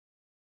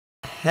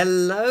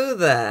Hello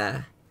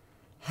there.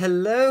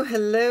 Hello,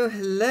 hello,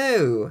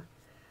 hello.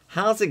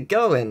 How's it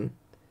going?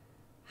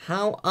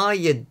 How are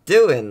you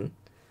doing?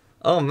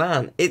 Oh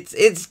man,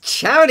 it's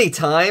charity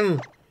time.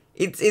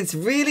 It's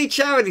really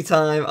charity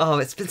time. Oh,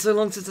 it's been so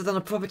long since I've done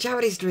a proper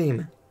charity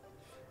stream.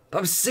 But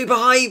I'm super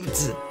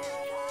hyped.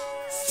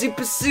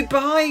 Super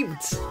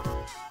hyped.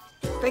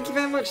 Thank you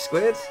very much,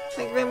 Squid.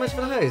 Thank you very much for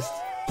the host.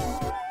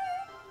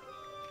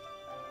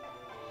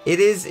 It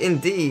is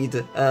indeed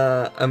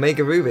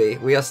Omega Ruby.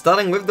 We are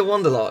starting with the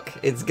Wonderlocke.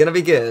 It's gonna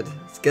be good.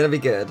 It's gonna be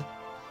good.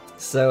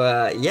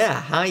 So, yeah,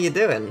 how you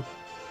doing?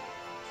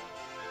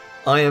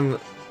 I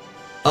am...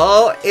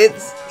 Oh,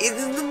 it's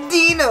the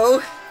Dino!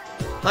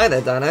 Hi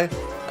there, Dino.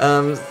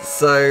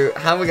 So,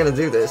 how we're gonna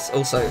do this,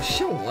 also,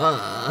 sure,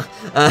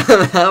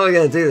 how we're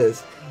gonna do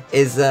this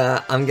is,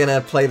 I'm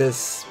gonna play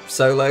this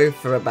solo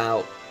for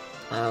about,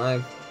 I don't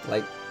know,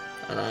 like,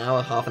 an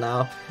hour, half an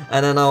hour,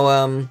 and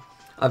then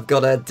I've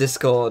got a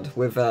Discord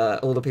with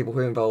all the people who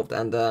are involved,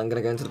 and I'm going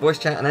to go into the voice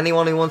chat, and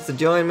anyone who wants to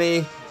join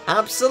me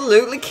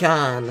absolutely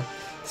can.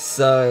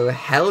 So,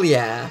 hell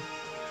yeah.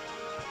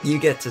 You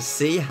get to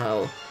see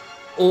how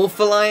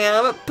awful I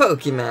am at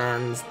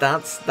Pokemons.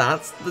 That's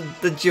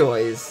the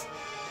joys.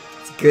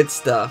 It's good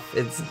stuff.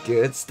 It's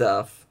good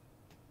stuff.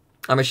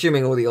 I'm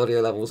assuming all the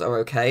audio levels are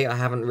okay. I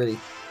haven't really...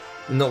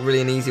 Not really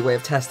an easy way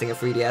of testing a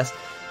 3DS,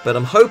 but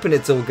I'm hoping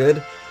it's all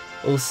good.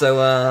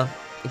 Also,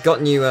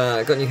 got new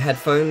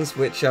headphones,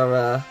 which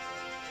are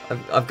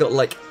I've got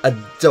like a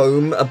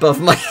dome above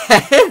my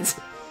head,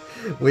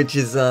 which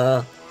is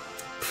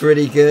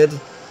pretty good.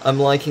 I'm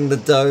liking the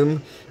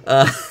dome.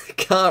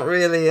 Can't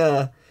really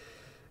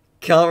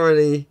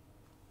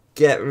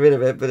get rid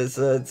of it, but it's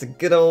a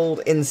good old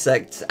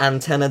insect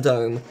antenna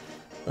dome.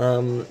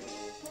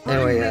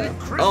 Anyway,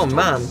 oh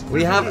man,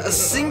 we have a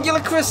singular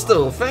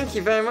crystal. Thank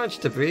you very much,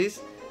 Tabriz.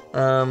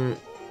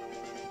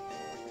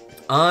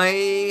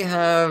 I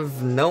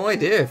have no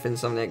idea if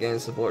Insomniac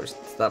Games supports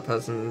that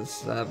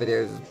person's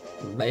videos.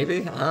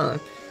 Maybe? I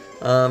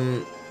don't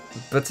know.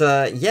 But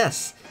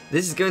yes,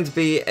 this is going to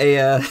be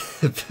a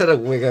put a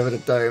wig over the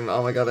dome.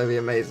 Oh my god, that'd be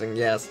amazing.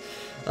 Yes.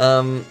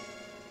 The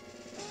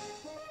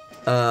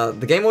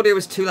game audio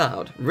is too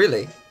loud.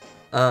 Really?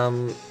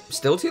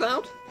 Still too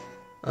loud?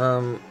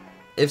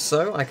 If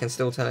so, I can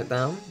still turn it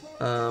down.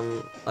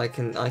 I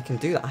can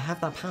do that. I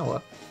have that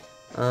power.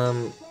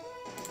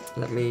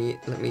 Let me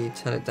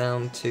turn it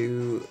down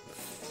to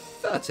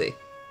 30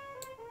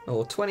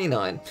 or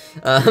 29.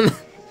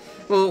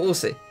 We'll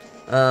see.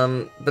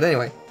 But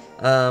anyway,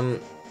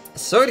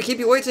 sorry to keep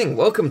you waiting.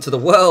 Welcome to the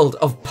world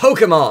of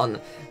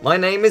Pokemon. My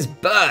name is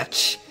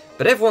Birch,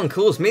 but everyone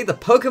calls me the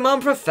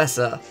Pokemon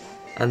Professor.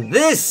 And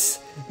this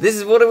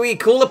is what we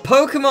call a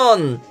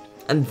Pokemon.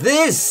 And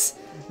this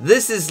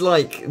is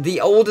like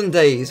the olden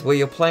days where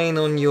you're playing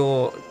on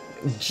your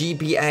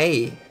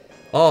GBA.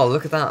 Oh,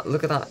 look at that!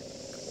 Look at that.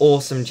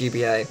 Awesome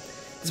GBA.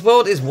 This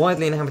world is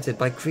widely inhabited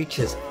by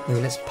creatures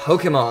known as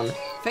Pokemon.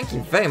 Thank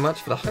you very much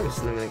for the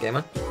host, Lumina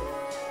Gamer.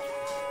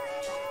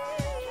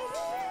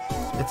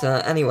 But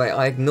anyway,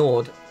 I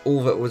ignored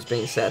all that was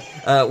being said.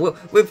 We're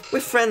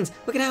friends.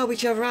 We're gonna help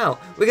each other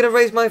out. We're gonna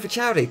raise money for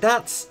charity.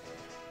 That's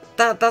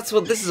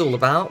what this is all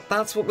about.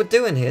 That's what we're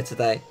doing here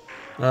today.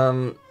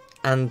 Yeah,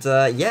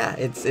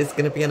 it's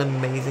gonna be an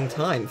amazing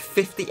time.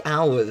 50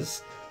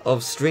 hours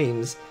of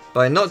streams.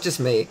 By not just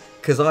me,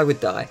 because I would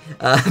die,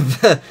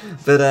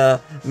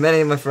 but many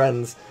of my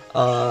friends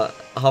are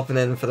hopping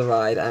in for the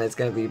ride, and it's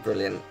going to be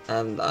brilliant,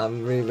 and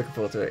I'm really looking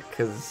forward to it,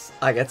 because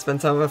I get to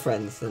spend time with my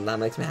friends, and that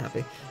makes me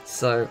happy.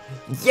 So,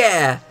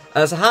 yeah!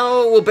 So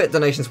how will bit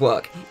donations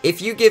work?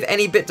 If you give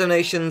any bit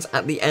donations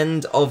at the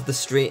end of the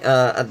stream,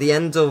 at the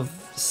end of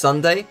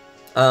Sunday,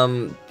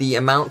 the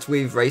amount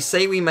we've raised,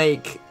 say we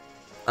make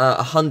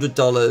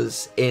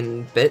 $100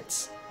 in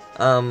bits,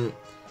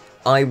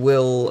 I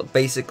will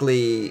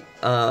basically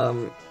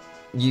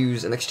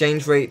use an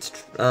exchange rate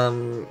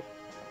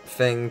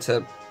thing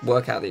to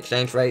work out the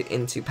exchange rate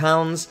into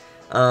pounds,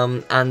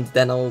 and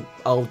then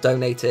I'll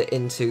donate it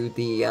into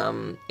the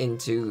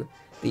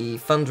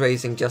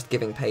fundraising Just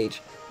Giving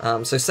page.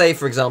 So say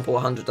for example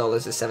 $100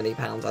 is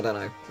 £70. I don't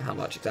know how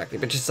much exactly,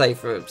 but just say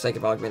for sake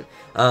of argument,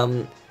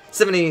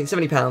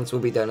 £70 will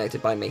be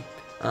donated by me,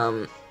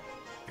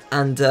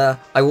 and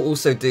I will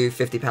also do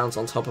 £50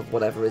 on top of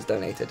whatever is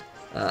donated.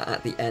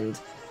 At the end,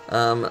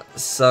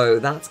 so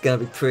that's gonna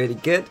be pretty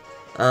good.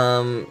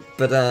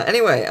 But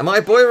anyway, am I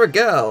a boy or a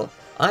girl?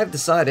 I've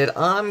decided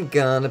I'm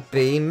gonna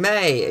be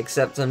May,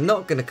 except I'm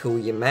not gonna call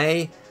you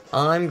May.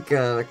 I'm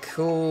gonna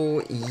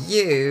call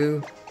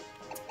you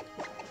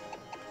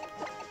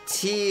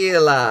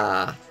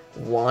Teala.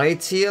 Why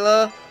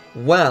Teala?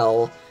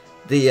 Well,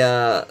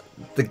 the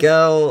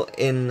girl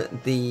in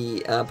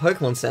the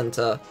Pokemon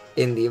Center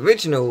in the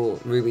original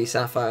Ruby,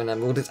 Sapphire, and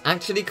Emerald is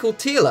actually called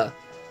Teala.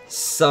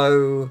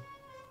 So,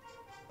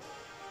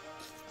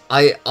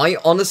 I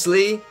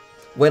honestly,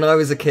 when I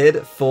was a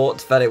kid,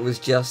 thought that it was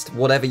just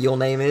whatever your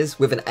name is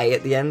with an A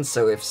at the end.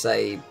 So if,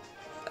 say,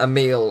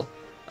 Emil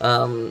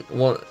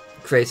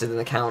created an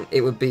account,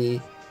 it would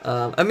be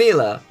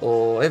Amila,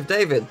 or if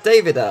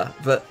Davida,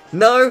 but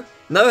no,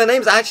 her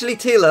name's actually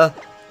Teal.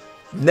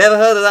 Never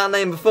heard of that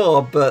name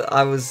before, but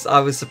I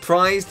was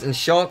surprised and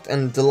shocked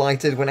and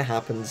delighted when it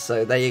happened,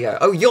 so there you go.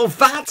 Oh, you're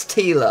that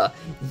Teal!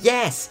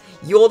 Yes!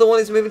 You're the one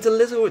who's moving to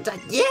Littlewood.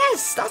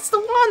 Yes! That's the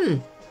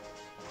one!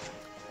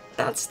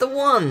 That's the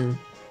one!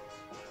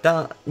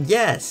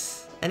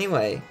 Yes!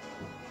 Anyway.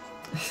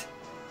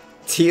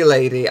 Tea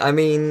Lady, I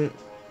mean...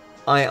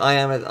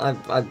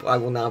 I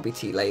will now be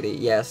Tea Lady,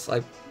 yes,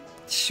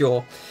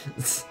 sure.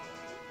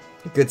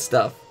 Good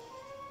stuff.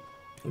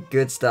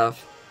 Good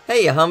stuff.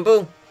 Hey,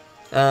 Humble!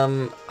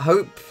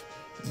 Hope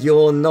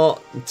you're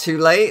not too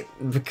late,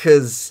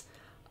 because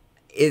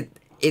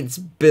it's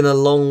been a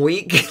long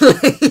week.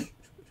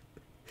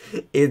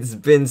 It's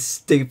been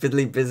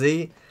stupidly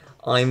busy.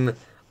 I'm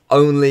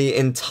only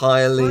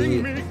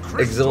entirely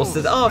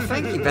exhausted. Oh,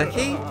 thank you,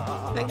 Becky.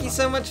 Thank you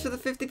so much for the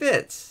 50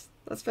 bits.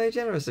 That's very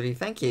generous of you.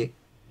 Thank you.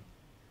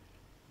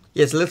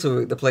 Yes,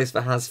 Littlewood, the place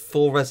that has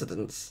 4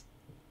 residents.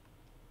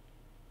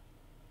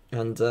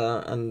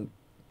 And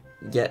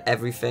yet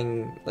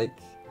everything, like,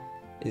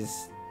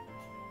 is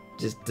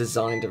just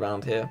designed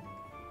around here.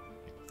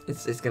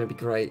 It's gonna be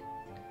great.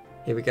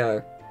 Here we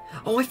go.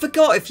 Oh, I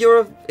forgot, if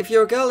you're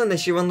a girl in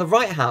this, you're on the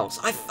right house.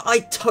 I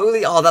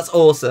totally, oh, that's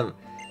awesome.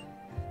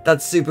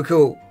 That's super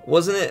cool.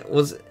 Wasn't it?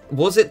 Was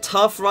it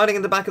tough riding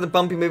in the back of the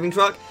bumpy moving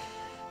truck?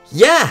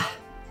 Yeah.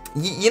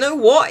 You know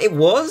what? It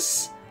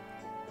was.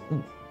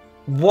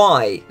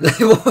 Why?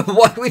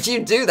 Why would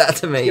you do that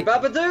to me?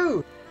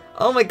 Skibabadoo!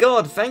 Oh my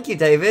god, thank you,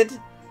 David.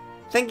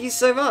 Thank you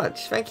so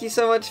much. Thank you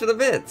so much for the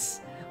bits.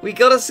 We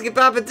got a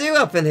skibabadoo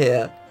up in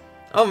here.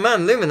 Oh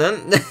man,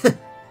 Luminant.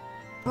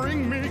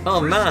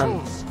 Oh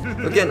man,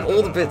 we're getting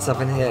all the bits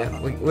up in here.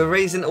 We're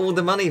raising all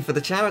the money for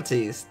the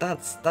charities.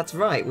 That's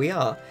right, we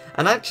are.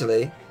 And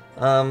actually,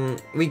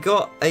 we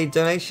got a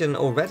donation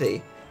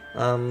already.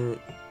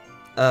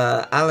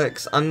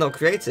 Alex, I'm Not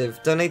Creative,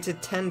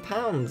 donated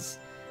 £10.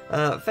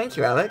 Thank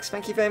you, Alex.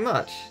 Thank you very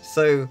much.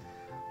 So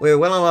we're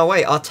well on our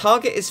way. Our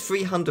target is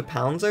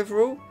 £300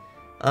 overall.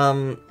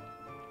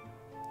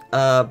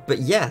 But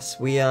yes,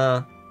 we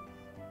are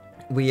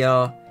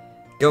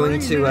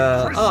going to,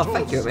 oh,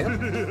 thank you,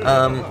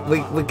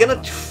 Emil. We're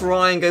gonna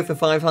try and go for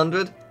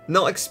 500.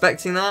 Not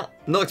expecting that.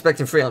 Not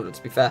expecting 300,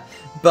 to be fair.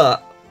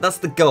 But that's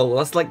the goal.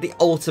 That's like the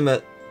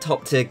ultimate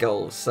top tier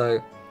goal.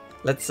 So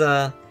let's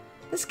give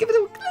it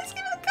a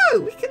go.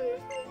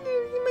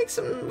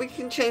 We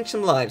can change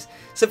some lives.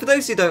 So for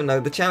those who don't know,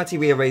 the charity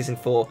we are raising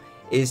for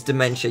is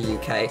Dementia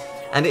UK,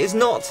 and it is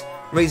not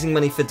raising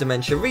money for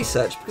dementia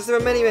research, because there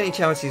are many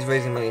charities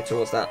raising money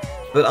towards that.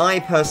 But I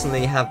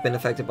personally have been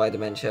affected by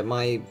dementia.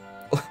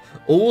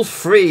 All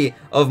 3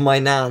 of my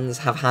nans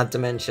have had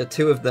dementia.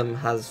 2 of them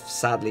has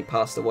sadly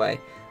passed away,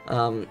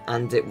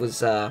 and it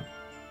was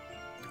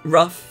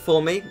rough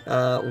for me.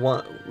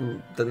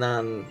 The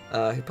nan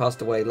who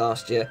passed away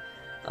last year,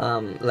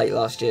 late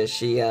last year,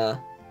 she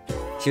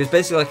was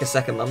basically like a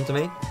second mum to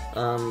me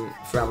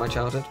throughout my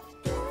childhood,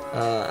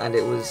 and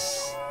it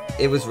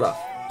was rough.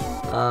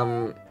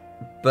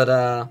 But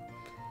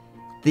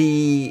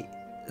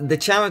the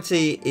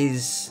charity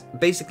is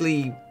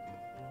basically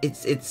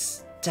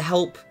it's to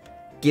help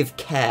give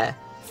care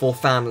for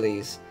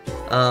families.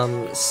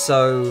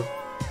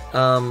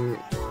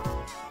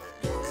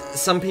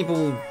 Some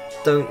people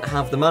don't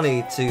have the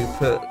money to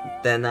put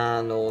their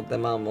nan or their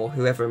mum or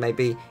whoever it may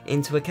be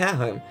into a care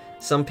home.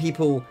 Some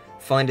people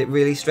find it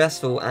really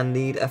stressful and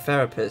need a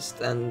therapist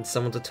and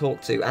someone to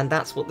talk to, and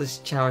that's what this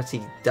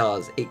charity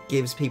does. It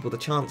gives people the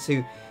chance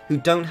who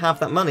don't have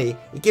that money,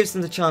 it gives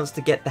them the chance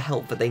to get the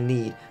help that they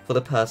need for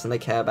the person they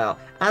care about,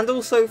 and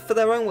also for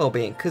their own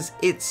well-being, because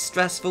it's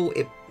stressful.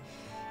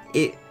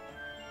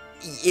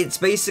 It's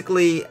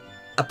basically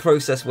a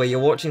process where you're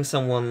watching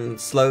someone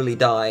slowly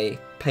die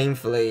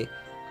painfully,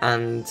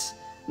 and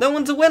no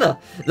one's a winner.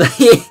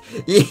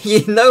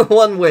 No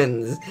one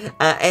wins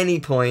at any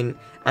point,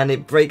 and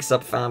it breaks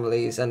up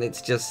families, and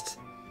it's it's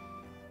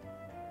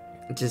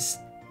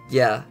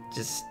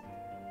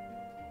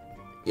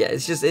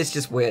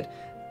just weird.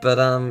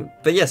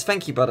 But yes,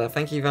 thank you, Butter.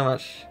 Thank you very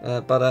much,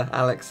 Butter,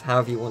 Alex,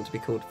 however you want to be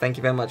called. Thank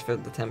you very much for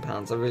the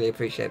 £10. I really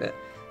appreciate it.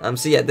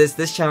 So yeah,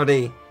 this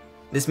charity,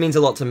 this means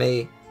a lot to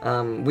me.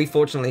 We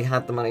fortunately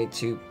had the money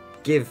to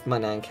give my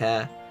nan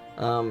care,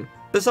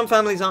 but some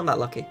families aren't that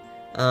lucky,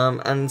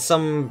 and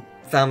some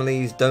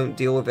families don't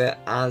deal with it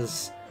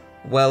as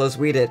well as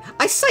we did.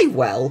 I say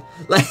well,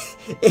 like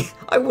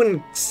I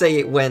wouldn't say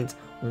it went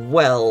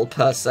well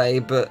per se,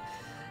 but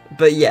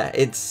yeah,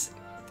 it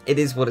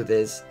is what it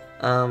is.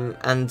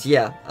 And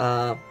yeah,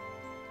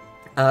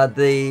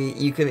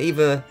 you can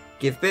either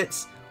give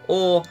bits,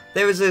 or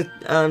there is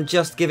a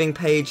Just Giving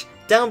page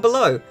down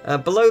below,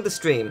 below the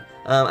stream,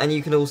 and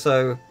you can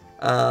also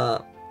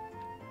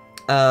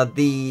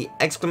the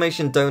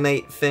exclamation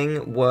donate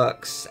thing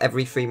works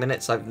every 3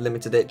 minutes. I've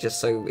limited it just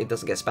so it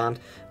doesn't get spammed,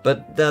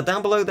 but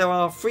down below there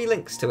are 3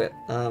 links to it.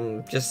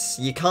 Just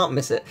you can't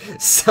miss it.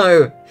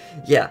 So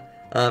yeah.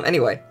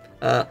 Anyway,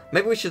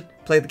 maybe we should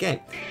play the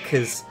game,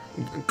 because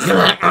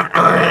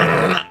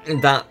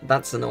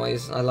That's the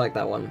noise. I like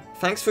that one.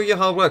 Thanks for your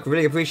hard work.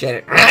 Really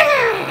appreciate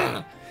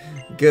it.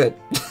 Good.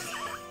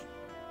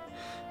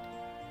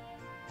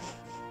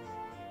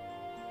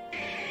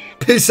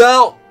 Peace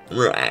out.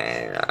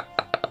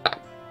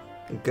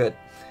 Good.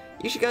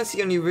 You should go and see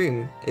your new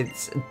room.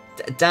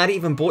 Dad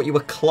even bought you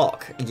a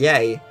clock.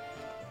 Yay.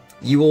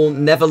 You will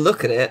never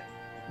look at it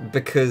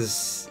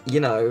because, you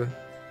know,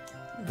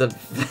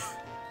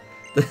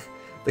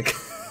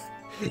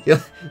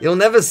 you'll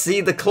never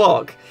see the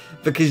clock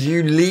because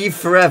you leave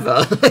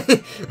forever.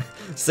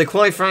 So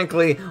quite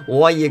frankly,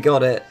 why you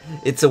got it,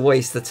 it's a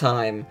waste of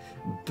time.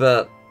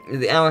 But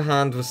the hour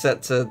hand was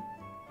set to...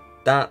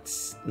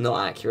 That's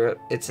not accurate.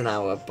 It's an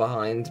hour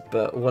behind,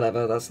 but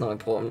whatever, that's not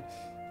important.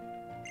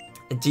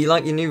 Do you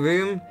like your new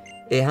room?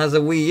 It has a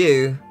Wii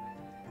U.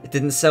 It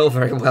didn't sell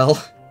very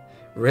well.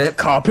 Rip.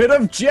 Carpet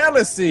of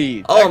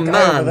jealousy! Oh, that guy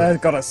man. over there's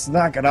got a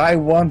snack and I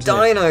want it.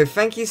 Dino,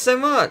 thank you so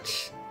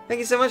much. Thank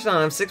you so much, Dino.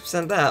 I'm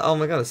 6% there. Oh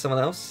my god, is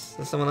someone else?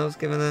 Is someone else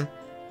giving a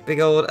big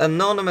old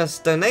anonymous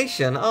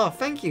donation? Oh,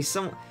 thank you.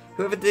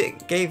 Whoever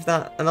gave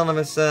that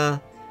anonymous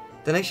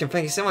donation,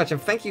 thank you so much.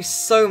 And thank you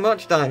so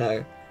much,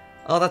 Dino.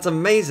 Oh, that's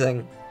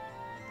amazing.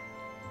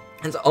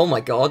 And oh my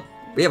god,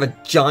 we have a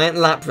giant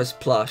Lapras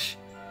plush.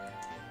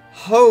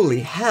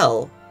 Holy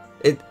hell.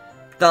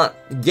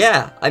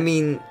 Yeah, I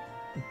mean,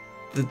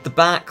 the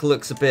back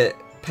looks a bit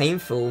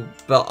painful,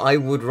 but I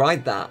would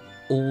ride that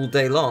all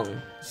day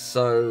long.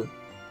 So,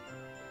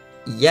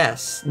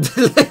 yes.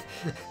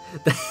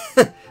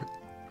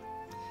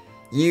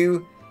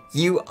 You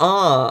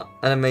are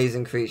an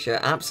amazing creature,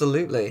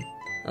 absolutely.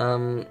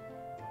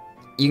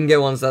 You can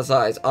get ones that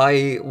size.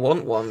 I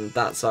want one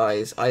that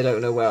size. I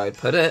don't know where I'd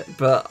put it,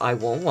 but I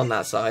want one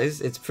that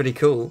size. It's pretty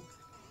cool.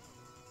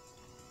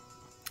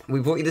 We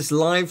brought you this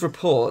live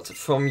report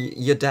from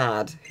your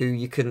dad, who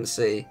you couldn't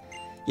see.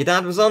 Your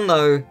dad was on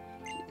though.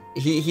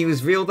 He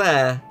was real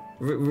there.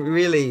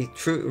 Really,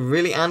 true,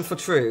 really, and for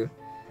true.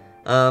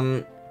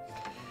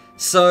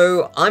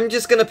 So I'm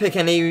just gonna pick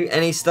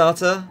any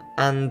starter,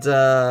 and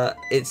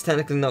it's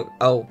technically not.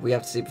 Oh, we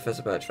have to see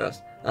Professor Birch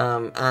first.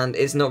 And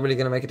it's not really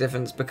going to make a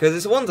difference because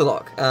it's a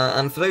Wonderlocke.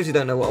 And for those who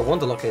don't know what a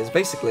Wonderlocke is,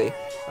 basically,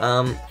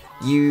 oh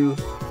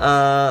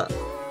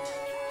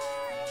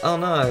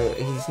no,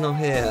 he's not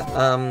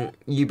here.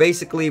 You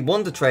basically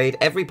Wonder Trade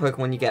every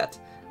Pokemon you get.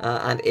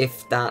 And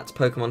if that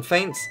Pokemon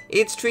faints,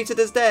 it's treated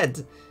as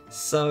dead.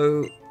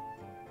 So,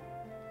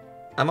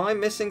 am I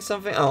missing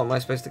something? Oh, am I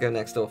supposed to go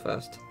next door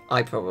first?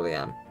 I probably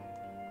am.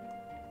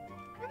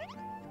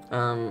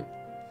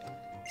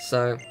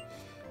 So,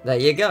 there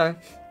you go.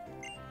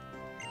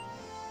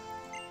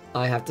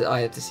 I have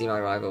to see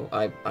my rival.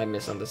 I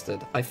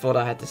misunderstood. I thought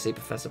I had to see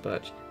Professor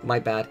Birch. My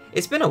bad.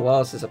 It's been a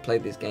while since I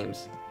played these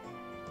games.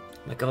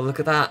 Oh my god, look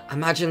at that.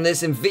 Imagine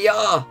this in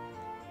VR!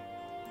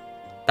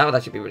 That would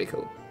actually be really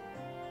cool.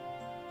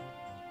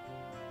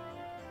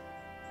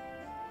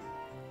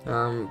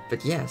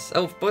 But yes.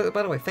 Oh, by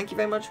the way, thank you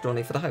very much,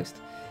 Johnny, for the host.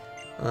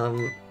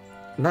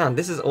 Man,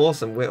 this is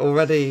awesome. We're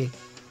already,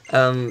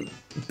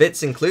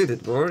 bits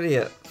included, we're already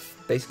at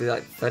basically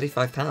like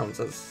 £35.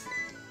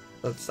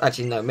 That's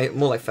actually, no,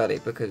 more like 30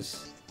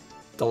 because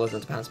dollars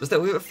into pounds. But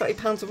still, we were at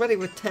 £30 already.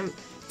 We're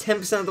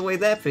 10% of the way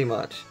there, pretty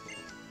much.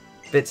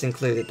 Bits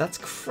included. That's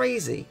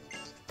crazy.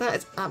 That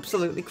is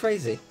absolutely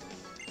crazy.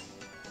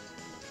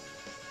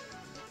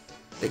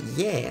 But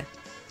yeah.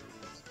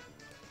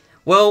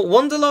 Well,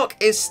 Wonderlocke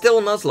is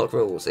still Nuzlocke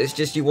rules. It's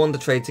just you Wonder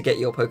Trade to get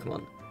your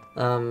Pokemon.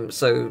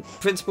 So,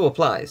 principle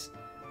applies.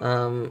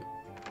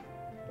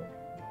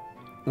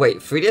 Wait,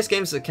 3DS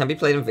games that can be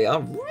played in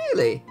VR?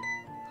 Really?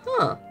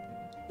 Huh.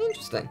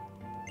 Interesting.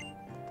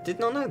 Did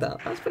not know that.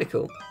 That's pretty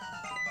cool.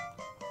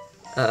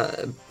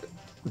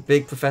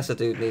 Big Professor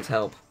Dude needs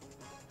help.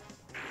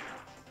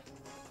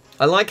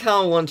 I like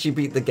how once you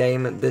beat the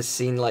game, this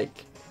scene,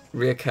 like,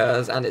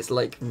 reoccurs, and it's,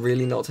 like,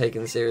 really not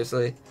taken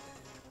seriously.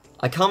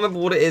 I can't remember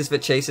what it is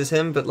that chases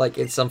him, but, like,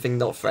 it's something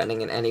not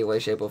threatening in any way,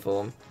 shape, or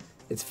form.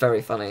 It's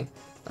very funny.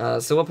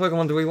 So what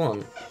Pokemon do we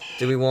want?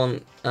 Do we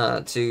want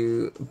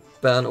to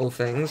burn all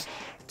things?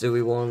 Do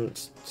we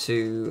want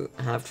to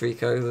have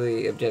Trico,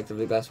 the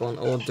objectively best one,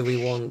 or do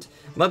we want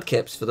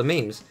Mudkips for the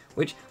memes?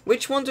 Which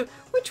one do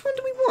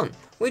we want?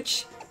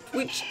 Which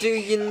do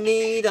you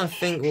need? I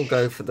think we'll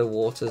go for the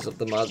Waters of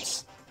the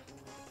Muds.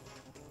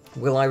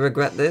 Will I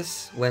regret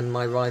this when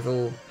my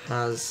rival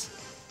has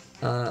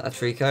a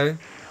Trico?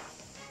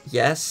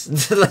 Yes.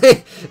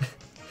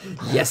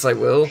 Yes, I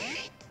will.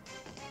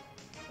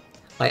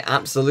 I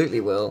absolutely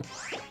will.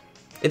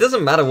 It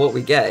doesn't matter what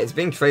we get, it's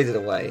being traded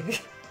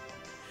away.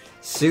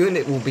 Soon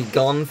it will be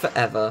gone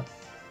forever.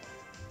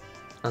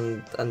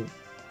 And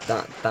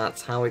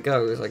that's how it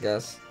goes, I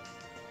guess.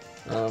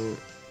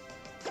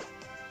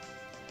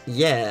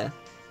 Yeah.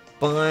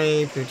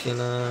 Bye,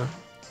 Puccina.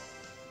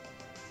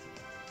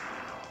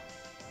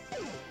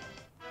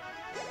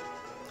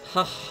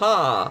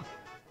 Haha.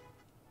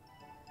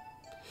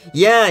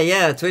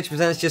 Yeah, Twitch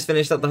Presents just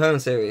finished up the Home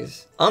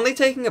series. Aren't they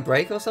taking a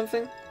break or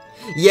something?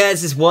 Yeah,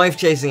 it's his wife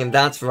chasing him,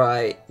 that's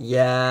right.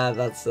 Yeah,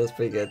 that's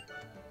pretty good.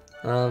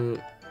 Yeah,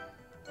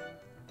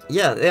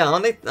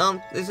 aren't they,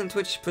 isn't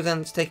Twitch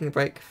Presents taking a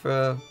break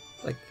for,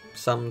 like,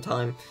 some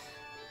time?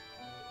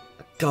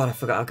 God, I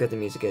forgot how good the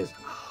music is.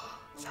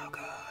 So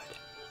good.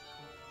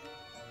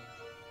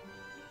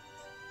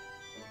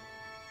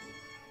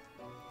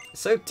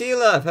 So,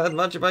 Teal, I've heard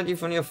much about you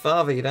from your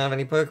father. You don't have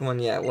any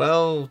Pokemon yet.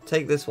 Well,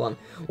 take this one.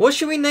 What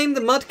should we name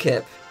the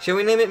Mudkip? Shall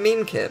we name it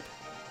Meme Kip?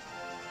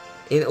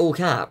 In all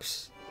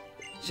caps?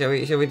 Shall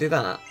we do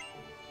that?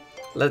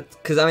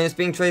 Because, I mean, it's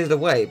being traded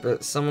away,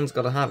 but someone's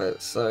got to have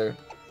it, so...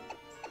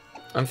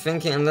 I'm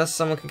thinking, unless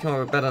someone can come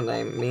up with a better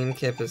name, Meme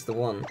Kip is the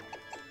one.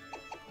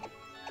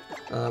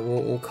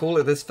 We'll call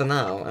it this for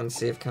now, and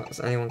see if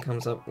anyone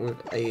comes up with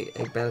a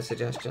better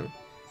suggestion.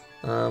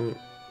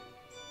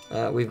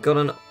 We've got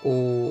an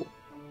all...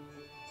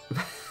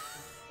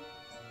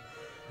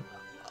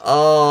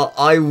 Oh,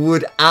 I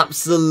would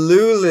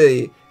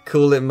absolutely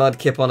call it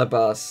Mudkip on a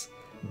bus,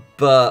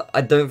 but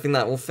I don't think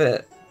that will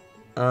fit.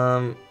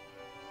 Oh,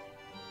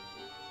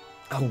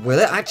 will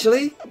it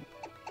actually?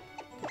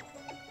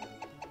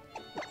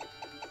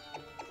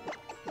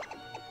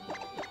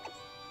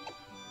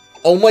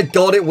 Oh my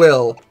god, it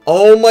will.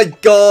 Oh my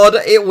god,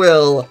 it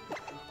will.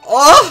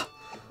 Oh!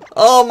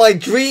 Oh, my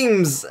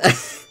dreams.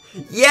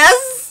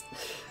 Yes!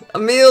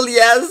 Emil,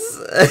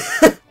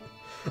 yes!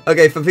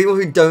 Okay, for people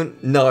who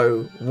don't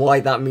know why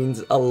that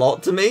means a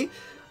lot to me,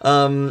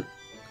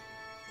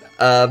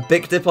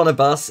 Big Dip on a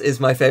Bus is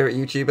my favourite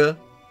YouTuber.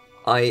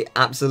 I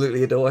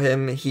absolutely adore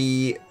him.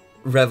 He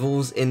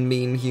revels in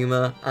meme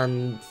humour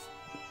and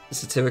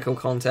satirical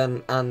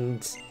content,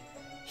 and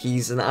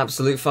he's an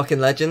absolute fucking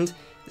legend.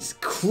 It's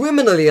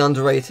criminally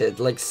underrated,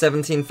 like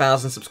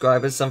 17,000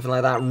 subscribers, something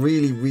like that.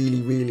 Really,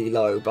 really, really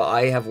low, but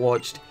I have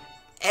watched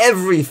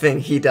everything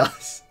he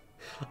does.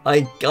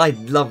 I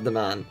love the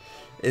man.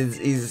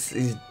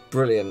 He's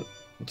brilliant.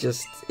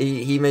 Just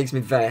he makes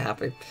me very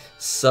happy.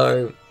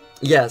 So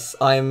yes,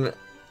 I'm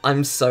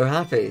so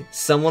happy.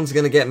 Someone's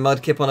gonna get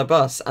Mudkip on a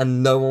bus,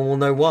 and no one will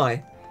know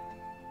why.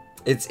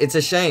 It's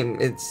a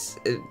shame.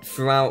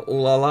 Throughout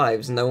all our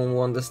lives, no one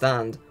will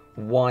understand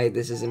why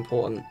this is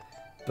important,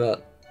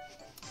 but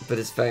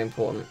it's very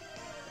important.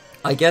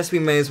 I guess we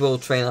may as well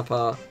train up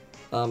our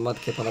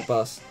Mudkip on a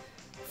bus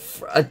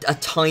for a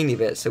tiny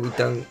bit, so we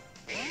don't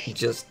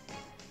just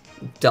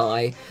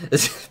die,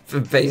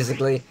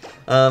 basically.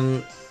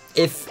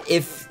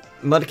 If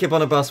Mudkip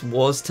on a bus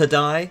was to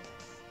die,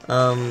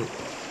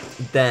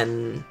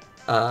 then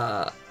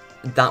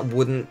that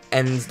wouldn't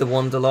end the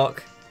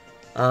Wonderlocke,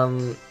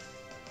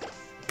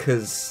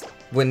 because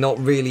we're not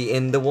really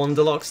in the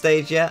Wonderlocke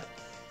stage yet.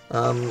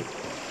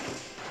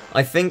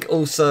 I think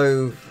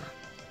also,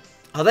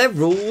 are there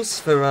rules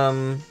for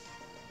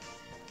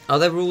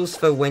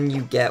when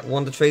you get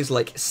Wonder Trays?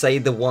 Like, say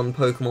the one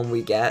Pokemon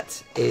we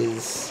get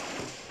is,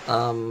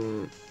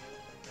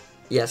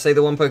 yeah, say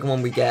the one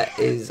Pokemon we get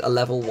is a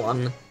level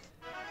 1.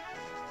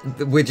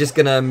 We're just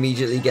gonna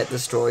immediately get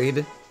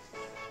destroyed.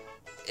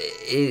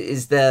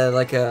 Is there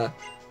like a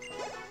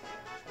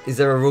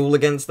rule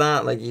against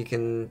that? Like, you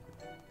can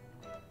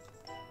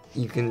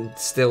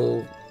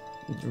still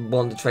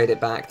want to trade it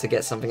back to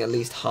get something at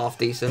least half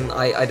decent.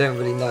 I don't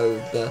really know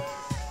the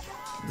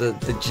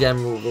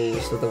general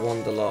rules of the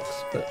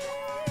Wonderlocks,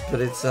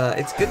 but it's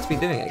good to be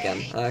doing it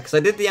again, because I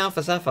did the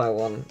Alpha Sapphire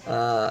one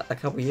a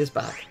couple years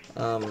back.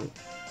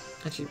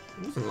 Actually, it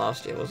wasn't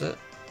last year, was it?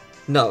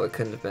 No, it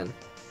couldn't have been.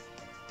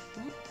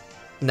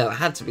 No, it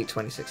had to be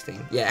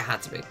 2016. Yeah, it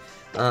had to be.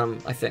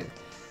 I think.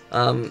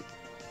 And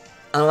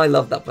I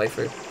loved that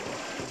playthrough.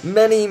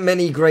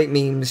 Many great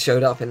memes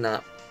showed up in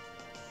that.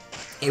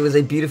 It was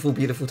a beautiful,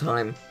 beautiful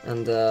time,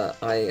 and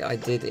I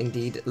did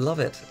indeed love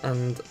it.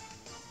 And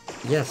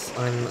yes,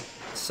 I'm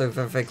so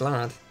very, very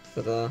glad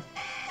that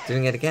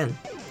doing it again,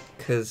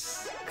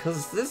 because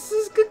this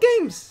is good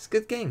games. It's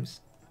good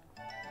games.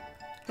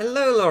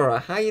 Hello, Laura.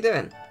 How you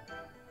doing?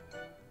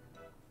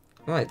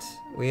 Right,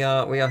 we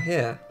are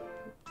here.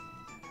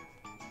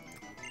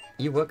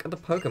 You work at the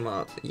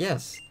Pokemart.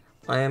 Yes,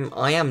 I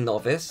am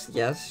novice.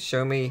 Yes,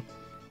 show me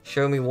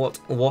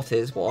what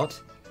is what.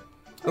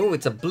 Oh,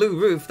 it's a blue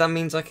roof. That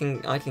means I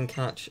can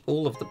catch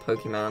all of the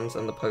Pokemons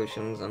and the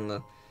potions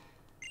and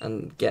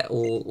get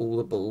all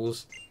the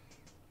balls.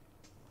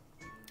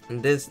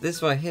 And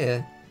this right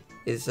here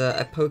is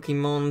a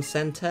Pokemon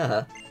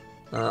Center.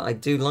 I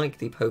do like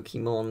the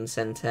Pokemon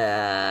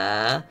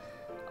Center.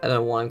 I don't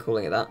know why I'm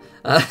calling it that.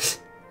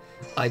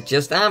 I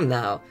just am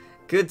now.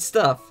 Good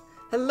stuff.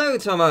 Hello,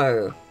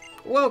 Tomo.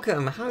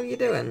 Welcome. How are you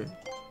doing?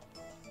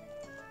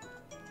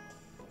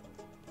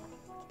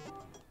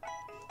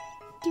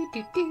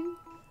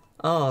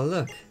 Oh,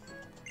 look.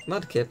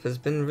 Mudkip has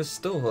been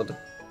restored.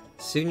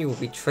 Soon you will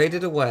be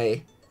traded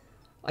away.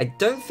 I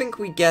don't think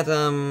we get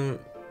a new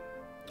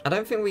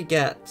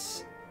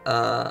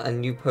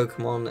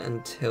Pokemon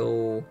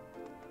until,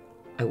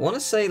 I want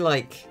to say,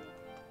 like,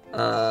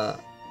 I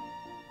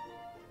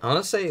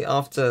want to say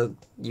after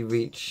you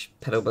reach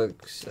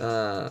Petalburg's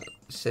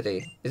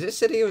city. Is it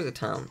city or is it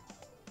town?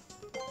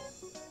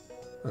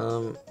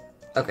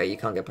 Okay, you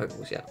can't get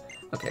Pokeballs yet.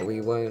 Okay,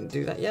 we won't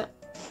do that yet.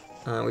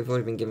 We've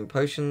already been given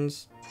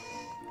potions.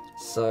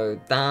 So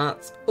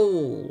that's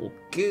all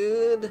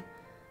good.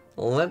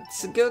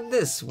 Let's go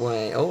this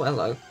way. Oh,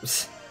 hello.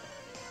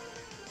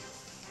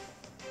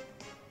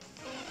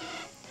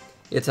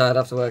 You're tired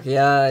after work?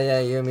 Yeah,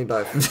 you and me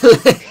both.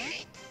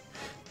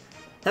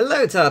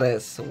 Hello,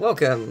 TARDIS.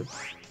 Welcome.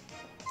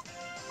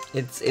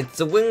 It's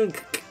a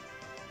wink.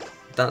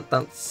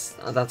 That's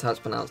how it's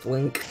pronounced.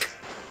 Wink.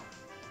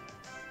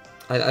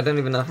 I don't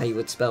even know how you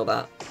would spell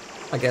that.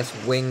 I guess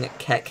wing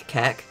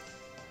kek.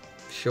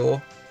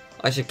 Sure.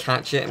 I should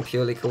catch it and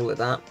purely call it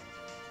that.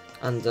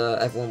 And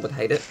everyone would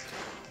hate it.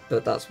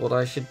 But that's what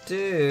I should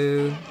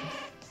do.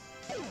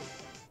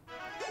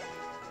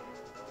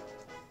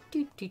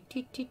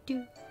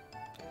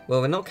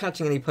 Well, we're not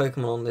catching any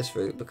Pokemon on this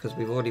route because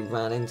we've already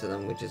ran into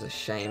them, which is a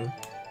shame.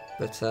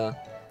 But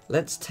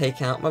let's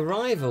take out my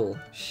rival,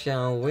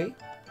 shall we?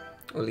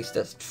 Or at least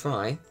let's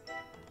try.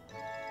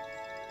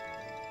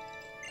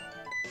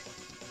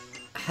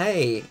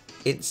 Hey,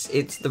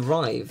 it's the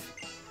Rive.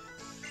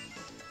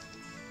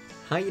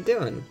 How you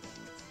doing?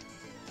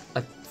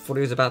 I thought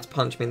he was about to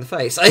punch me in the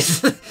face.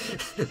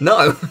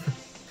 No!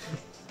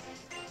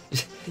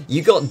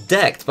 You got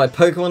decked by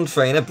Pokemon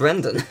trainer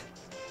Brendan.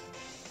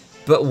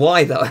 But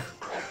why though?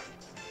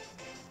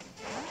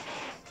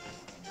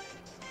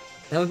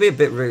 That would be a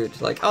bit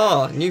rude. Like,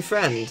 oh, new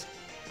friend.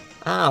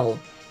 Ow.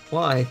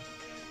 Why?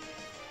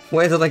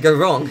 Where did I go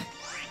wrong?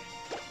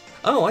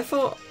 Oh, I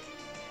thought...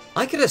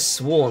 I could have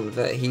sworn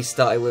that he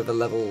started with a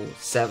level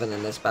 7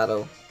 in this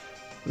battle.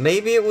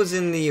 Maybe it was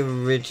in the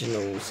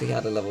originals he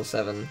had a level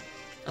 7.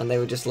 And they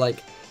were just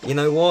like, you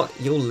know what?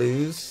 You'll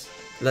lose.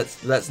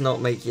 Let's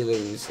not make you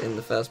lose in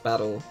the first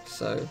battle.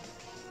 So,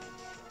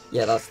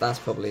 yeah, that's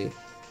probably...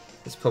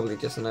 It's probably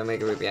just an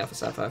Omega Ruby Alpha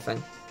Sapphire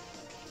thing.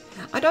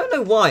 I don't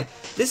know why.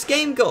 This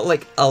game got,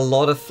 like, a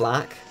lot of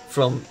flack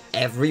from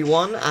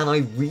everyone, and I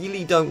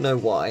really don't know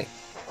why.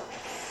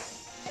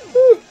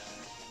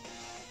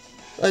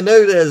 I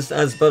know there's,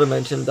 as Butter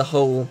mentioned, the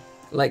whole,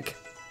 like,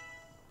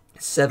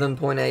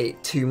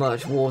 7.8 too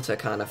much water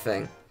kind of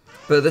thing.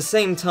 But at the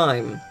same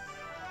time,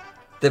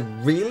 there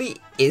really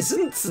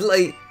isn't.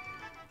 Like,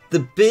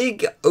 the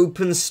big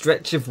open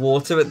stretch of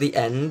water at the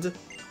end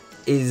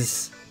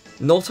is...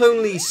 not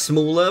only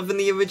smaller than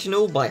the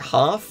original by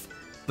half,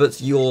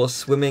 but your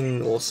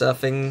swimming or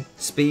surfing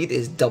speed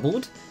is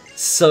doubled.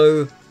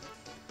 So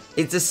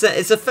it's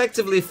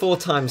effectively 4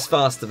 times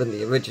faster than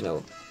the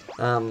original.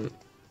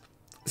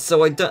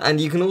 So I don't,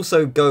 and you can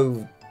also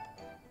go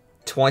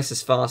twice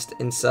as fast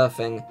in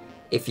surfing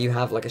if you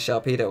have like a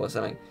Sharpedo or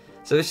something.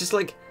 So it's just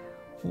like,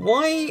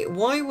 why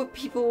were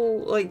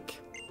people like?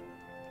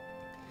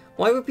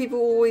 Why were people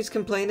always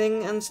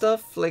complaining and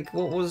stuff? Like,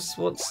 what's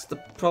the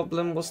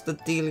problem? What's the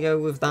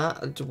dealio with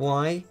that?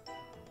 Why?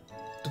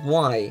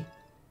 Why?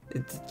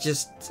 It's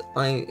just,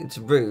 it's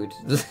rude.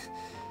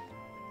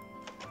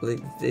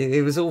 Like,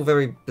 it was all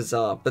very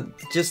bizarre, but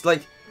just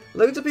like,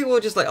 loads of people were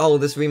just like, oh,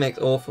 this remake's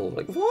awful.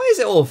 Like, why is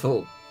it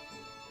awful?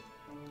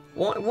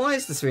 Why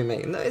is this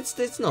remake? No,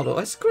 it's not.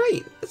 It's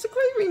great. It's a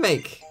great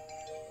remake.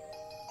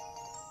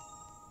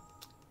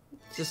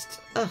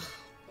 Just,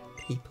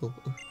 people.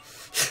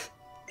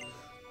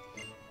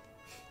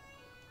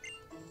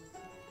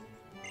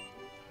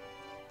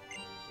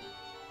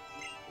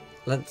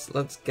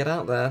 Let's get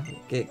out there.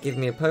 Give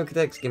me a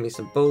Pokedex, give me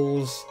some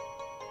balls.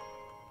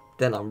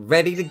 Then I'm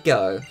ready to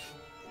go.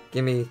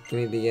 Give me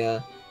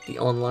the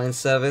online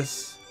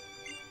service.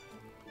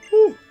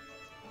 Woo.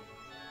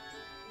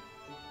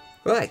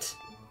 Right,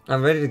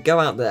 I'm ready to go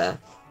out there.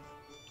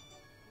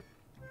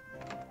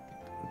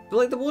 But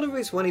like the water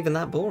routes weren't even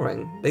that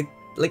boring. They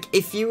like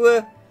if you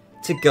were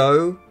to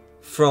go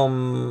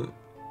from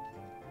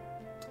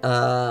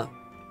God,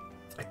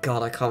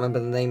 I can't remember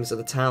the names of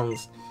the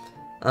towns.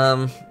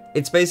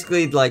 It's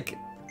basically like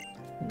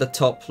the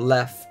top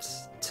left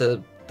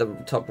to the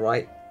top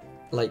right,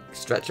 like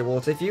stretch of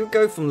water. If you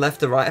go from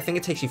left to right, I think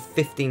it takes you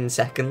 15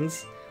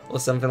 seconds or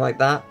something like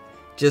that.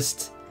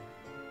 Just,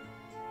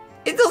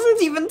 it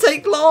doesn't even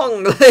take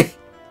long. Like,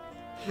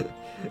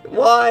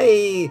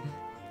 why?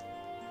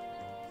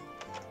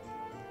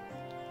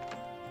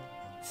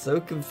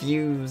 So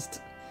confused.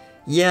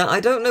 Yeah,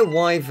 I don't know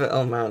why.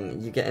 Oh man,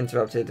 you get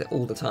interrupted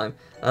all the time.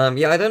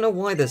 Yeah, I don't know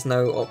why there's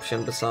no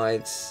option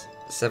besides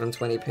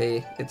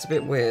 720p. It's a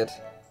bit weird.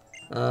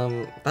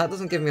 That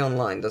doesn't give me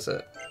online, does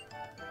it?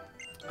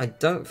 I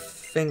don't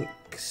think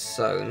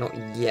so. Not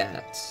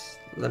yet.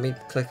 Let me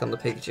click on the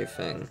Pikachu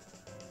thing.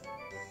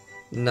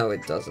 No,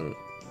 it doesn't.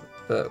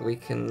 But we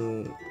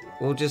can.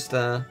 We'll just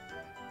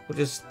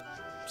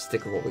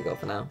stick with what we got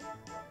for now.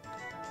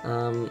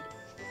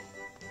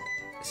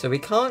 So we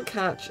can't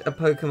catch a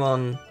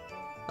Pokemon.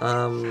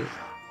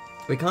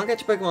 We can't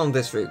catch a Pokemon on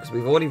this route because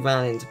we've already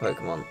ran into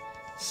Pokemon.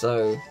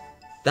 So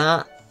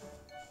that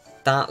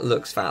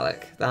looks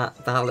phallic.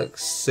 That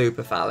looks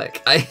super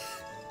phallic.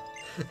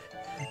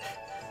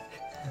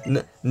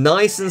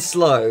 Nice and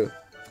slow.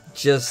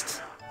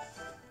 Just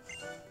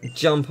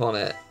jump on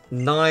it.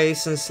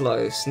 Nice and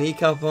slow.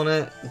 Sneak up on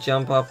it.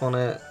 Jump up on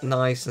it.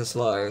 Nice and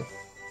slow.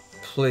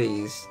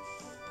 Please.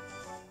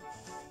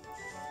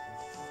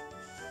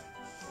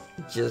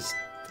 Just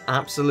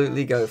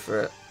absolutely go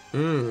for it.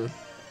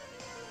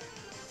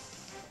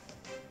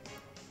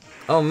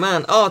 Oh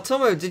man. Oh,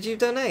 Tomo, did you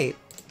donate?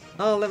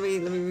 Oh, let me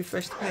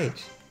refresh the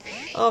page.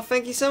 Oh,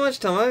 thank you so much,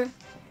 Tomo.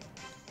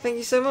 Thank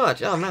you so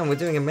much. Oh man, we're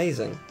doing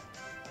amazing.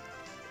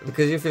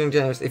 Because you're feeling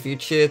generous, if you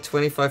cheer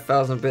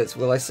 25,000 bits,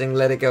 will I sing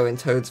Let It Go in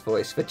Toad's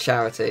voice for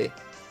charity?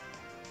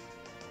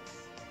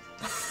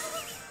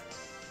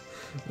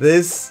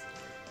 This...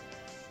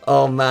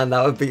 Oh man,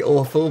 that would be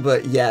awful,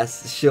 but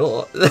yes,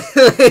 sure.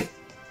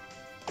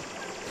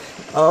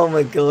 Oh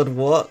my god,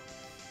 what?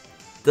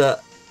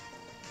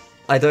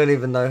 I don't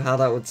even know how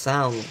that would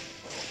sound.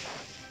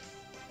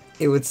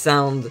 It would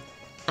sound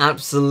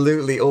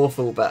absolutely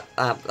awful, but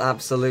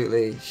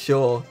absolutely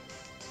sure.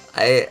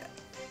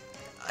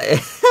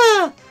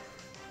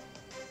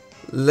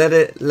 Let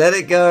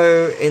it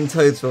go in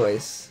Toad's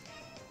voice.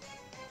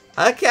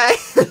 Okay.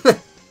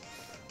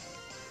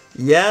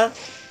 Yeah.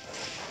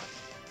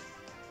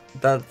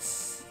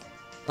 That's...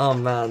 Oh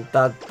man,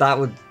 that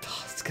would...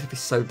 Oh, it's gonna be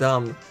so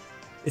dumb.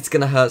 It's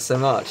gonna hurt so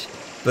much.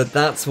 But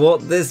that's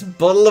what this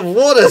bottle of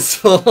water's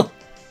for.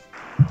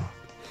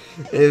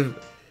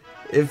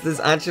 If this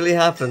actually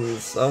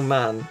happens, oh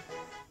man.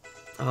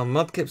 Oh,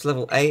 Mudkip's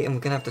level 8 and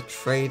we're gonna have to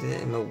trade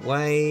him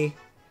away.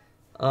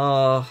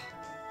 Oh,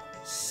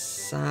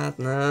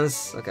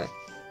 sadness. Okay.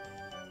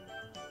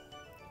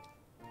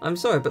 I'm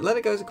sorry, but Let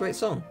It Go is a great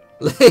song.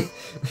 Let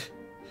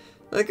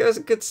It Go is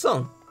a good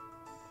song.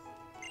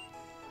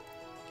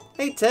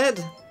 Hey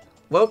Ted,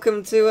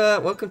 welcome to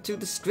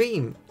the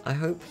stream. I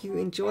hope you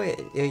enjoy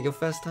it. Your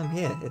first time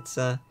here. It's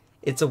a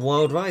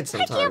wild ride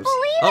sometimes. I can't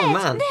believe oh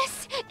man,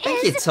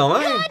 thank you,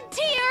 Tomo. God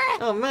tier.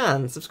 Oh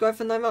man, subscribe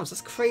for 9 months.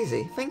 That's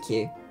crazy. Thank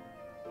you.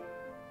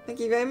 Thank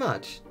you very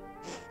much.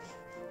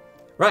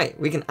 Right,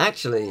 we can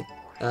actually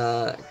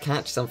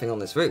catch something on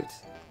this route.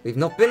 We've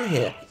not been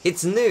here.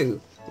 It's new.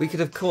 We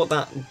could have caught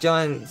that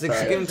giant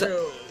Zigzagoon.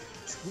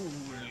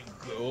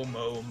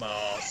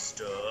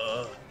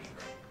 Tealgamemaster.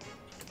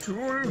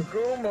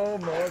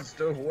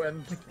 Tealgamemaster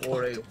went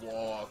for a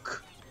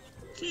walk.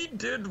 He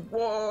did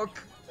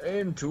walk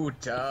into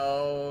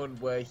town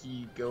where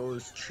he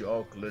goes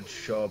chocolate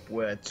shop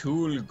where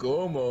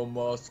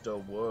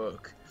Tealgamemaster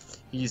work.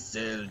 He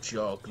sell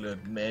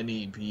chocolate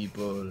many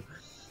people.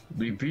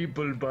 The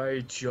people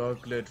buy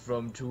chocolate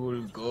from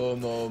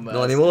Tealgamemaster.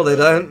 Not anymore, they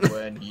don't.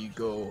 When he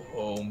go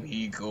home,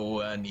 he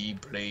go and he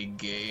play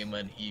game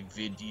and he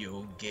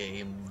video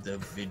game the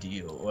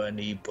video and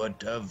he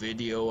put a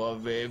video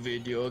of a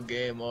video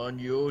game on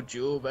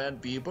YouTube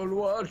and people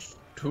watch.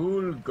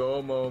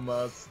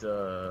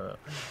 Tealgamemaster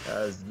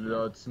has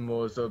lots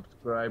more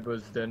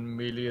subscribers than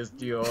Milius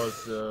the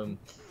Awesome.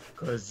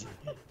 Cause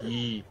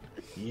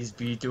he's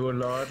been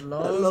doing a lot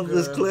longer. I love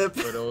this clip.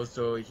 But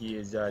also he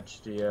is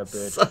actually a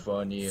bit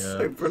funnier.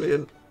 So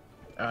brilliant.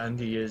 And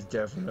he is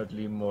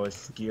definitely more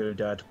skilled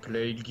at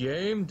playing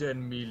game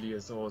than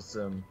Milius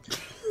Awesome.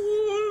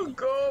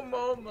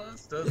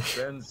 Tealgamemaster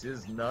spends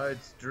his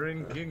nights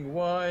drinking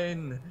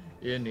wine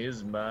in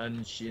his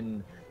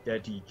mansion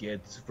that he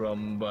gets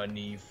from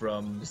money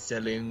from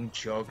selling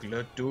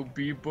chocolate to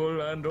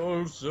people and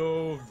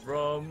also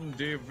from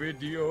the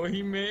video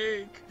he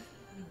make.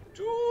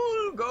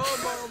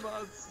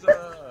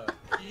 Tealgamemaster,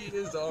 he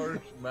is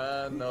our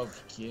man of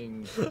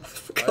king. I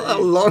forgot how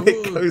long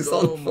it goes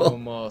on for.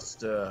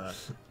 Tealgamemaster,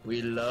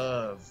 we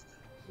love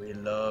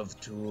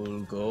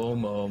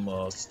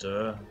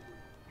Tealgamemaster.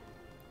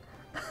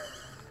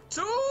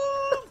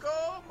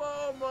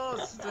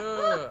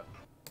 Tealgamemaster.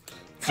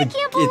 I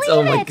can't believe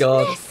oh my it.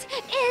 god. This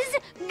is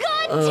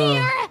God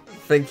tier.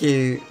 Thank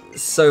you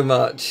so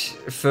much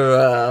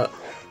for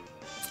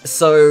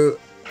so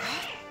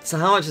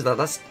how much is that?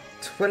 That's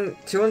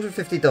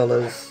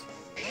 $250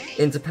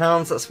 into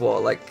pounds. That's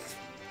what, like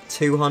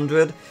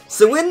 200.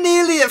 So we're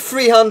nearly at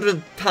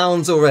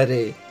 £300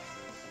 already.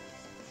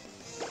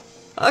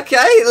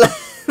 Okay,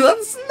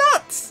 that's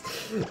nuts.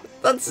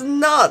 That's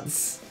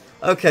nuts.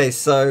 Okay,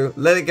 so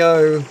Let It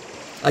Go.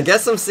 I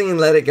guess I'm singing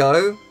Let It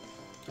Go.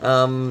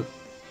 I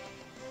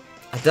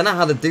don't know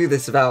how to do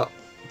this without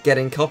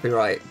getting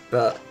copyright,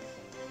 but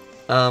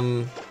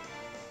does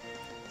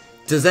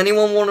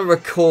anyone want to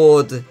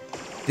record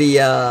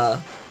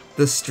the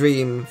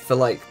stream for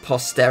like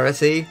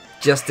posterity,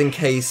 just in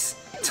case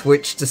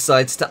Twitch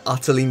decides to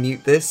utterly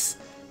mute this?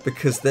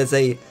 Because there's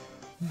a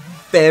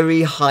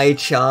very high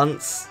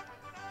chance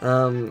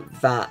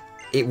that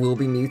it will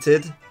be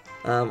muted.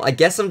 I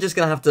guess I'm just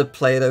gonna have to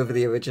play it over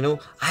the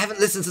original. I haven't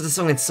listened to the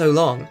song in so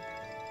long,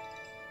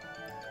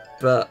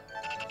 but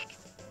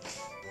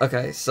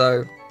okay,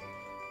 so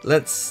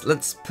let's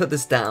put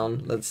this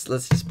down. Let's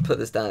just put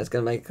this down. It's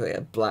gonna make like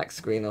a black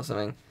screen or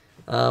something.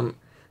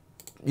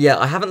 Yeah,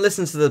 I haven't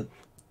listened to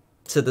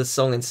the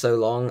song in so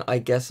long. I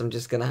guess I'm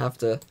just gonna have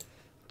to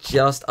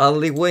just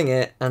utterly wing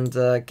it and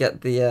get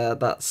the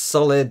that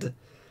solid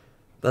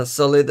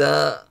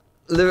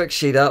lyric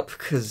sheet up,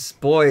 because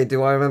boy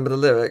do I remember the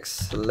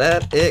lyrics.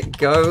 Let it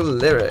go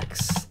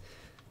lyrics.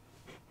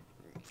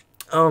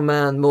 Oh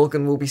man,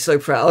 Morgan will be so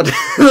proud.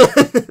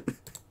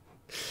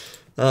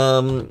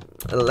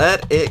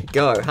 Let it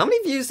go. How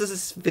many views does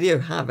this video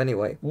have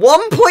anyway?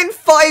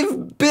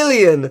 1.5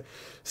 billion!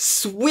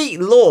 Sweet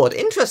lord.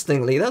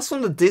 Interestingly, that's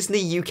from the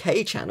Disney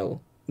UK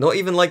channel. Not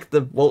even like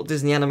the Walt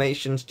Disney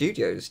Animation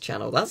Studios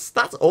channel. That's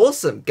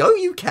awesome. Go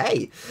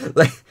UK.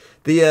 Like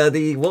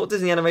the Walt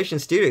Disney Animation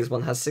Studios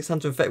one has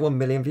 631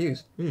 million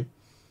views.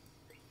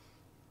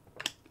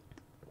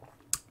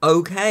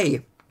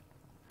 Okay.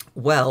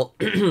 Well,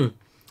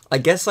 I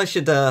guess I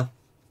should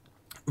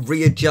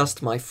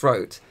readjust my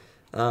throat.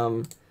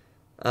 So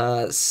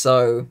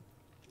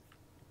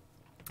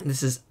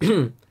this is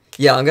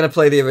yeah, I'm gonna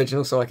play the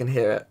original so I can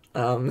hear it. This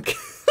is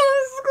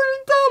gonna be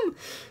dumb.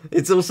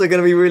 It's also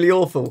gonna be really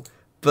awful,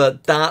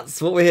 but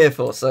that's what we're here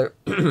for. So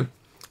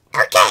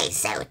Okay,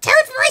 so Toad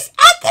Voice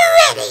at the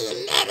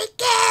ready. Let it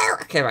go.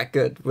 okay, right,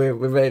 good. We're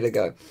ready to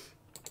go.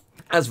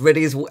 As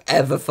ready as we'll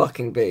ever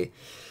fucking be.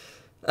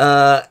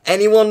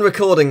 Anyone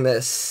recording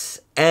this?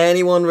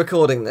 Anyone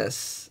recording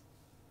this?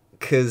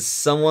 Cause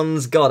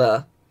someone's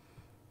gotta.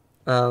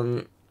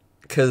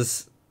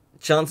 Cause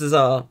chances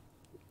are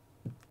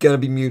gonna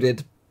be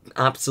muted.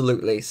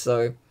 Absolutely.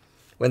 So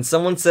when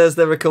someone says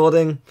they're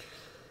recording,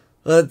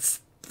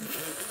 let's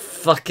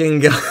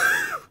fucking go.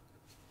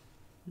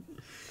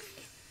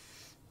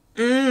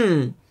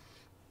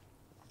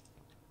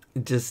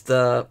 Just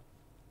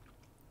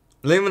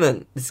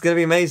Luminant, this is gonna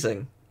be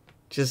amazing.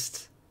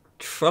 Just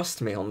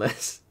trust me on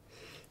this.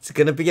 It's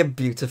gonna be a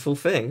beautiful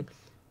thing.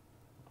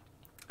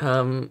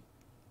 Well,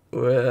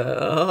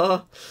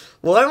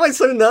 why am I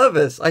so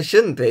nervous? I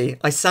shouldn't be.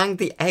 I sang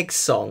the egg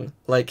song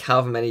like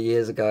however many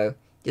years ago.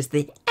 Just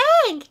the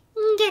Egg,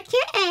 get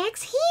your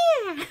eggs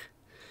here.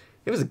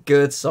 It was a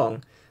good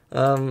song.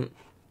 But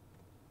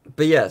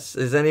yes,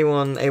 is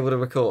anyone able to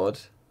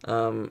record?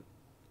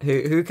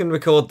 Who can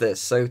record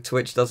this so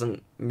Twitch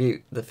doesn't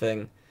mute the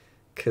thing?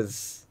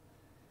 Cause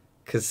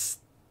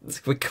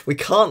we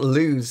can't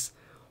lose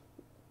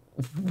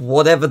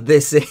whatever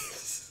this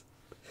is.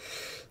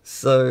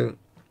 So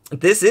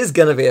this is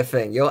gonna be a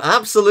thing. You're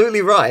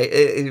absolutely right.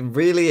 It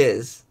really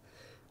is.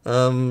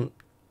 I'm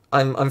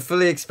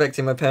fully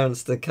expecting my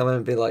parents to come in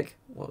and be like,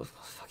 "What the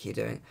fuck are you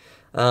doing?"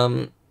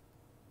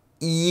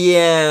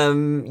 Yeah,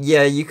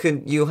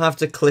 you'll have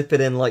to clip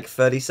it in like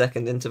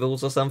 30-second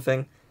intervals or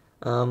something.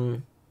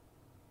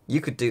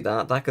 You could do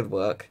that. That could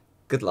work.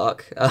 Good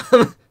luck.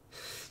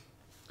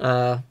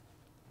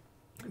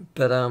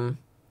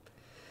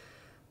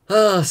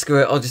 Screw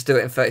it. I'll just do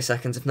it in 30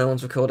 seconds. If no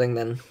one's recording,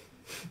 then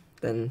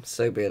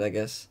so be it, I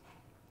guess.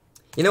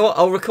 You know what?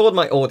 I'll record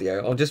my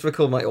audio. I'll just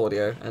record my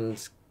audio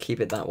and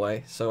keep it that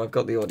way. So I've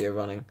got the audio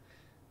running.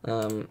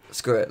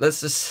 Screw it.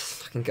 Let's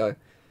just fucking go.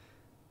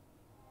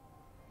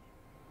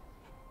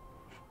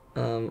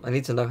 I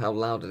need to know how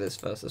loud it is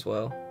first as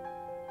well.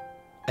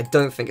 I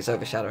don't think it's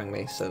overshadowing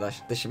me, so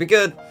this should be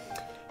good.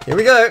 Here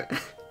we go.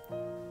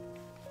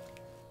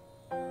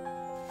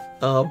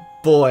 Oh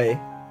boy.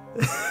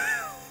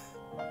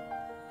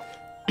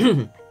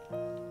 The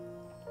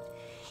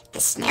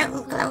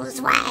snow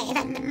glows white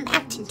on the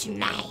mountain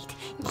tonight,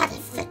 not a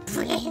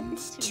footprint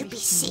to be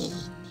seen.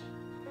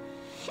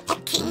 A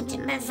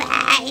kingdom of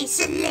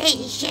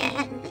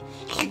isolation,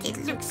 and it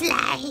looks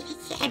like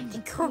I'm the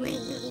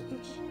queen.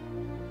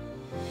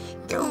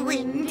 The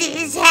wind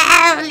is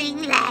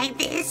howling like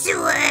this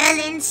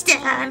swirling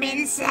storm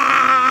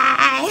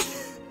inside.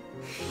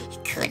 You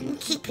couldn't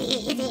keep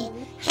it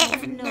in,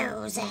 heaven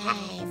knows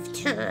I've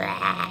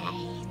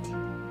tried.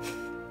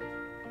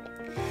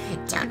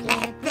 Don't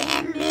let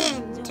them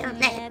in, don't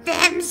let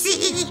them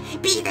see.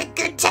 Be the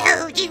good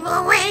toad you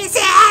always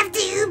have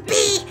to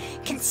be.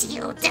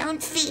 Conceal,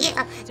 don't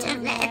feel,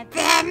 don't let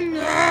them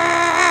know.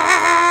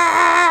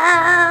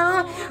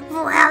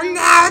 Well,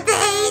 now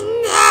they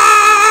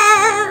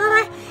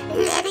know.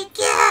 Let it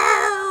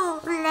go,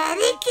 let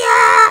it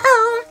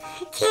go.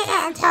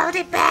 Can't hold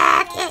it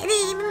back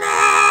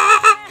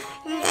anymore.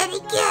 Let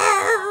it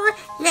go,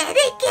 let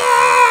it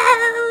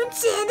go.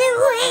 Turn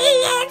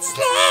away and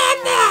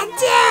slam that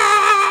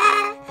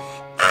door.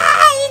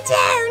 I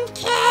don't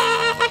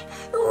care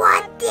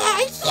what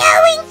they're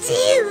going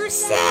to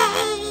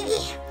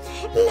say.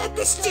 Let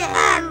the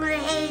storm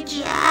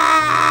rage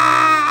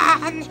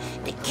on.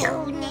 The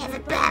cold never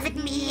bothered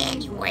me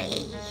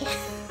anyway.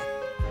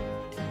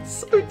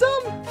 So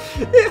dumb.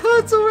 It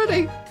hurts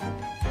already.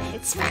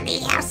 It's funny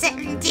how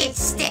some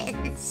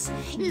distance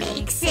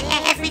makes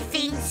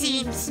everything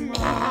seem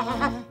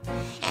small.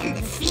 And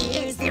the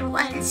fears that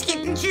once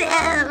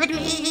controlled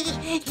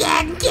me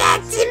can't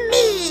get to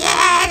me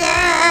at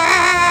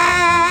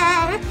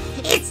all.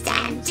 It's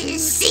time to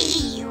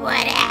see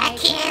what I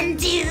can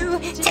do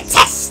to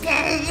test the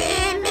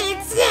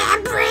limits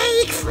and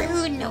break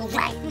through. No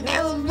right,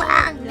 no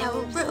wrong,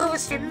 no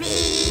rules for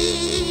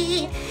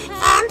me.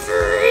 I'm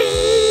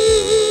free.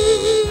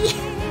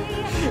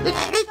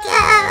 Let it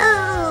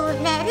go,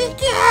 let it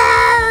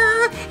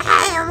go.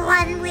 I am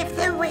one with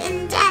the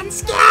wind and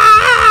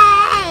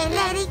sky.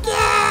 Let it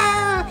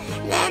go,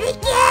 let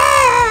it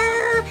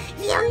go.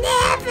 You'll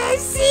never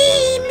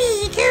see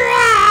me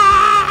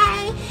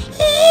cry.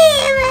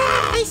 Here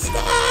I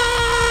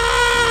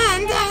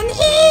stand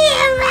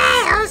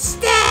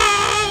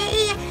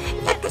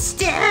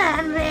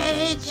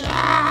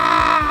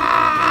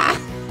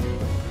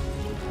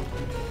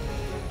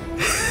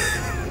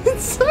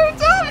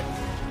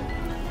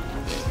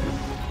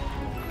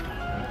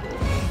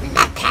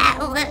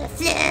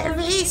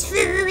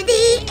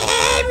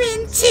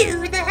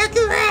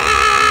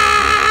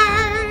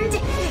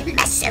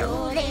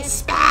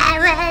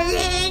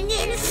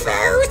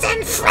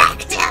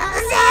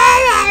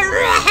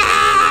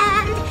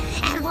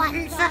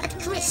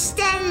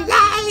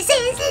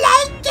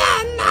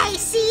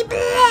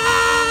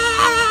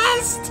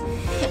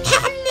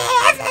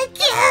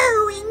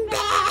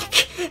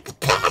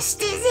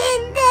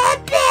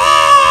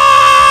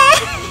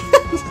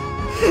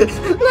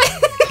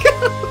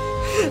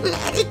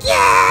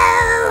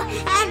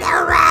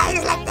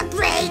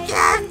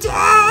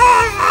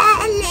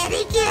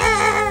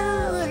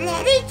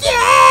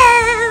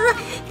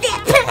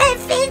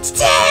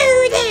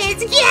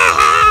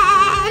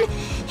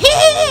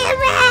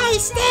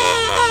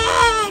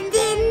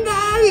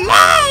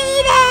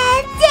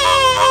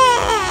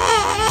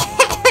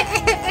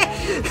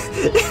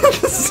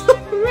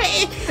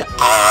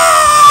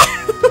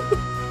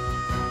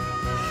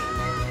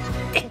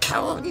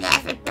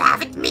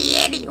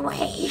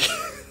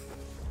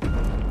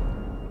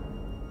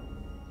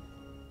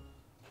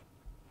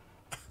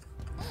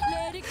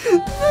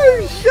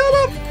No! Shut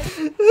up!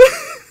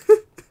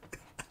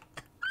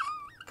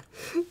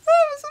 That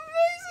was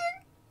amazing!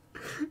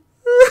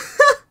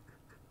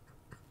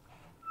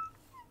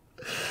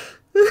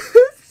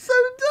 So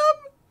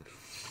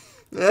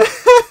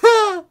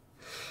dumb!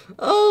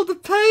 Oh, the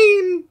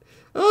pain!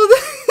 Oh,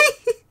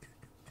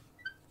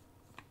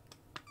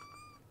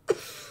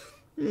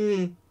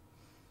 the...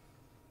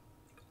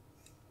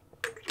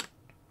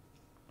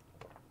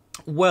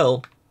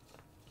 Well,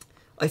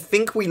 I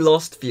think we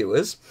lost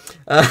viewers.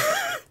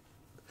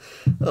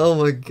 Oh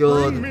my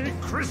god. Bring me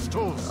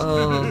crystals.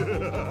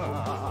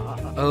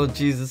 Oh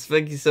Jesus,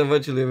 thank you so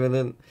much,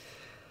 Luminant.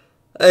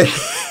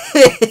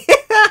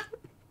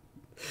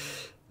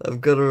 I've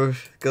gotta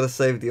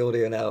save the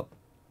audio now.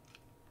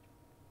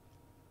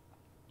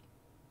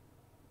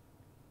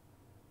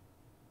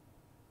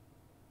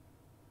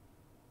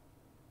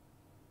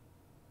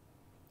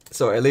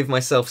 Sorry, I leave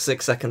myself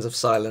 6 seconds of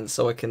silence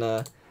so I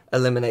can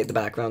eliminate the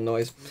background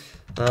noise.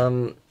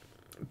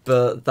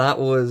 But that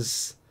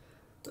was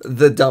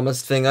the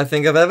dumbest thing I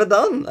think I've ever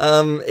done.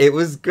 It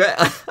was great.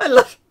 I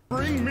love.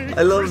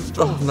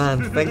 Oh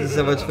man, thank you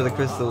so much for the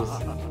crystals.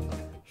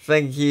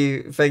 Thank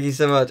you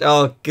so much.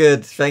 Oh,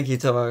 good. Thank you,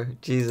 Tomo.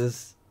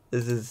 Jesus,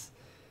 this is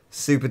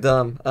super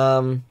dumb.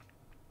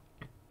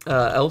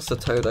 Elsa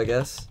Toad, I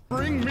guess.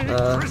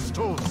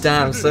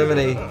 Damn, so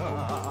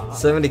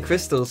many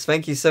crystals.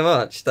 Thank you so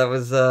much. That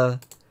was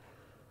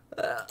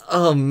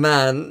oh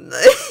man.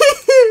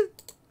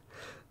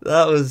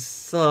 That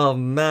was, oh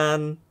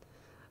man.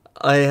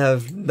 I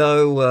have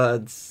no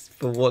words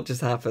for what just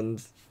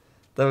happened.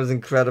 That was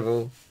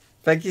incredible.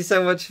 Thank you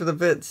so much for the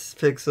bits,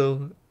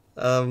 Pixel.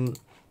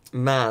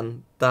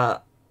 Man,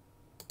 that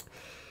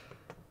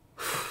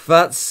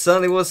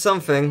certainly was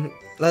something.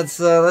 Let's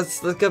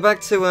go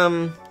back to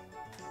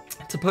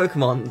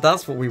Pokemon.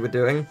 That's what we were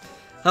doing.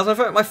 How's my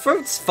throat? My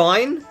throat's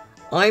fine.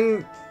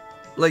 I'm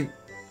like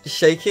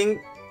shaking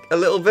a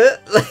little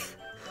bit.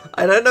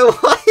 I don't know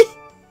why.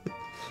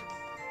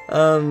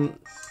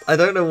 I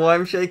don't know why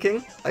I'm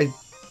shaking.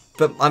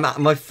 But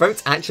my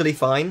throat's actually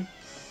fine.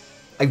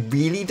 I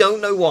really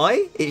don't know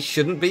why. It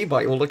shouldn't be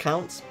by all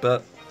accounts,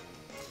 but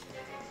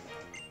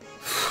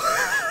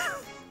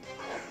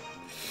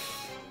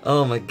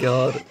oh my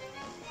god.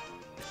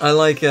 I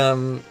like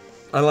how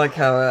like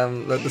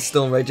the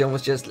Storm Rage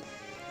was just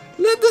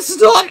let the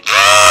storm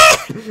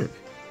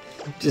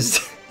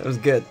just that was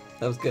good.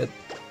 That was good.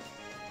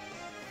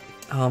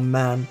 Oh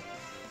man.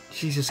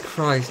 Jesus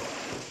Christ.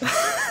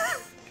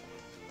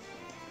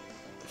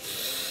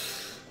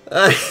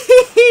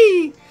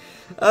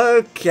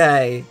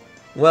 Okay.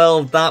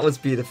 Well, that was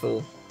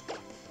beautiful.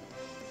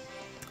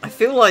 I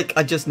feel like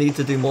I just need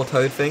to do more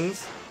Toad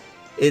things.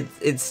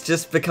 It's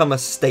just become a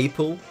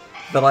staple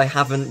that I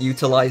haven't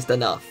utilized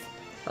enough.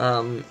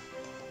 Oh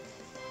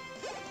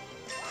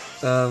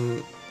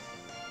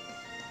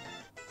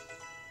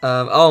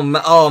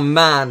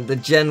man, the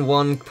Gen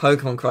 1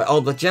 Pokemon cry. Oh,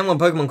 the Gen 1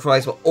 Pokemon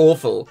cries were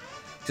awful.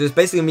 So it was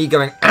basically me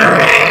going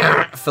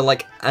for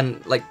like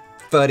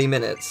 30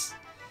 minutes.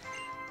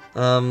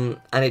 And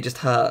it just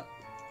hurt.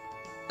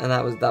 And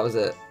that was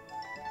it.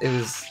 It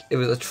was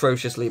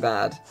atrociously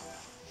bad.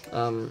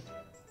 Do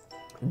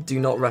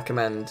not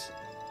recommend.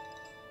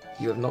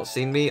 You have not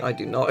seen me, I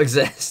do not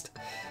exist.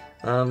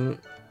 Yeah,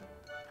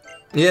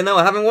 no,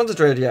 I haven't Wonder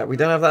Trade yet. We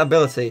don't have that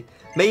ability.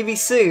 Maybe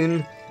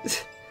soon.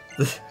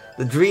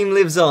 The dream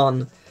lives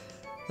on.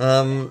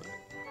 Oh,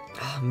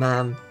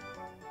 man.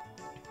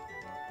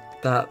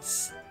 That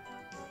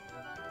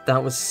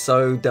was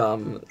so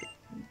dumb.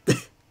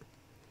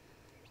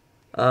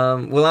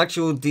 Will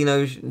actual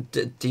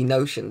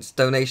donations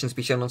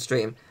be shown on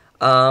stream?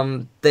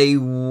 They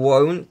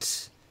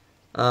won't.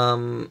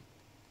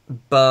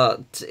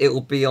 But it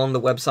will be on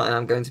the website, and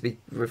I'm going to be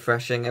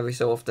refreshing every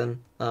so often.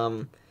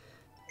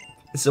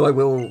 So I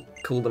will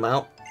call them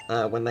out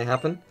when they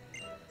happen.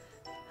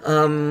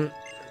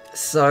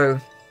 So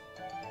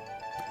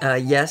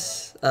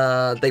yes,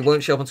 they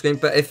won't show up on screen.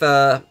 But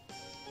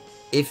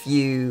if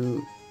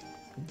you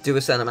do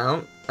a certain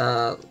amount,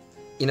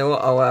 you know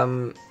what?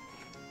 I'll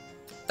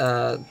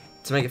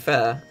to make it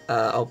fair,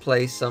 I'll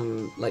play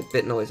some like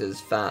bit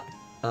noises that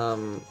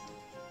have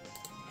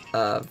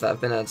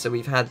been earned. So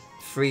we've had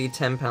 3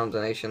 £10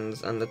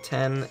 donations, and the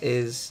 10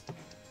 is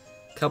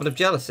Carpet of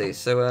Jealousy.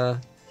 So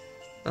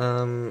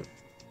so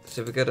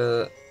we got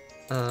a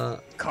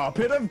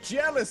Carpet of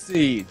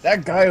Jealousy!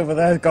 That guy over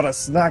there's got a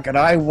snack and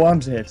I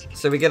want it.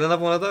 So we get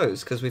another one of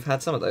those because we've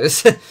had some of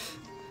those.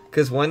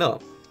 Because why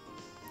not?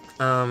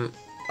 I'm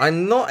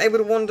not able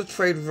to Wonder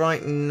Trade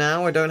right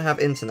now. I don't have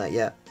internet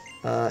yet.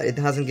 It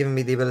hasn't given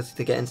me the ability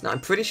to get internet.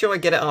 I'm pretty sure I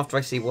get it after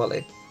I see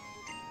Wally.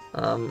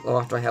 Or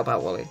after I help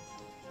out Wally.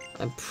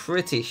 I'm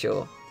pretty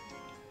sure.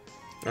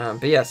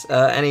 But yes,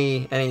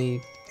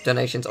 any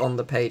donations on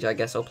the page, I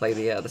guess I'll play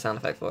the sound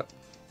effect for it.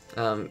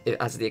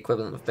 As the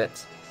equivalent of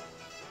bits.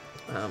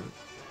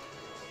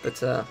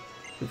 But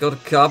we've got a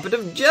Carpet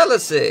of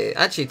Jealousy!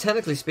 Actually,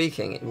 technically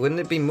speaking, wouldn't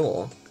it be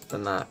more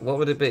than that? What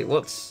would it be?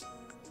 What's...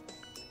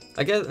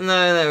 I guess...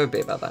 No, it would be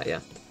about that,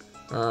 yeah.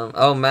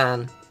 Oh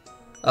man.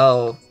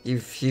 Oh,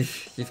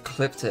 you've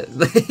clipped it.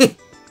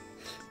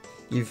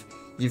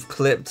 you've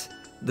clipped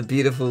the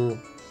beautiful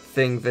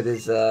thing that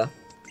is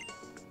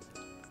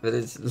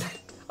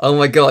oh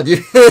my god,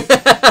 you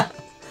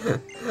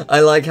I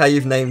like how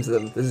you've named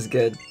them. This is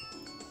good.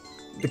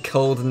 The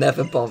cold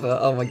never bother.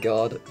 Oh my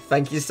god.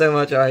 Thank you so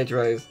much, RH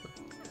Rose.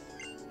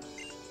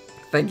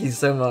 Thank you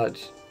so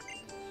much.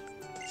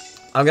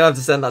 I'm gonna have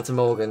to send that to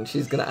Morgan.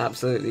 She's gonna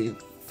absolutely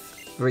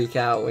freak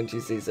out when she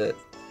sees it.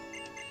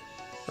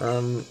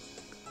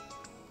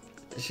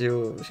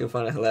 She'll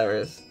find it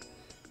hilarious.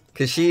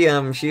 Cause she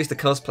used to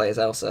cosplay as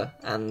Elsa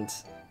and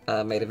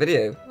made a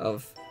video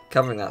of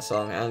covering that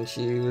song, and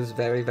she was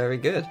very, very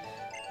good.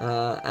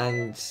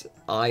 And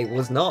I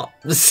was not.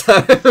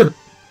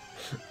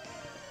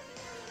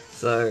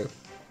 So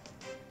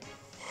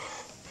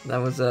that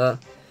was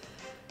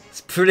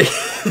it's pretty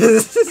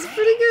it's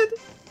pretty good.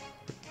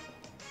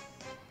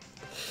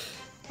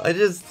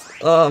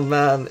 Oh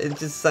man, it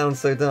just sounds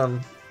so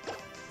dumb.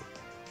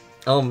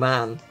 Oh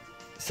man.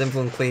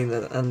 Simple and clean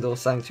and or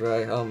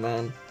sanctuary, oh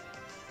man.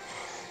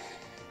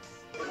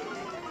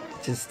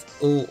 Just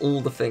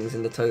all the things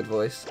in the Toad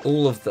voice.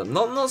 All of them.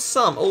 Not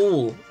some,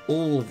 all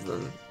of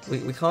them.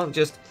 We can't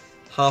just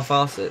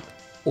half-ass it.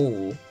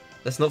 All.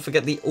 Let's not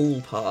forget the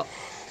all part.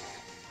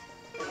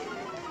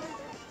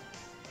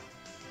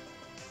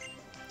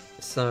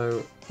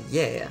 So,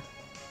 yeah.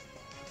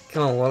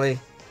 Come on, Wally.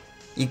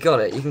 You got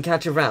it. You can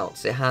catch a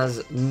Routes. It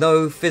has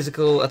no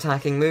physical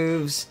attacking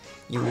moves.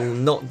 You will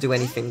not do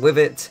anything with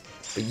it.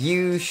 But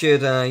you should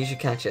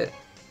catch it.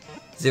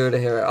 Zero to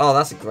Hero. Oh,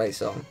 that's a great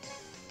song.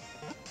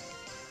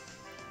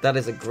 That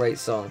is a great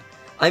song.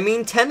 I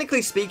mean,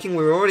 technically speaking,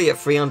 we're already at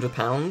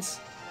 £300.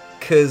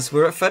 Because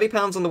we're at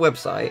 £30 on the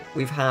website.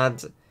 We've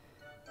had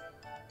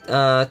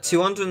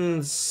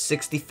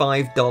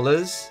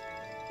 $265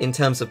 in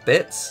terms of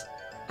bits.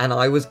 And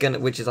I was gonna,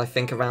 which is I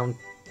think around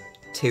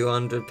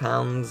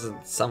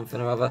 £200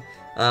 something or other.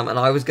 And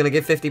I was gonna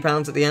give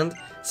 £50 at the end.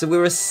 So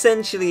we're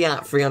essentially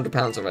at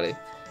 £300 already.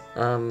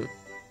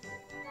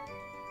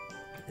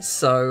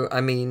 So,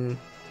 I mean,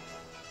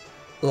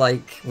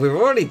 like, we're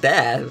already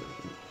there.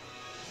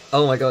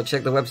 Oh my god,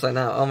 check the website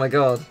now. Oh my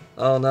god.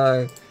 Oh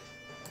no.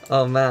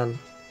 Oh man.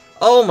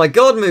 Oh my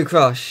god, Moo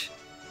Crush!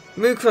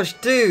 Moo Crush,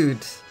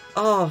 dude!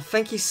 Oh,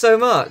 thank you so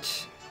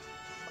much!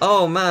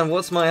 Oh man,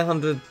 what's my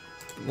 100?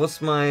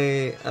 What's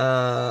my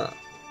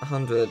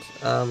 100?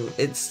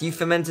 It's You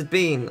Fermented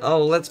Bean.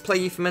 Oh, let's play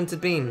You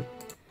Fermented Bean.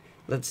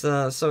 Let's,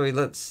 sorry,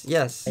 let's,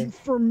 yes. You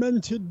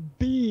fermented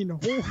bean,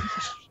 holy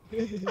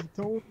shit,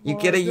 oh You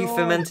get a my You God.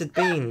 Fermented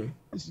Bean.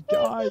 This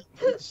guy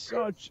is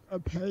such a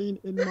pain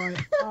in my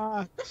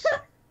ass.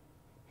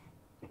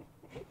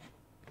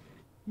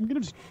 I'm gonna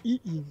just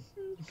eat you,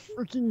 you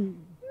freaking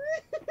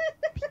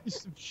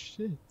piece of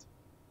shit.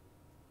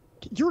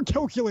 Your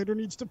calculator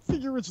needs to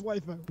figure its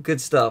life out.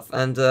 Good stuff,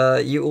 and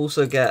you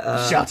also get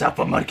Shut up,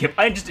 Mudkip.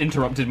 I just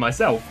interrupted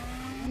myself.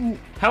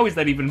 How is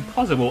that even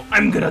possible?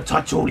 I'm gonna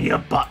touch all your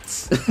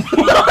butts.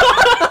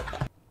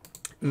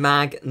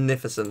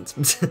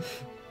 magnificent.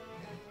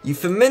 You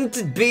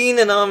fermented bean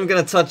and I'm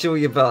gonna touch all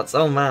your butts.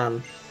 Oh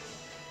man.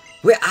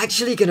 We're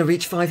actually gonna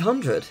reach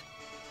 500.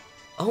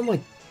 Oh my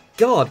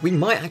god, we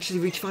might actually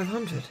reach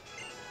 500.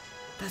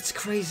 That's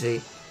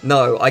crazy.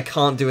 No, I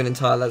can't do an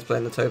entire Let's Play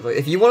in the Toad voice.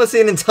 If you want to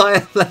see an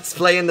entire Let's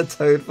Play in the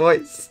Toad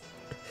voice,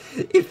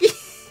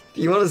 if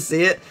you want to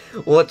see it,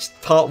 watch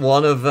part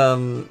 1 of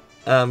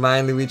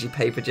Mario & Luigi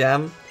Paper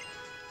Jam.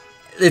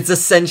 It's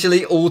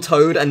essentially all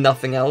Toad and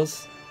nothing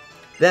else.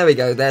 There we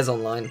go, there's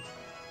online.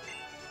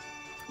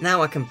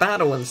 Now I can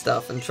battle and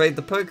stuff and trade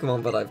the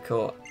Pokemon that I've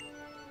caught.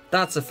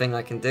 That's a thing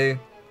I can do.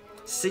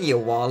 See ya,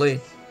 Wally.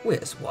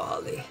 Where's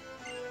Wally?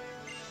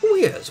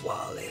 Where's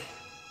Wally?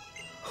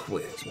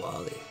 Where's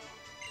Wally?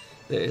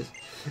 There he is.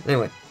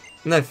 Anyway,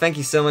 no, thank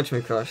you so much,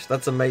 Mukrush.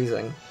 That's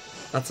amazing.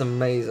 That's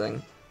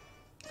amazing.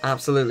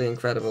 Absolutely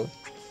incredible.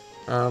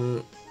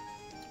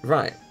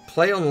 Right.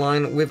 Play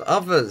online with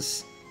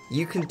others.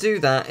 You can do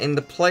that in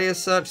the player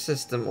search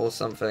system or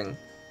something.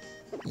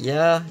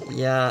 Yeah.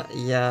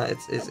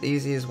 It's as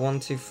easy as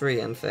 1, 2, 3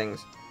 and things.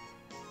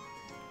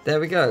 There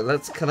we go.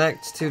 Let's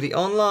connect to the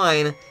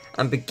online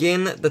and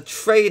begin the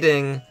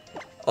trading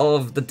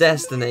of the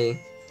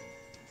Destiny.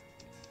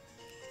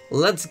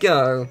 Let's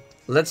go.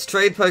 Let's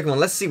trade Pokemon.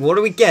 Let's see, what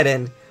are we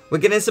getting? We're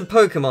getting some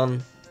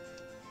Pokemon.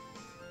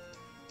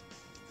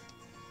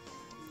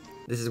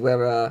 This is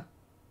where,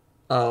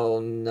 oh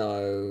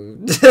no.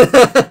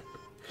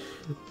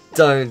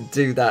 Don't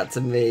do that to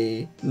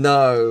me.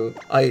 No.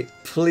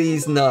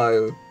 Please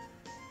no.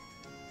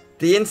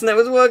 The internet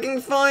was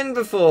working fine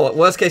before.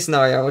 Worst case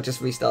scenario, I'll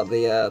just restart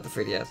the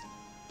 3DS.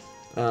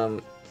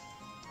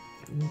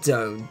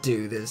 Don't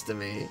do this to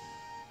me.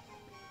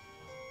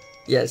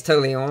 Yeah, it's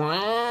totally...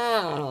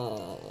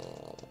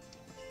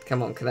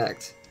 Come on,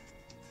 connect.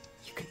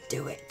 You can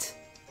do it.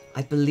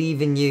 I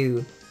believe in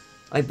you.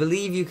 I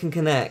believe you can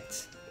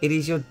connect. It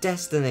is your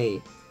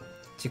destiny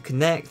to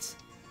connect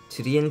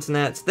to the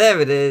internet. There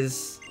it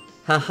is.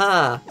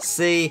 Haha.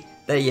 See?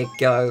 There you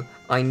go.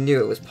 I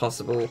knew it was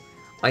possible.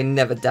 I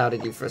never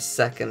doubted you for a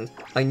second.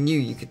 I knew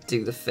you could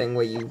do the thing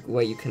where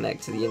you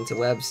connect to the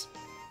interwebs.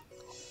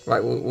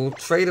 Right, we'll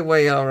trade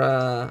away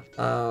our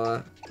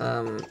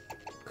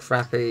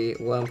crappy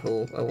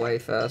Wormpool away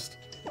first.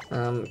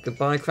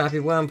 Goodbye, crappy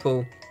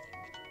Wormpool.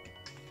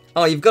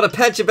 Oh, you've got a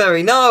Pecha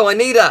Berry! No, I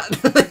need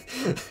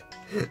that!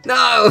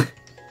 No!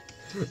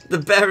 The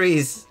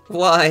berries!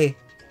 Why?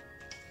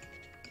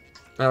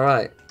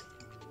 Alright.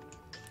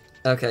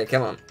 Okay,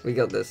 come on. We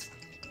got this.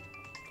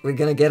 We're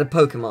gonna get a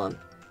Pokemon.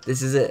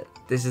 This is it.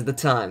 This is the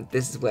time.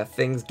 This is where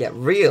things get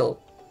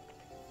real.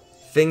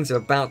 Things are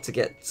about to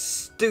get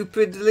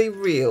stupidly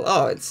real.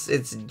 Oh,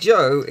 it's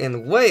Joe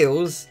in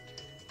Wales.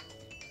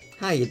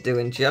 How you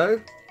doing,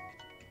 Joe?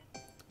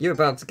 You're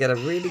about to get a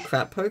really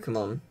crap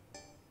Pokemon.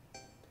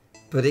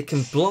 But it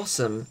can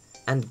blossom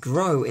and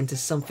grow into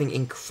something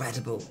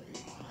incredible.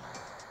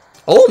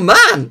 Oh,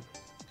 man!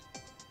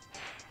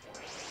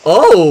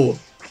 Oh!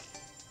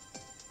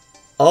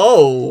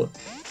 Oh!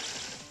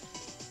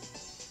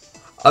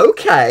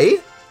 Okay.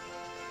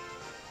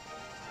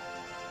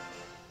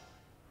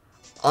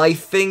 I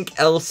think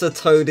Elsa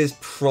Toad is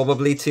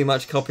probably too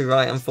much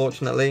copyright,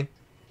 unfortunately.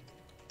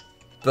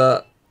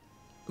 But,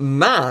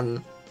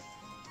 man,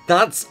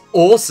 that's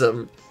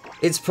awesome.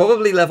 It's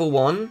probably level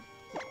 1,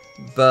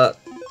 but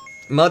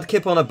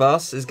Mudkip on a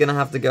bus is going to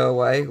have to go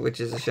away, which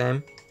is a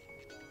shame.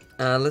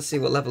 Let's see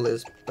what level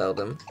is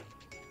Beldum.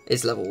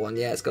 It's level 1,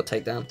 yeah, it's got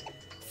takedown.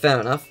 Fair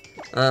enough.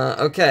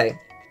 Okay.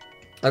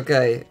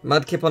 Okay,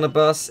 Mudkip on a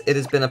bus, it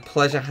has been a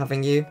pleasure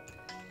having you.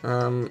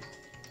 Gonna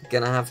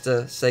have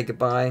to say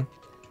goodbye.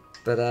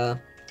 But,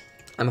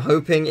 I'm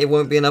hoping it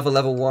won't be another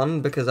level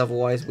 1, because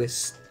otherwise we're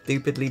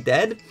stupidly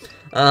dead.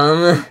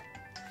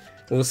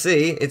 We'll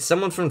see. It's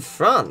someone from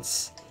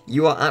France.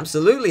 You are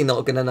absolutely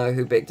not gonna know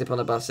who Big Tip on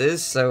a Bus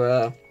is,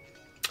 so,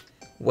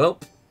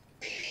 welp.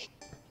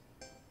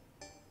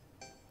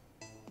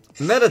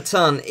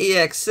 Metaton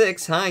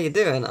EX6, how you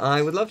doing?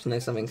 I would love to know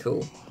something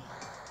cool.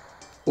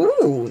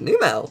 Ooh,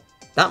 Numel.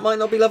 That might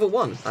not be level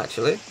 1,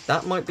 actually.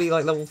 That might be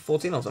like level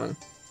 14 or something.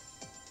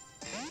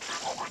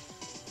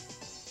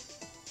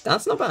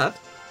 That's not bad.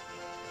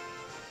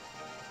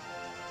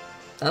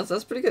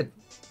 That's pretty good.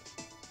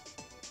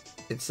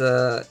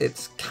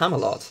 It's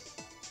Camelot.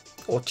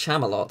 Or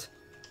Chamelot.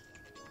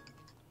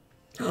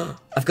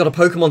 I've got a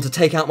Pokemon to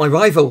take out my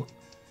rival!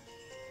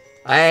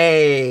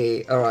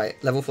 Hey!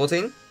 Alright, level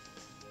 14?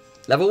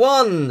 Level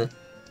 1!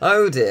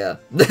 Oh dear.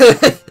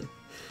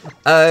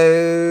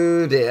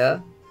 Oh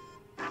dear.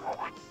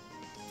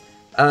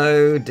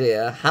 Oh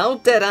dear. How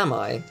dead am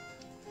I?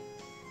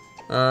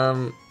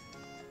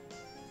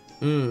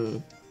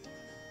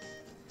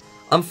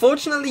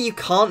 Unfortunately, you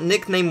can't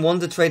nickname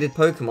Wonder Traded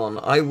Pokemon.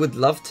 I would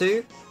love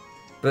to,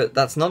 but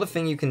that's not a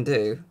thing you can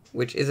do,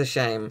 which is a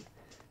shame.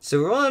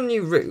 So we're on a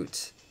new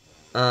route.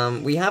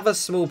 We have a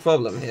small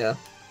problem here.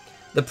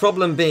 The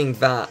problem being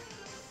that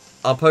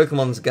our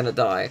Pokemon's gonna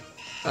die.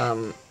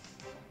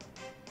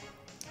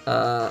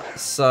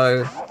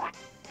 So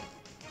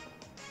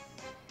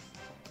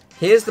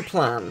here's the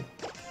plan.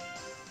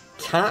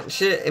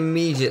 Catch it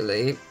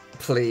immediately,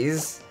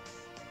 please.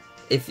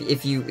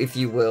 If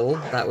you will,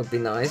 that would be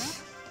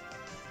nice.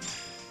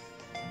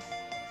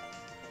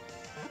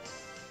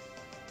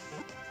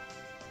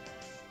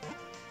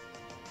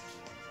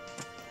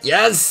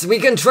 Yes, we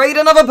can trade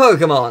another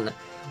Pokemon.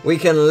 We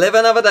can live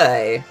another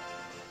day.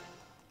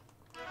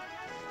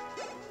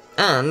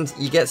 And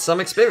you get some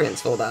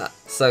experience for that.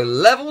 So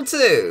level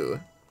 2.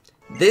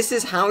 This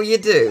is how you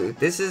do.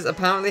 This is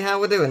apparently how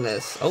we're doing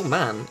this. Oh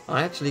man,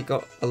 I actually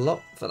got a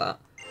lot for that.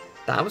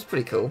 That was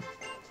pretty cool.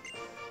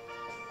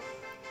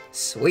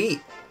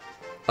 Sweet.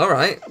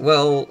 Alright,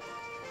 well,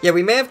 yeah,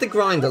 we may have to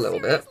grind a little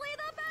bit.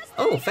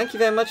 Oh, thank you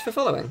very much for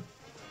following.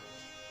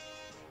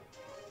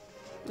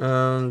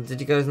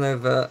 Did you guys know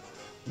that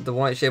the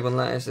white shape on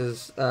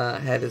Lattice's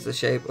head is the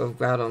shape of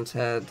Groudon's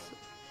head?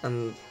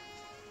 And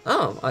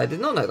oh, I did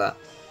not know that.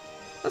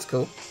 That's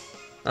cool.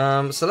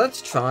 So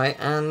let's try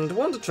and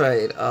Wonder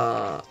Trade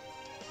our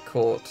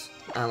court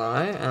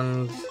ally,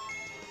 and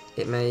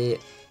it may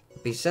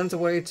be sent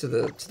away to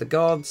the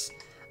gods.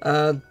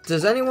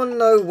 Does anyone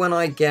know when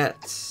I get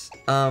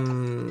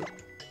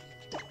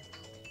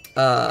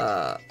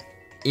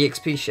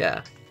EXP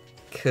share?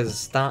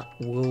 Because that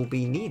will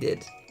be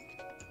needed.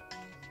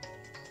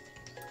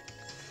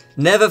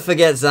 Never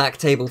forget Zach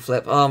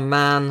Tableflip. Oh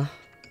man,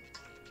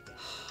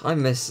 I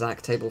miss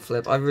Zach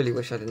Tableflip. I really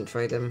wish I didn't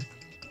trade him.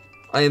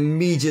 I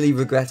immediately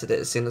regretted it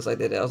as soon as I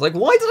did it. I was like,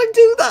 why did I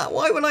do that?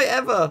 Why would I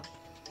ever?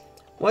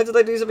 Why did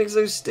I do something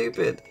so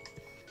stupid?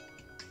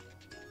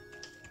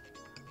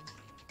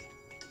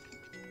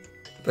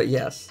 But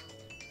yes.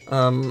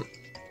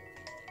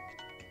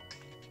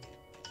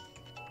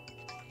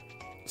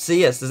 So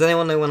yes, does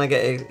anyone know when I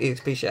get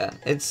EXP share?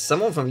 It's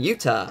someone from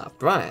Utah,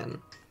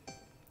 Brian.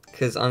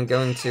 Because I'm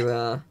going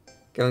to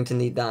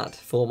need that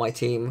for my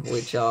team,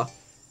 which are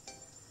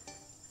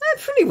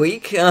pretty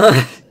weak.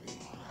 Oh,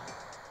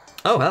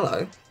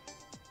 hello.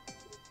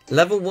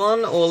 Level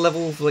 1 or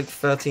level like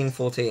 13,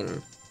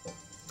 14?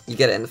 You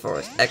get it in the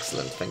forest.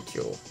 Excellent, thank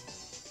you.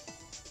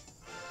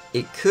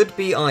 It could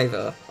be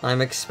either.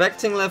 I'm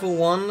expecting level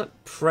 1,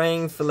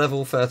 praying for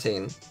level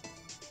 13.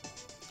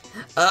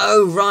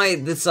 Oh,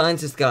 right, the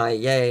scientist guy.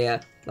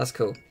 Yeah. That's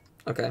cool.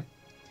 Okay.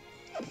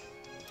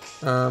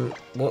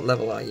 What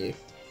level are you?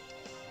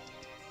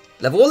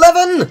 Level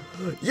 11!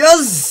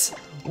 Yes!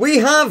 We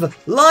have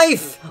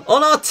life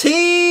on our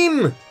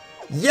team!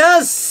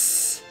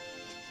 Yes!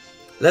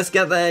 Let's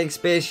get the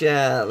XP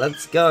share.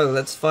 Let's go.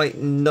 Let's fight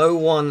no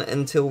one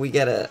until we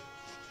get it.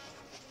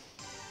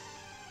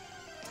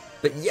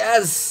 But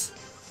yes!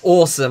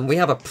 Awesome. We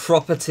have a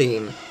proper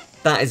team.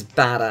 That is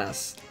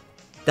badass.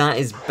 That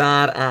is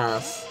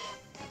badass.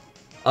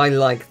 I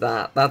like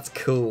that. That's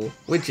cool.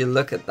 Would you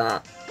look at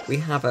that? We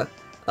have a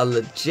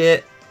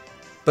legit,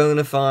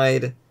 bona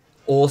fide,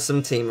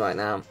 awesome team right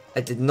now.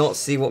 I did not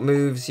see what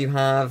moves you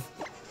have.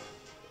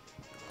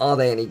 Are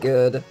they any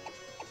good?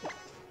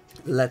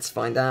 Let's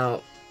find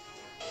out.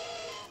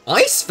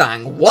 Ice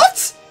Fang?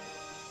 What?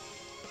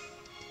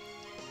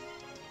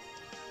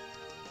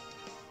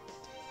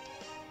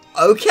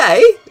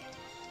 Okay.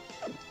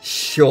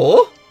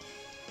 Sure.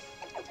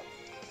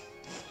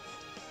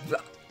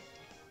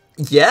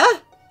 Yeah?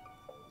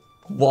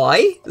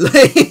 Why?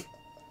 Like,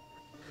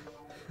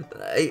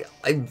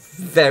 I'm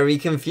very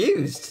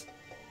confused.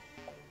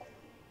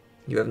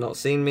 You have not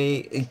seen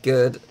me.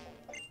 Good.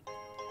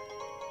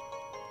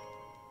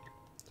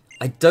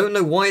 I don't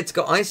know why it's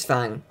got Ice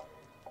Fang,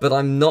 but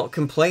I'm not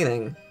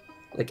complaining.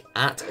 Like,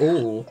 at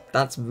all.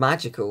 That's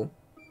magical.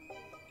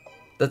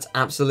 That's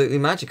absolutely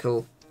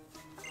magical.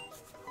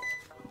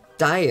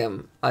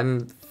 Damn.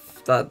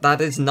 That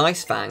is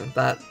Nice Fang.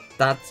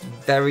 That's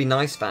very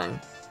Nice Fang.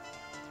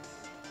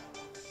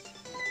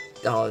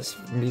 Oh, this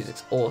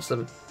music's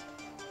awesome.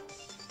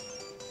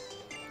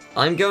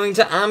 I'm going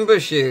to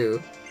ambush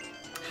you.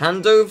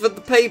 Hand over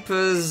the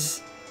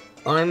papers.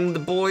 I'm the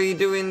boy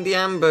doing the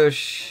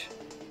ambush.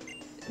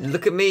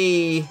 Look at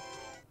me.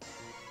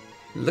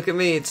 Look at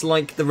me. It's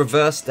like the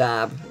reverse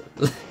dab.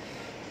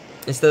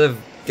 Instead of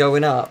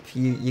going up,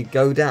 you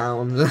go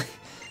down. This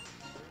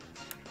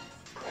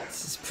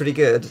is pretty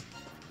good.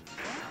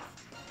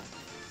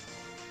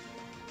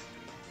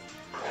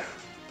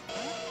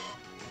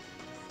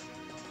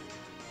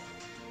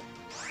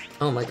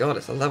 Oh my god,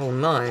 it's a level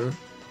 9.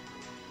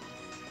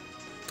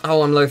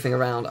 Oh, I'm loafing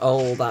around.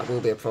 Oh, that will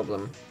be a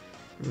problem.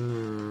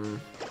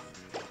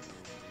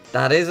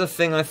 That is a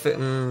thing that's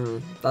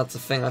a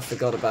thing I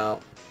forgot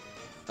about.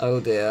 Oh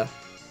dear.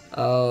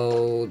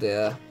 Oh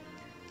dear.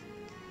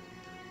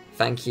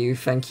 Thank you,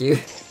 thank you.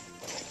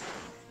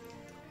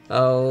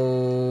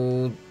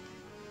 Oh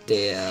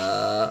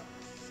dear.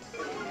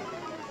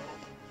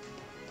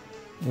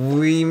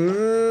 We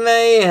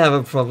may have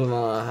a problem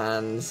on our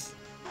hands.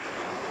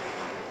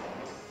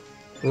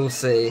 We'll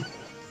see.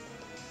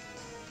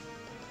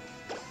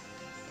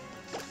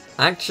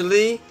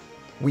 Actually,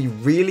 we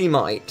really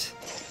might.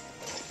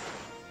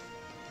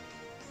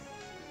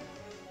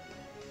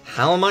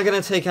 How am I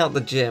going to take out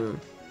the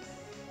gym?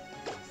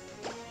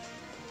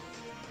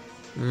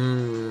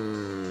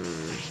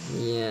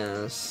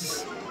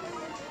 Yes.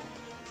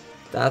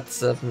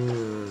 That's a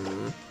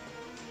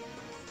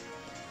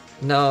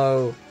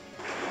No.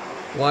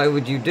 Why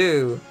would you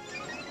do?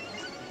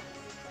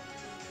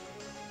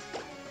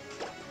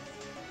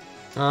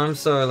 I'm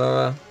sorry,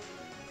 Laura.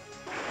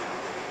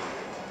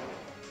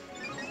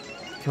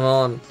 Come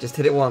on, just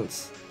hit it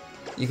once.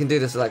 You can do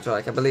this,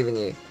 Electrike. I believe in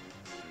you.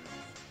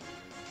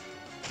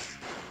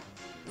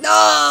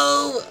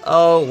 No!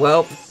 Oh,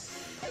 well.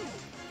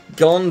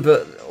 Gone,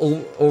 but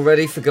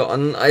already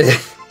forgotten.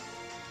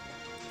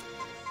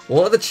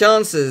 What are the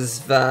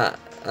chances that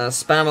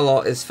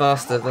Spamalot is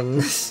faster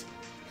than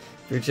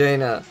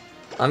Regina?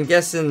 I'm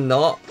guessing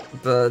not,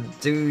 but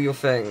do your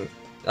thing.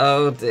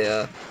 Oh,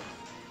 dear.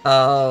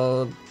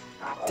 Oh,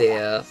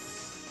 dear.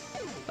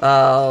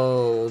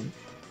 Oh,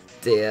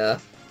 dear.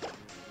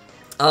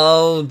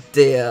 Oh,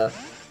 dear.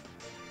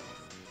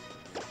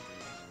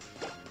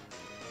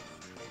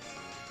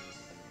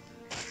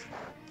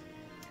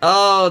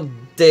 Oh,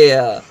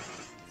 dear.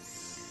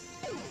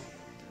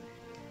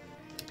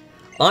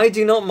 I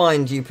do not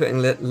mind you putting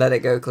Let It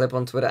Go clip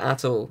on Twitter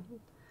at all.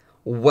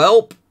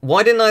 Welp,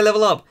 why didn't I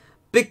level up?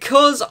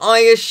 Because I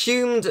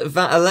assumed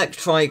that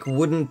Electrike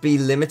wouldn't be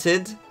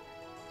limited.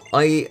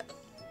 I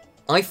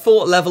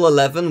thought level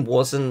 11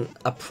 wasn't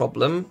a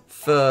problem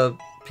for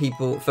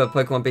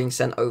Pokemon being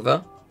sent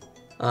over.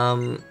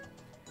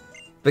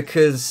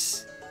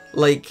 Because,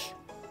 like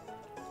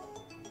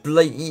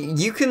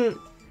you can,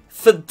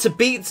 to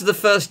beat the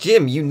first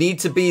gym, you need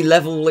to be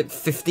level,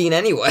 15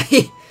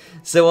 anyway.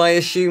 So I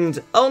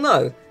assumed, oh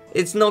no,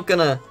 it's not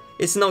gonna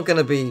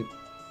be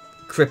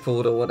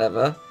crippled or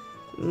whatever.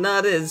 No,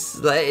 it is.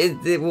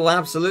 It will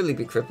absolutely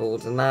be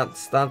crippled, and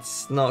that's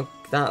not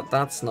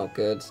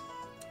good.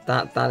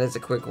 That is a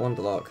quick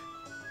Wonderlocke.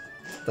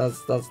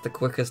 That's the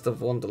quickest of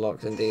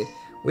Wonderlocks indeed.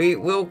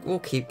 We'll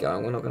keep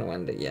going. We're not going to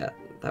end it yet.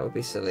 That would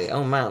be silly.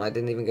 Oh man, I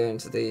didn't even go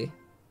into the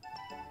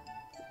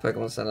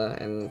Pokemon Center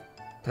in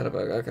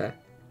Petalburg. Okay.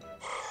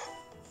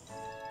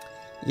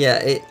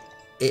 Yeah,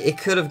 it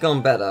could have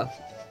gone better.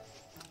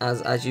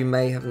 as you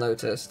may have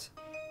noticed.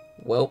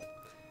 Well,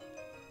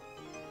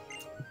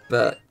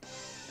 but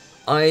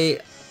I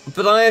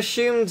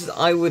assumed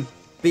I would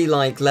be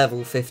like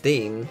level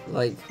 15,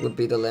 like would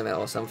be the limit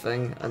or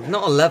something. And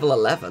not a level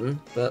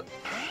 11, but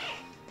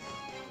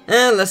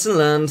lesson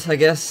learned, I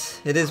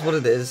guess. It is what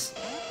it is.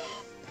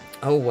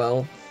 Oh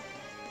well.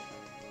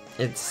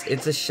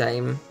 It's a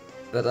shame,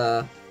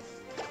 but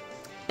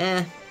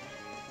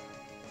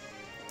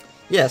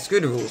yeah, screw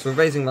the rules. We're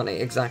raising money,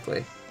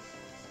 exactly.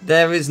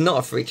 There is not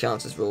a free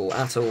chances rule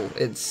at all.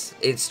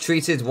 It's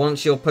treated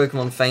once your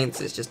Pokemon faints,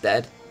 it's just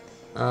dead.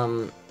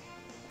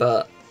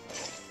 But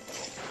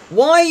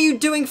why are you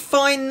doing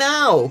fine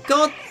now?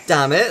 God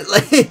damn it!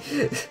 Like,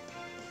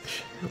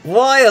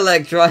 why,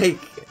 Electrike?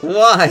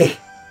 Why?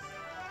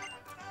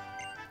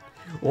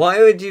 Why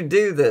would you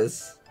do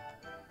this?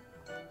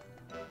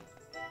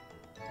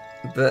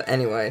 But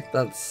anyway,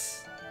 that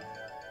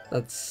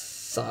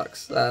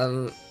sucks.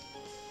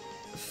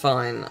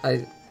 Fine.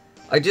 I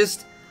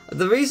just,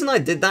 the reason I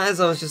did that is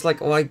I was just like,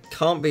 oh, I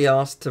can't be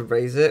asked to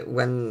raise it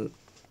when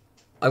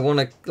I want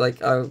to, like,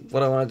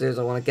 what I want to do is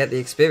I want to get the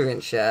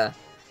experience share,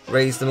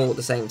 raise them all at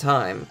the same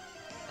time,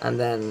 and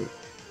then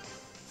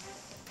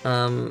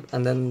blah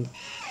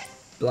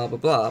blah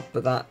blah.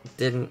 But that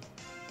didn't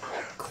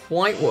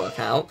quite work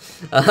out.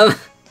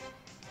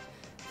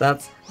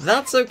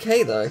 That's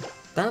okay though.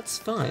 That's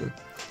fine.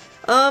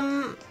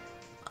 I'm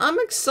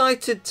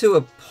excited to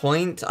a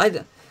point. I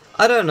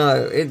don't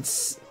know.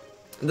 It's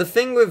the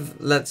thing with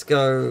Let's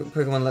Go,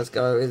 Pokemon Let's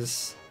Go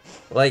is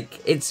like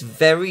it's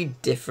very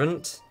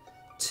different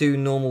to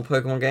normal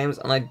Pokemon games,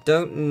 and I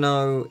don't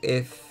know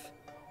if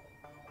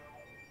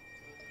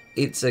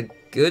it's a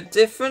good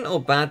different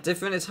or bad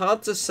different. It's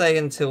hard to say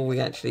until we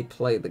actually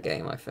play the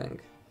game, I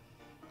think.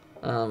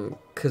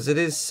 Because it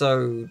is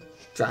so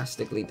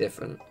drastically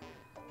different.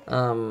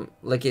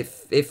 Like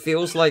it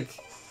feels like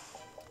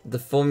the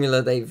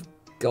formula they've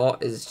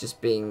got is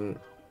just being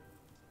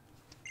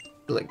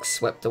like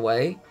swept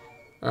away.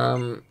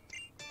 Not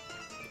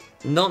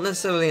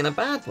necessarily in a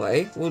bad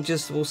way.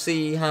 We'll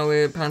see how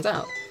it pans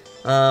out.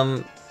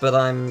 But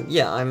I'm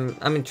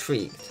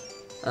intrigued.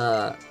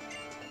 I'm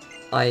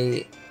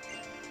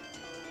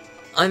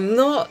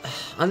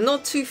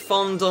not too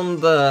fond on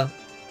the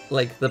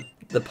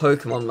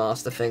Pokemon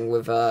Master thing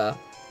with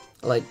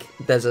like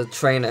there's a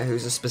trainer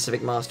who's a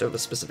specific master of a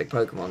specific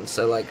Pokemon.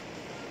 So like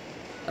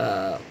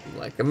a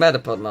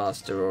Metapod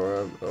Master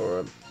or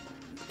a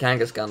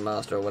Kangaskhan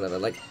Master or whatever.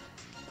 Like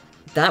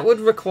that would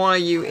require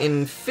you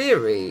in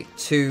theory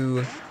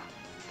to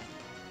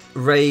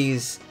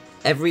raise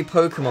every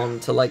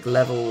Pokemon to like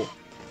level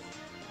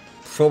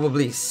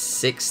probably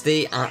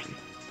 60 at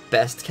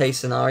best case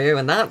scenario,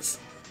 and that's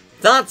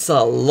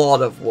a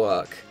lot of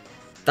work.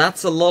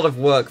 That's a lot of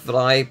work that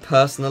I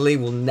personally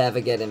will never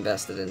get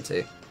invested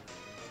into.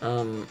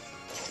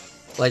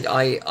 Like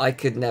I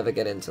could never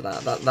get into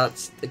that.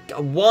 That's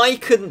why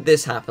couldn't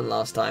this happen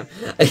last time?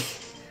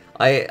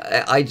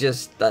 I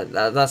just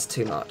that's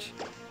too much.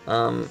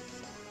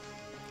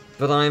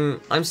 But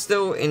I'm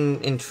still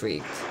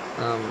intrigued.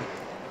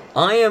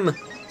 I am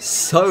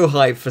so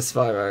hyped for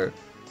Spyro.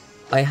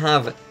 I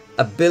have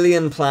a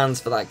billion plans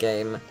for that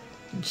game.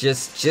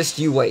 Just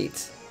you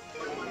wait.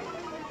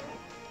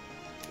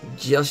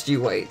 Just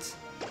you wait.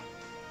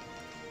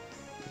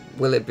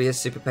 Will it be a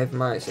Super Paper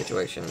Mario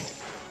situation?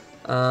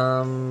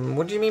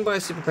 What do you mean by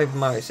a Super Paper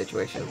Mario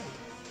situation?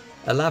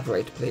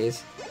 Elaborate,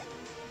 please.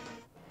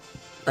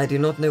 I do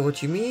not know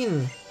what you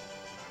mean.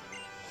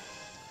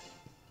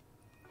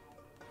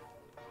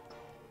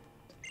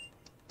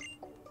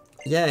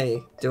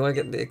 Yay, do I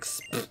get the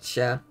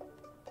share?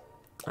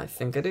 I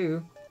think I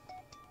do.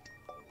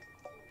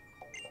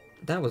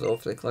 That was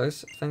awfully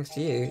close. Thanks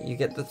to you, you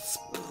get the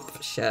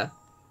share.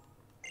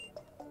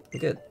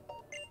 Good.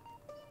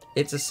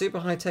 It's a super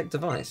high-tech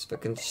device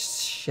that can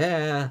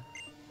share.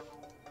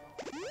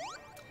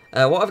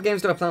 What other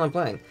games do I plan on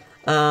playing?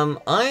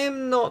 I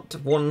am not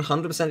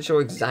 100%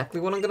 sure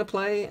exactly what I'm going to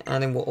play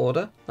and in what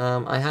order.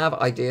 I have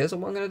ideas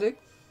on what I'm going to do.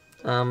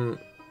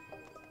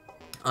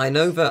 I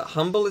know that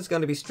Humble is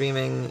going to be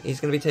streaming.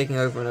 He's going to be taking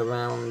over in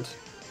around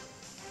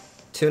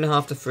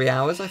 2.5 to 3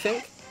 hours, I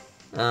think.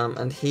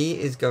 And he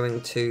is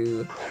going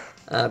to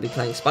be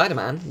playing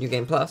Spider-Man, New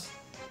Game Plus.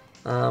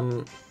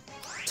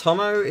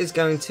 Tomo is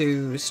going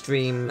to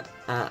stream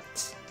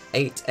at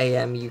 8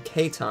 AM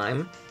UK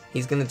time.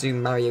 He's going to do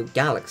Mario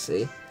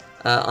Galaxy.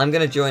 I'm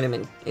going to join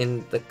him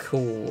in the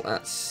call,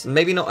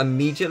 maybe not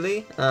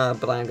immediately,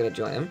 but I am going to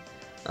join him.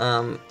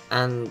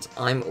 And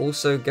I'm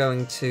also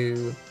going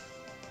to...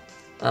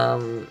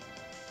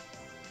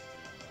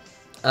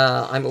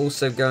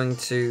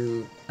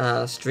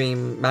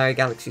 stream Mario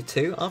Galaxy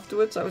 2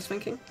 afterwards, I was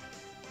thinking.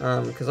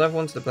 Because I've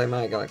wanted to play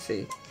Mario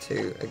Galaxy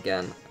 2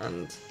 again,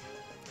 and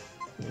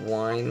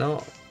why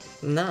not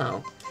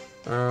now?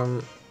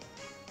 Am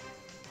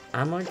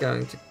I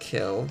going to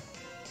kill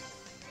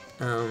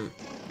the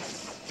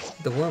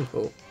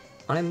Wurmple?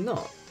 I'm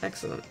not.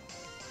 Excellent.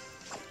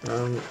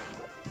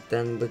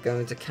 Then we're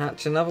going to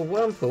catch another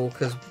Wurmple,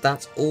 because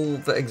that's all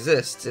that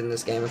exists in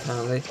this game,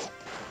 apparently.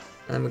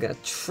 And then we're going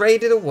to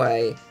trade it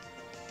away.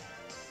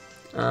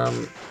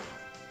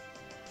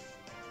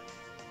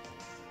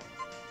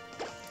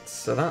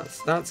 So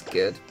that's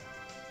good.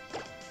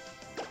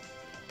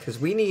 Because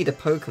we need a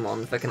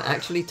Pokemon that can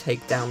actually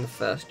take down the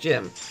first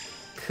gym.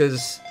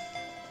 Because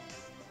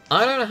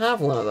I don't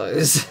have one of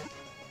those.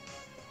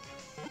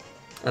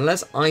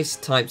 Unless ice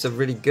types are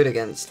really good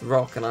against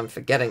rock, and I'm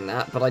forgetting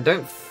that, but I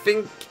don't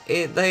think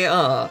they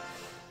are.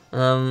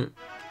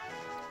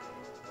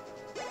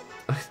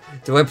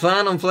 Do I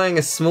plan on playing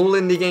a small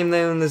indie game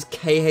known as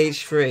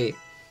KH3?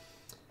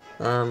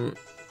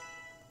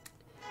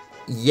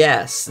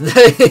 Yes.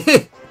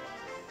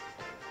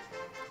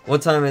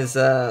 What time is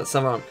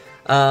summer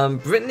on?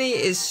 Brittany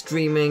is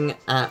streaming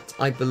at,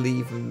 I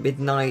believe,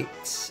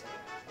 midnight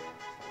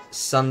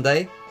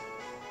Sunday.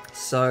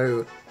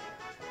 So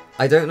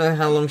I don't know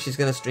how long she's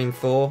going to stream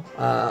for.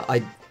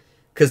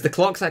 Because the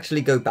clocks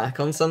actually go back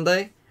on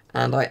Sunday,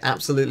 and I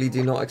absolutely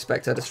do not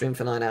expect her to stream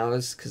for 9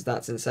 hours, because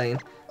that's insane.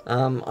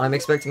 I'm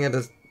expecting her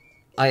to...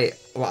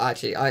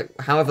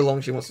 however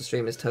long she wants to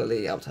stream is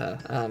totally up to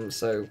her.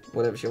 So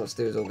whatever she wants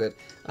to do is all good.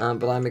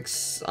 But I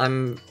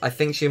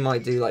think she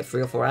might do like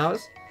 3 or 4 hours.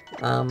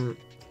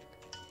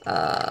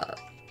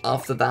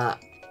 After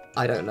that,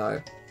 I don't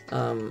know.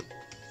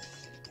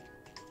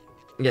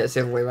 Yeah, it's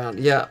the other way around.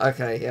 Yeah,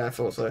 okay, yeah, I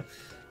thought so.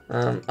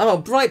 Oh,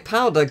 Bright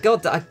Powder!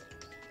 God,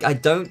 I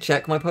don't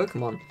check my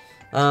Pokemon.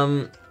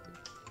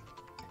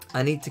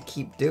 I need to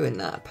keep doing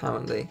that,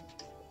 apparently.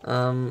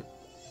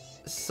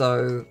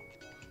 So,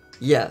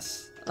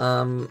 yes.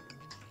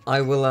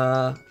 I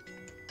will,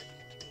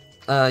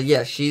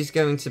 yeah, she's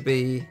going to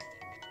be,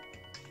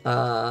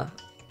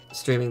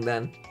 streaming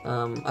then.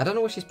 I don't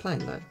know what she's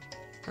playing, though.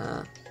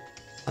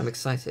 I'm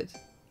excited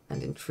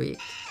and intrigued.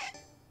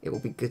 It will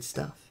be good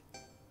stuff.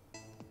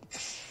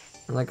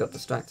 And I got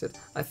distracted.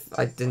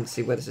 I didn't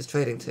see where this is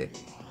trading to.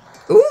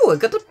 Ooh, I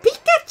got a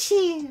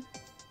Pikachu!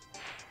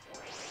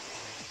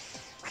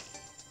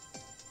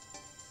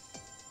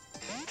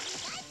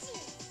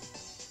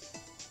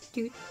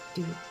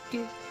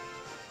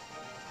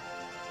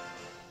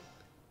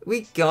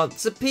 We got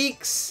the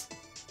peaks!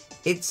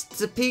 It's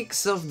the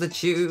peaks of the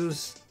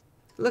chews.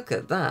 Look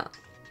at that.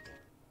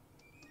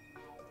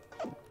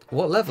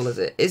 What level is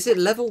it? Is it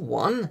level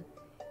 1?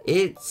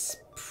 It's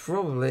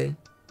probably...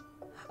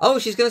 Oh,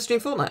 she's going to stream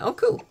Fortnite. Oh,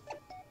 cool.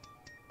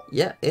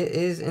 Yeah, it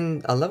is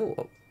in a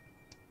level...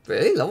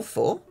 Really? Level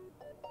 4?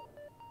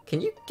 Can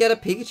you get a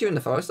Pikachu in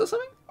the forest or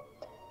something?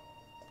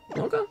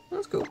 Okay,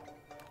 that's cool.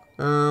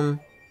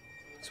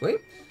 Sweet.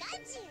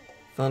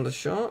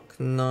 Thundershock.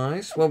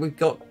 Nice. Well, we've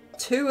got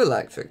 2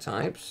 electric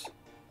types.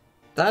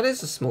 That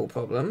is a small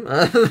problem.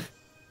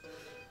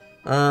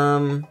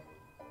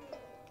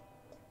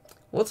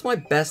 What's my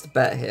best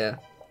bet here?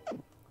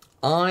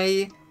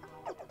 I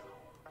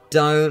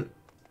don't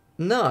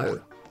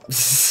know.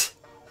 Let's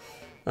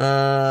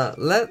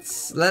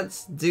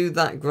do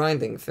that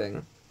grinding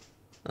thing.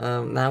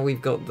 Now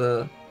we've got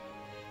the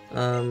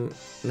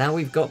now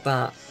we've got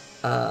that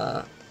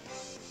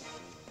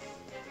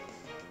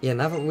yeah,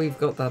 now that we've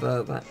got that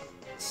that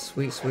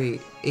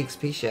sweet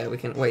XP share, we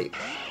can wait.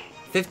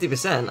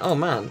 50%? Oh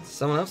man,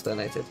 someone else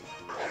donated.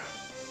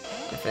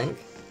 I think.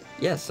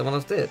 Yes, someone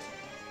else did.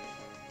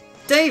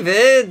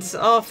 David!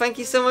 Oh, thank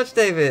you so much,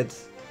 David.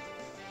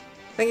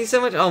 Thank you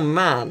so much. Oh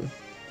man,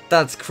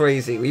 that's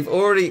crazy.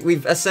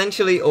 We've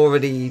essentially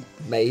already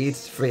made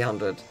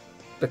 300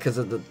 because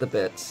of the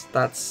bits.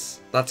 That's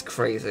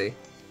crazy.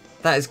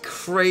 That is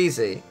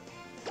crazy.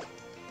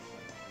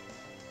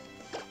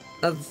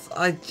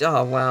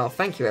 Oh wow,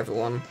 thank you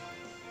everyone.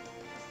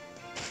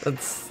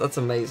 That's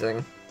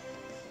amazing.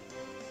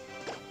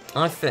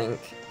 I think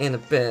in a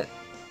bit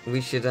we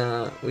should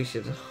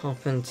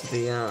hop into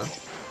the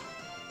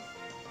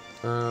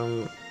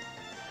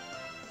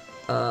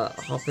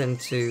hop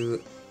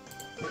into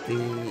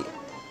the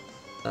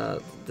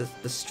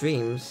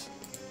streams,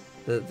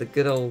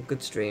 the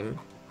good stream.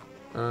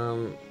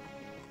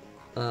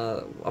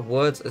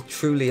 Words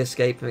truly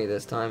escaped me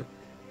this time.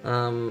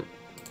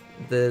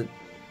 The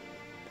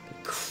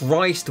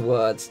Christ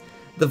words,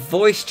 the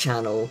voice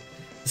channel.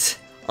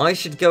 I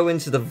should go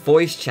into the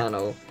voice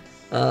channel.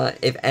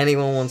 If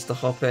anyone wants to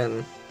hop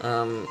in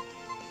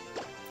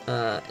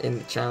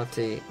the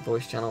charity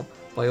voice channel,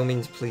 by all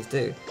means, please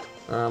do.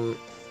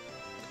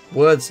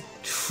 Words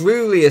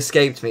truly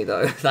escaped me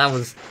though.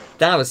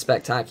 that was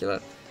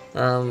spectacular.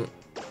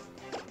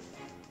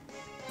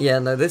 Yeah,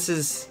 no, this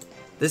is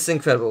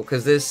incredible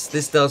because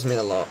this does mean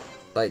a lot.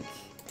 Like,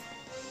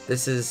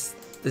 this is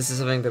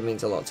something that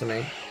means a lot to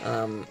me.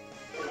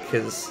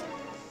 Because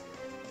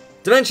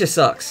dementia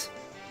sucks,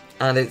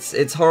 and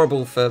it's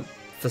horrible for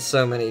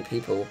so many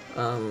people.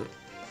 And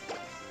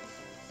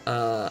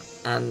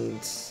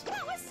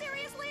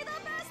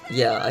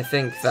yeah, I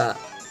think that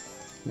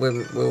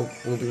we'll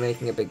be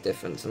making a big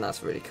difference, and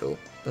that's really cool.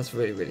 That's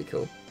really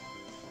cool.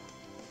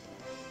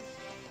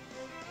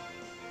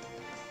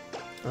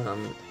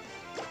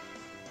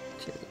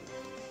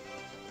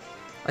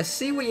 I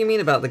see what you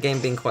mean about the game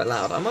being quite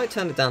loud. I might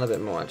turn it down a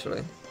bit more,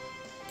 actually.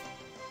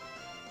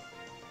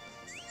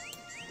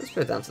 Let's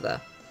go down to there.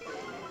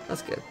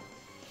 That's good.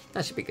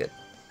 That should be good.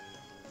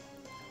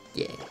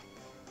 Yeah.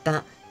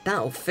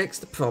 That'll fix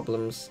the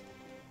problems.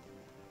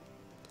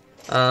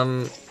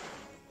 Laura,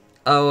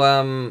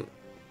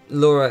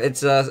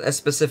 it's a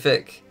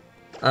specific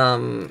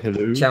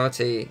Hello?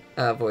 charity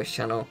voice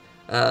channel,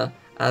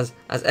 as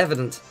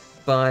evident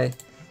by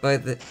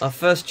our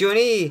first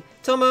joinee,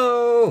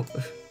 Tomo.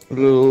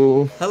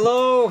 Hello.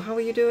 Hello, how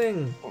are you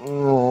doing?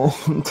 Oh,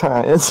 I'm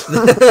tired.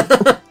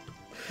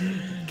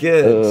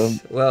 Good.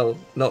 Well,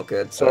 not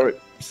good. Sorry,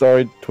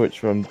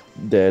 Twitch, I'm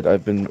dead.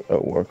 I've been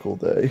at work all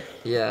day.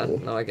 Yeah,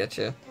 no, I get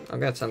you. I'm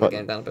gonna turn the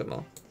game down a bit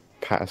more.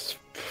 Past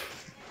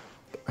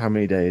how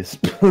many days?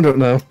 I don't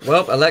know.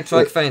 Well,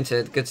 Electrike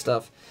fainted. Good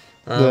stuff.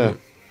 Yeah.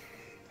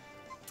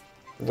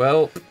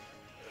 Well,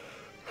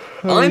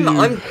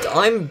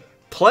 I'm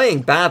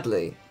playing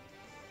badly.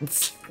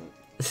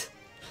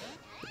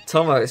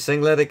 Tomo,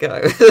 sing "Let It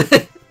Go."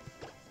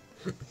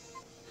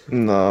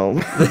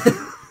 No.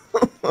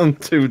 I'm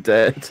too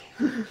dead.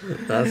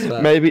 That's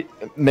fair.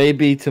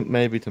 Maybe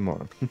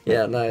tomorrow.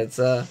 Yeah, no, it's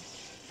no.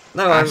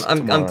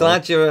 I'm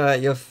glad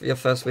your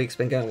first week's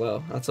been going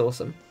well. That's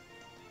awesome.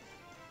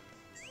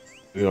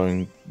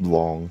 Going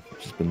long.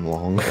 It's just been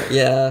long.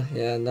 Yeah,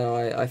 no,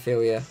 I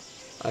feel you.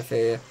 I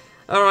feel you.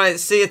 All right,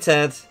 see you,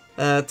 Ted.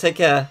 Take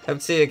care. Hope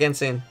to see you again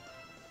soon.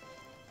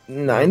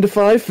 9 to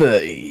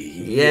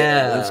 5:30.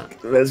 Yeah.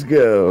 Let's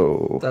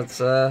go. That's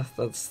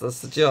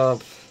the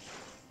job.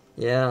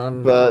 Yeah,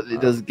 But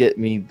it does get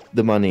me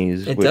the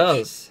monies. It which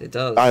does.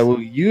 I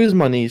will use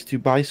monies to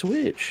buy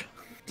Switch.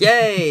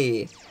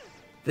 Yay!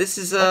 This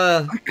is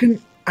I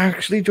can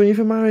actually join you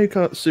for Mario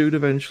Kart soon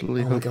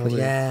eventually. Oh my god,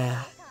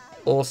 yeah.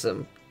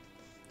 Awesome.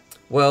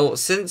 Well,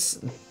 since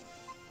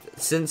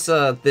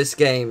this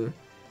game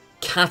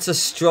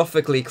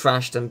catastrophically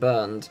crashed and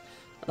burned,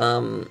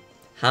 how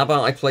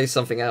about I play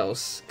something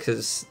else?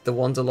 Because the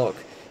Wonderlocke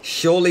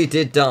surely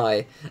did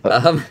die.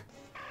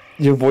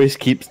 Your voice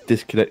keeps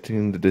disconnecting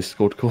in the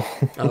Discord call.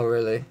 Oh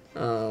really?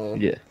 Oh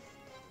Yeah.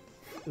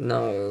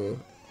 no.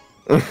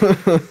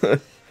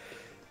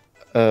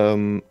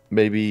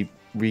 Maybe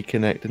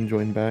reconnect and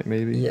join back.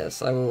 Maybe.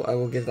 Yes, I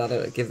will give that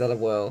a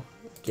whirl.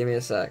 Give me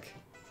a sec.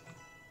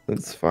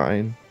 That's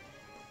fine.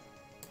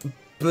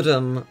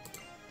 Budum.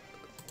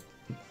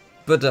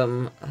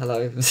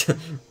 Hello.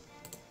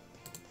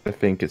 I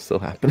think it's still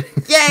happening.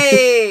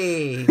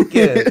 Yay!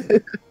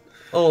 Good.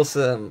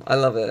 Awesome. I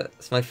love it.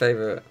 It's my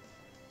favorite.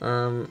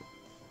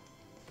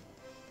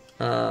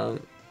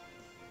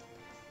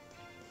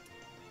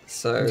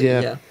 So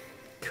yeah.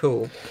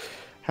 Cool.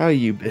 How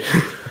you been?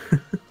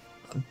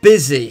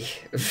 Busy.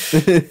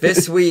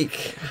 This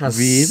week has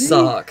Really?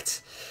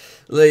 sucked.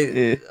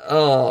 Like,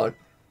 oh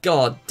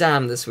god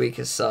damn, this week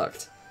has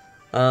sucked.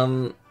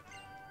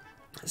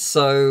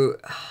 So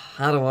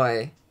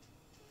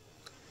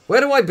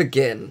where do I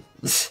begin?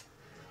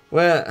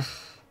 Where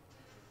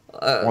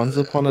Once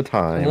upon a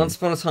time. Once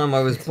upon a time I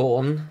was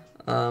born,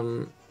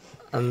 and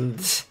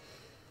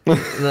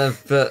no,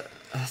 but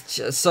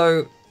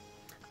so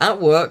at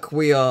work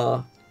we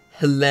are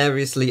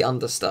hilariously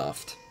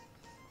understaffed.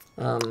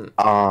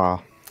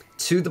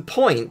 To the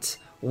point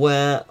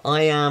where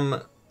I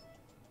am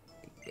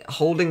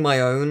holding my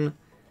own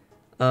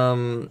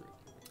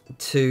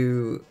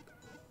to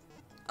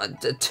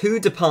 2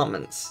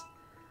 departments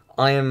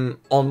I am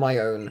on my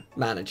own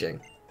managing,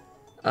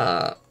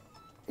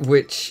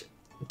 which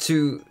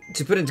to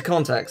put into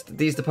context,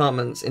 these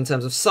departments in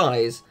terms of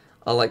size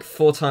are like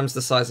 4 times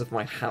the size of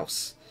my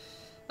house.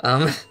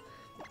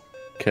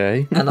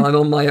 Okay. And I'm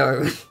on my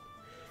own.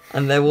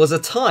 And there was a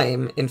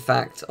time, in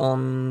fact,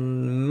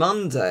 on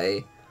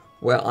Monday,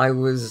 where I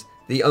was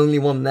the only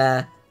one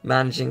there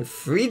managing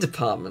 3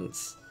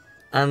 departments.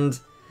 And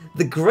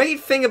the great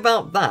thing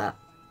about that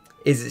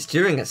is it's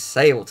during a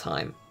sale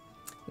time,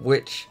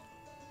 which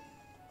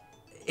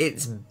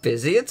it's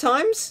busy at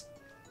times.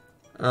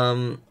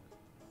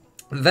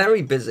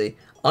 Very busy.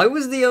 I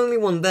was the only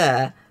one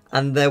there,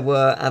 and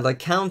I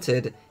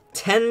counted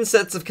 10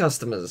 sets of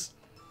customers.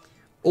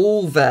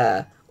 All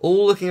there,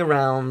 all looking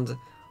around,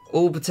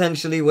 all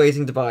potentially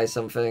waiting to buy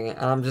something, and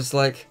I'm just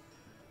like,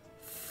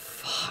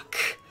 fuck.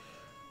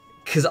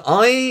 Because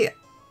I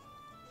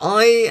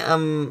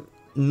am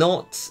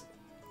not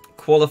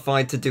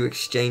qualified to do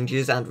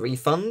exchanges and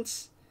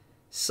refunds.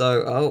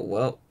 So, oh,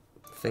 well,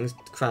 things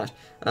crashed.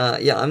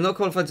 Yeah, I'm not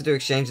qualified to do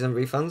exchanges and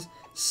refunds.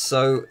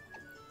 So,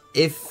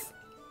 if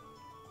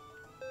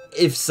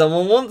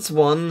someone wants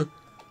one,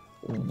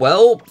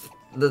 well,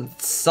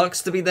 that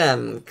sucks to be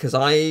them, because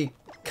I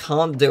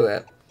can't do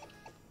it.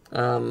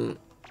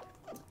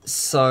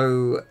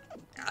 So,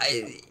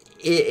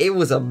 it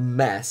was a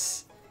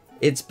mess.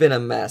 It's been a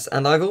mess.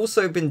 And I've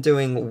also been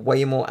doing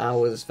way more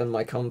hours than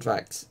my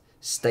contract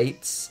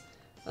states,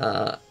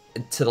 to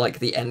like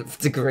the nth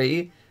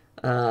degree.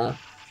 I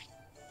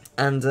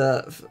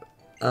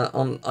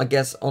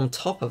guess on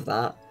top of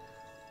that,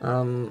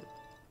 I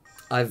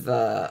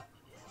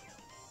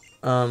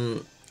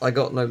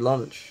got no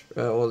lunch,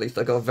 or at least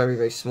I got a very,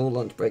 very small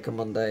lunch break on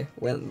Monday,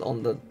 went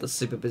on the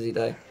super busy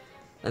day.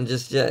 And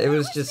just, yeah, it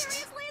was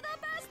just...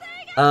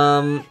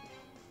 They're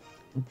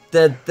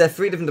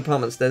three different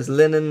departments. There's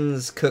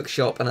linens,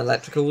 cookshop, and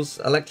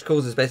electricals.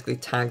 Electricals is basically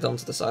tagged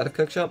onto the side of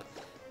cookshop,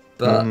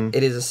 but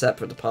it is a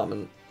separate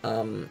department.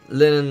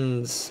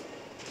 Linens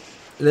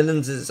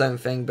is its own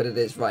thing, but it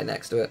is right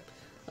next to it.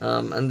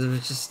 And there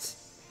was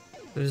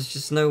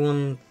just no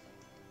one.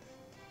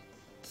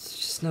 There's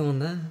just no one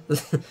there.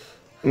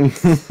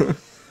 It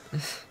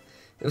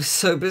was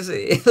so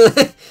busy.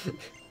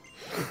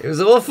 It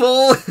was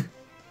awful.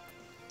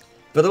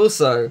 But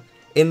also,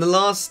 in the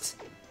last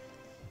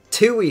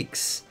 2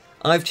 weeks,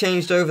 I've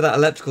changed over that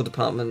electrical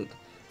department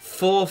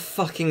 4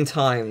 fucking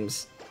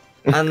times.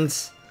 And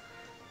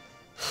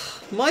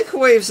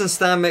microwaves and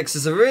stand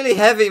mixers are really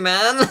heavy,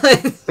 man.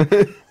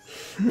 They're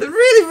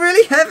really,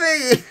 really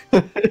heavy.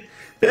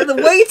 They're the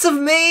weight of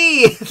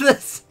me.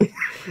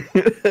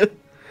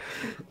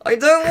 I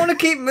don't want to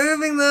keep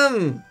moving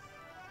them.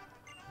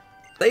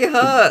 They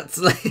hurt.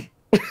 Like,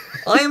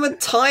 I am a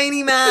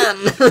tiny man.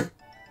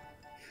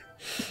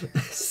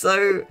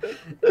 So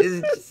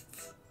it's just,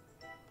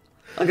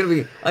 I'm gonna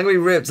be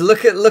ripped.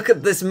 Look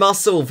at this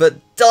muscle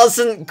that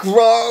doesn't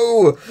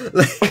grow.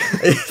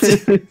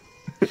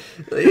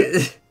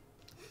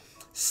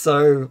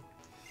 So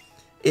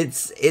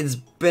it's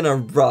been a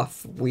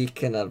rough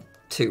week and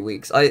 2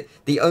 weeks.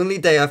 The only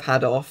day I've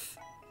had off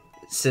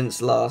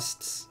since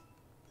last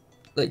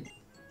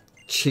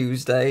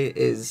Tuesday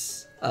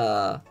is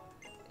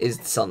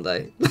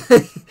Sunday.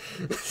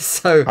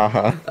 So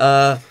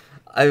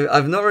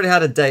I've not really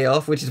had a day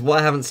off, which is why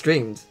I haven't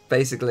streamed.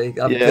 Basically,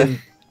 I've been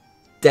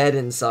dead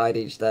inside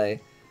each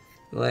day.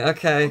 Like,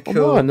 okay, cool.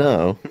 Oh, I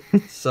know.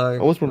 So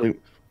I was wondering.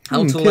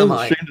 How tall am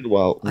I?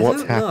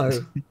 What's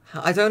happened?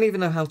 I don't even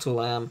know how tall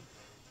I am.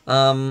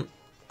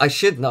 I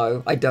should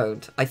know. I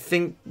don't. I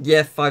think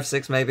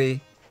 5'6",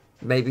 maybe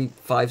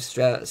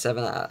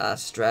 5'7" at a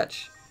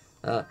stretch.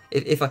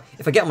 If I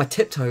get on my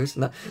tiptoes,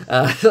 no,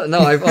 no.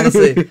 I've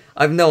honestly,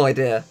 I've no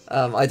idea.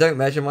 I don't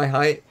measure my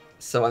height,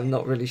 so I'm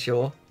not really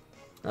sure.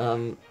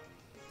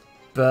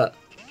 But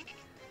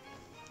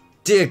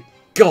dear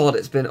God,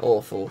 it's been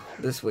awful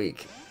this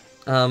week.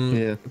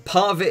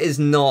 Part of it is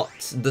not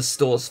the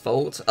store's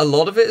fault. A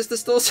lot of it is the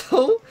store's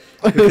fault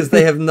because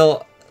they have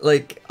not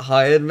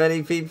hired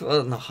many people.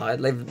 Well, not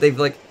hired.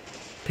 They've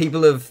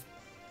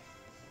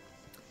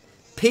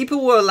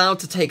people were allowed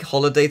to take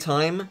holiday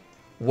time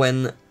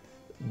when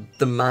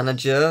the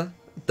managers,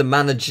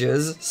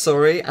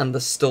 and the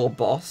store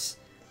boss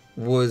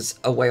was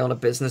away on a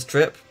business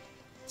trip.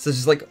 So it's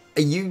just like,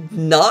 are you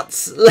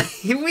nuts?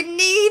 We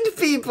need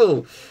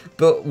people.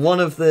 But one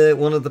of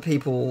the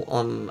people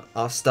on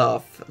our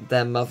staff,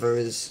 their mother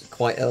is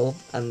quite ill,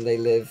 and they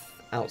live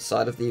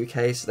outside of the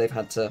UK, so they've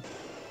had to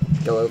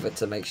go over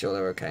to make sure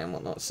they're okay and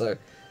whatnot. So,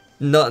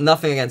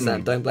 nothing against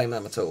them. Don't blame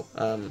them at all.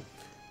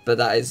 But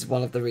that is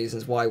one of the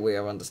reasons why we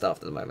are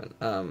understaffed at the moment.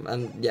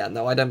 And yeah,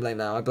 no, I don't blame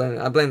them. I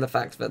blame the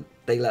fact that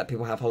they let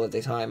people have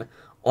holiday time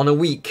on a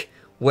week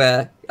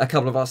where a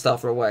couple of our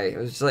staff are away. It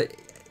was just like,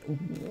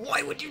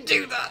 why would you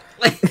do that?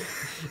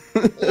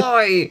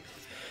 Why?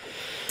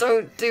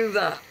 Don't do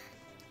that.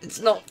 It's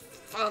not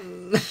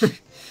fun.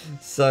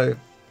 So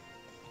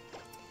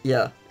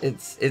yeah,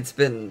 it's just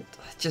been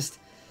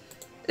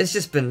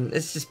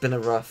a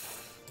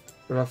rough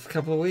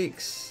couple of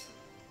weeks.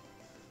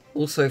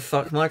 Also,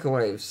 fuck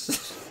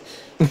microwaves.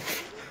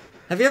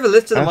 Have you ever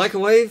lifted a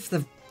microwave?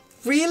 They're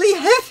really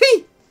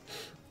heavy.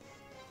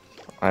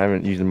 I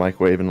haven't used a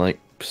microwave in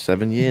like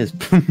 7 years.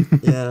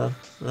 Yeah.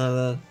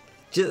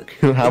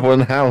 You'll have one in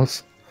the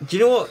house. Do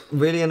you know what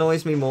really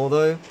annoys me more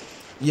though?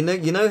 You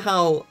know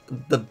how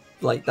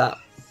that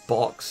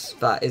box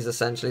that is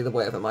essentially the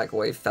weight of a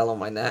microwave fell on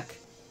my neck?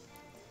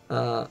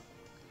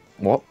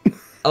 What?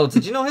 Oh,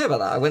 did you not hear about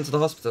that? I went to the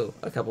hospital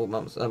a couple of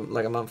months,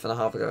 like a month and a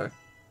half ago.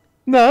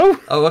 No.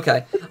 Oh,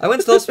 okay. I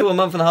went to the hospital a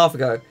month and a half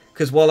ago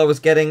because while I was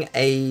getting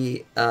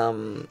a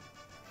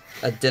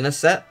dinner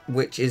set,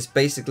 which is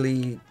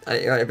basically,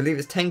 I believe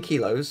it's 10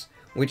 kilos,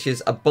 which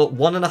is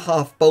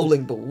 1.5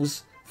 bowling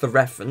balls for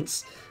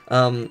reference.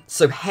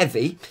 So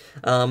heavy.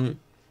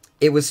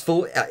 It was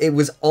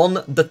on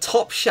the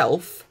top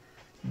shelf.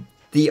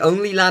 The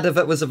only ladder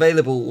that was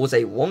available was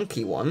a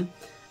wonky one,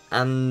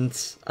 and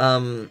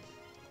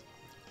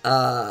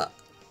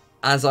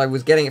as I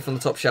was getting it from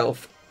the top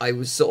shelf, I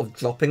was sort of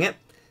dropping it.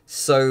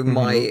 So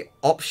my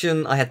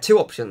option, I had 2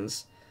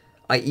 options.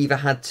 I either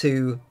had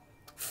to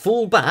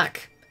fall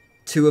back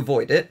to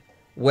avoid it,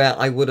 where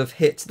I would have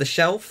hit the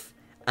shelf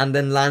and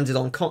then landed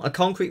on a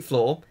concrete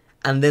floor,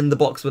 and then the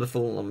box would have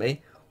fallen on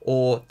me,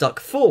 or duck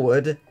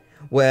forward,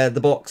 where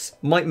the box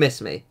might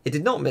miss me. It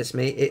did not miss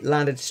me, it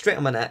landed straight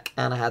on my neck,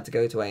 and I had to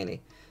go to A&E.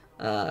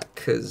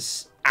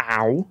 Because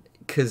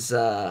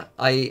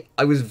I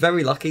was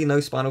very lucky, no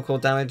spinal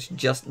cord damage,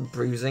 just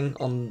bruising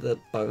on the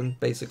bone,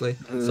 basically.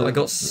 So I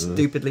got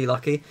stupidly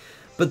lucky.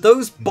 But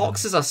those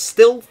boxes are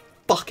still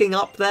fucking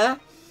up there,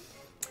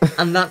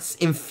 and that's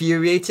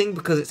infuriating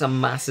because it's a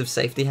massive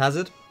safety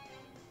hazard.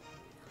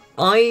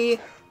 I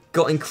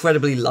got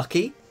incredibly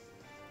lucky.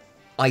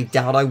 I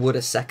doubt I would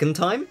a second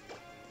time.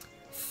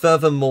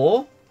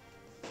 Furthermore,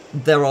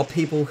 there are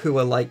people who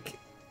are like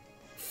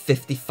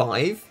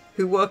 55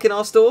 who work in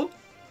our store.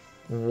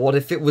 What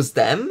if it was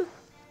them?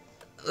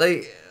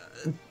 Like,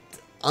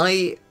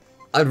 I'd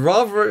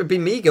rather it be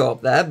me go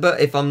up there, but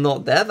if I'm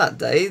not there that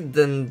day,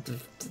 then,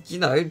 you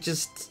know,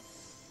 just...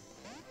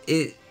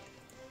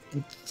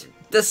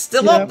 They're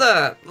still up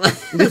there!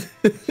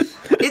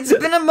 It's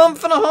been a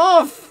month and a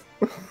half!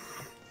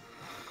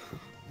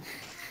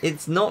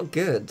 It's not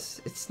good.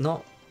 It's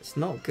not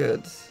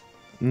good.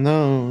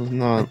 No,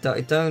 no.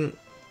 I don't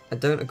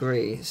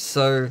agree.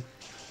 So,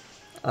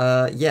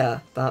 yeah,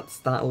 that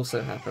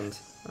also happened.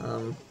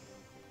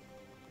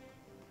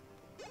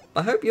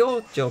 I hope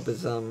your job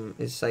is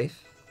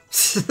safe.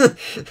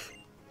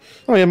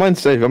 Oh yeah,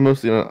 mine's safe. I'm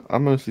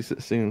mostly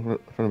sitting in front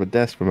of a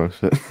desk for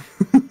most of it.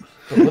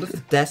 But what if the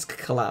desk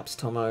collapsed,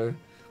 Tomo?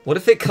 What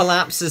if it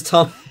collapses,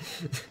 Tom?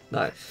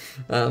 No,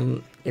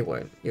 it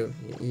won't. You're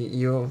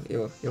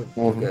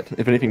good.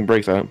 If anything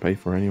breaks, I don't pay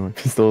for it anyway.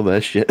 It's all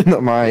their shit,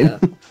 not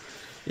mine.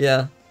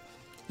 Yeah.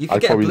 You could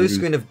I'd get a probably blue lose.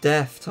 screen of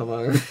death,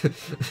 Tomo.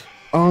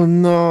 Oh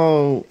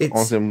no!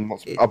 It's-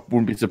 Honestly, I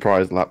wouldn't be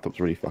surprised. Laptop's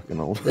really fucking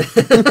old.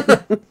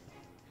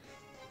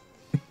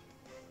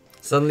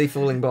 Suddenly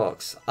falling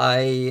box.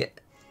 I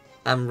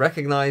am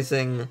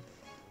recognizing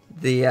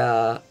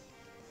the.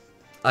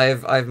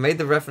 I've made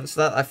the reference to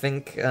that. I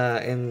think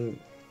in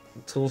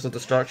Tools of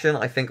Destruction.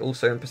 I think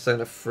also in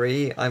Persona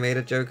 3 I made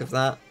a joke of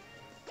that.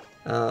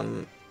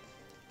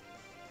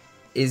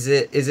 Is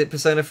it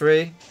Persona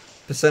 3?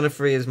 Persona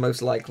 3 is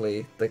most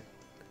likely the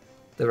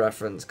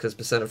reference, because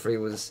Persona 3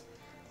 was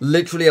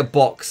literally a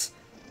box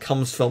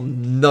comes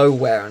from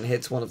nowhere and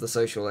hits one of the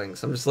social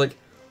links. I'm just like,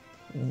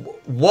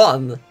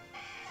 one,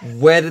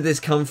 where did this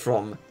come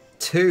from?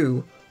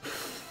 Two,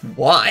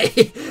 why?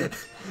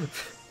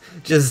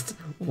 Just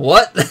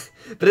what?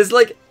 But it's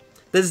like,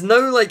 there's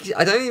no like,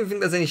 I don't even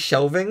think there's any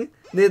shelving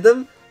near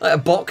them. Like a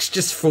box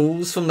just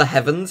falls from the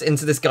heavens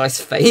into this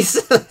guy's face.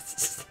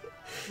 It's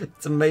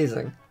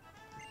amazing.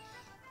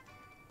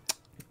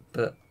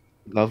 But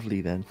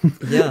Lovely then.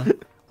 yeah,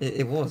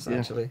 it was Yeah.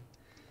 actually.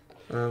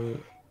 But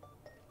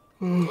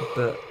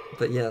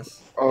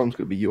yes, Oh, I'm just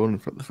gonna be yawning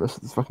for the rest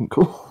of this fucking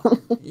call.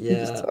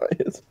 yeah.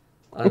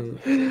 I'm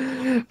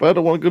tired. But I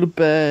don't want to go to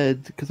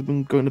bed because I've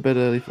been going to bed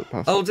early for the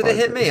past. Oh, like, did it 5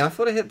 hit me? days. I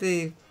thought it hit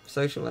the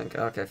social link.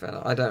 Okay, fair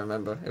enough. I don't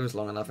remember. It was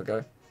long enough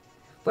ago.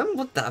 When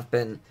would that have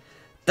been?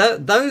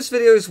 Those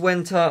videos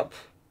went up,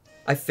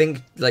 I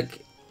think,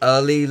 like,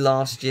 early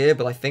last year,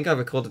 but I think I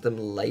recorded them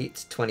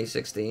late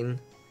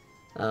 2016.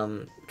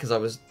 Because I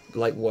was,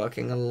 like,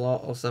 working a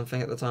lot or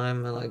something at the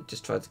time, and I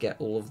just tried to get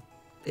all of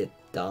it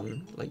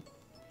done, like,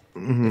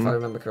 if I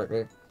remember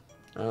correctly.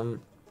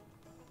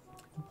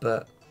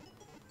 But,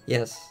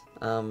 yes,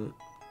 it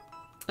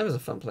was a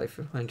fun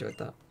playthrough. I enjoyed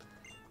that.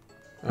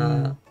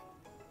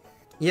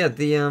 Yeah,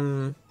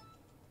 the,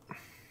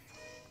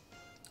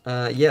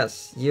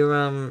 yes,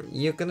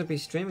 you're gonna be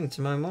streaming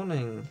tomorrow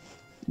morning.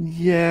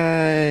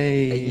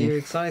 Yay! Are you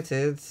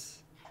excited?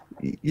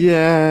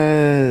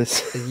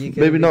 Yes. Are you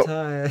gonna Maybe be not.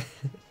 tired?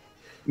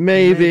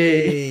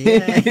 Maybe.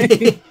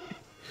 Yay.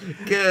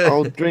 Good.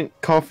 I'll drink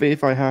coffee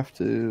if I have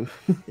to.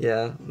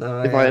 Yeah,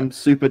 no, If I am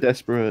super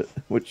desperate,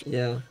 which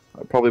yeah.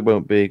 I probably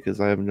won't be because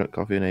I haven't drunk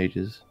coffee in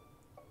ages.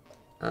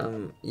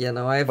 Yeah,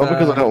 no, I have. Not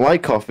because I don't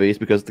like coffee, it's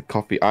because the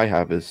coffee I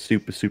have is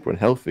super, super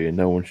unhealthy and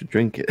no one should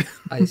drink it.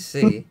 I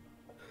see.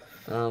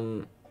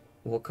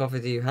 What coffee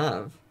do you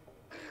have?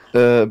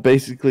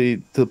 Basically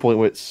to the point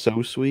where it's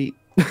so sweet.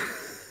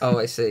 Oh,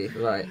 I see.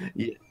 Right.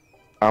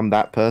 I'm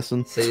that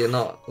person. So you're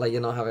not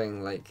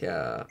having like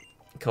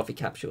coffee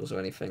capsules or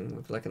anything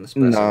with like an espresso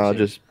No, machine?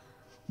 just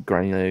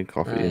granulated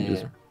coffee and yeah.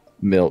 just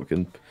milk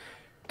and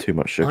too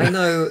much sugar. I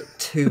know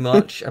too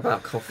much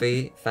about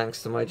coffee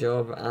thanks to my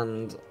job,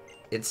 and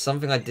it's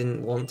something I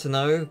didn't want to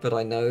know, but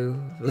I know.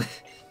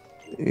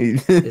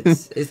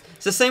 it's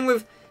the same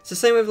with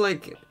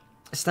like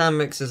stand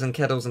mixers and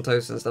kettles and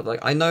toasters and stuff. Like,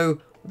 I know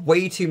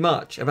way too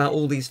much about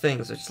all these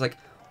things. It's just like,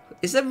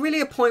 is there really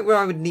a point where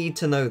I would need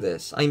to know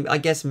this? I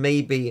guess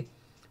maybe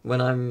when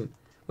I'm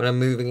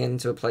moving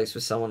into a place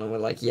with someone and we're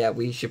like, yeah,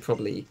 we should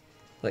probably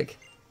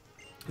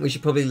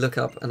look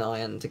up an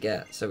iron to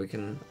get so we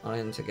can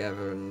iron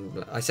together.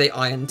 And I say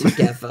iron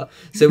together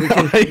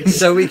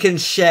so we can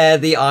share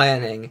the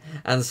ironing,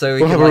 and so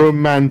we We'll can have a like,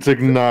 romantic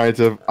night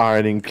of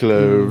ironing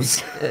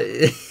clothes.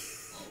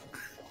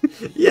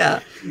 yeah.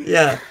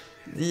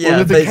 We'll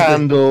lit the basically.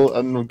 candle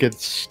and we'll get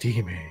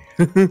steamy.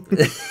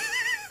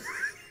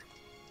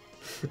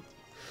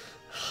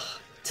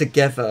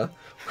 Together,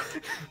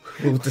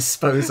 we'll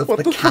dispose of What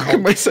the the fuck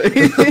am I calc.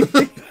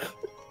 saying?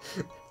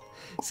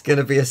 It's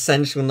gonna be a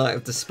sensual night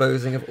of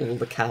disposing of all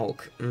the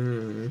calc.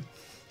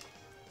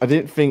 I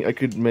didn't think I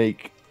could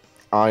make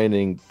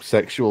ironing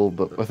sexual,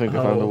 but I think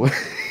I found a way.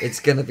 It's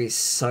gonna be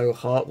so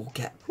hot. We'll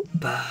get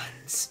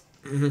burns.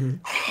 Do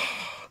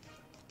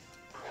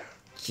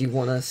you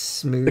want to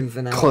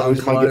smoothen out our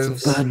Clothes might get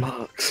clothes? some burn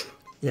marks.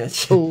 Yeah.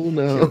 Oh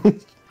no.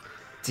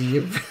 Do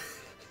you?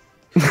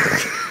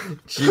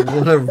 Do you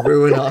want to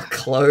ruin our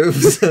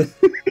clothes?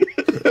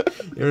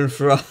 You're in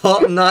for a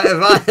hot night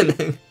of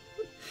ironing.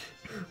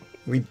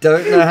 We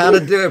don't know how to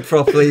do it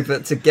properly,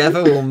 but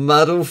together we'll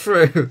muddle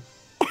through.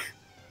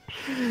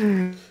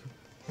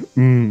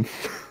 Mm.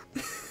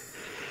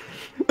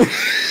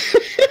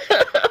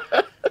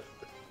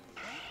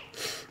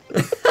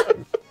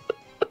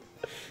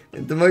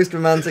 The most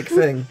romantic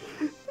thing.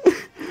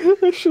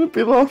 I shouldn't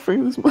be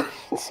laughing. This man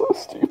is so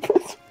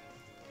stupid.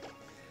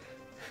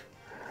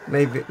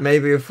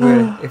 Maybe if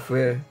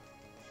we're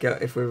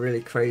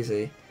really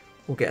crazy,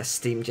 we'll get a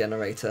steam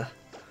generator.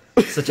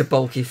 Such a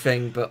bulky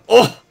thing, but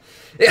oh,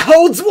 it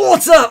holds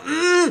water.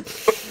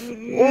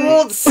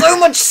 Oh, so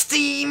much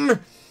steam,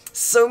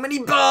 so many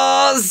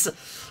bars.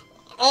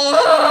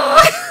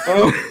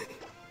 Oh.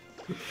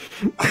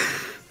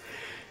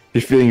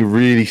 You're feeling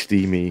really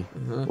steamy.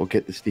 We'll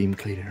get the steam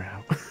cleaner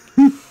out.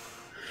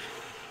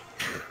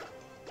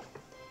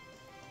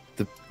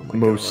 The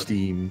most God.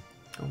 steam.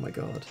 Oh my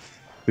god.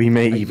 We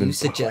may Are even.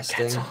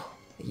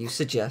 you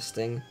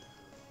suggesting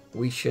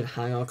we should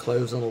hang our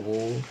clothes on a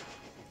wall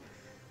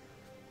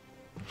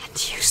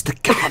and use the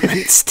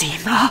garment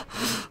steamer?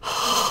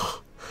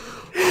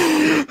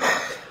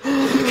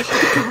 The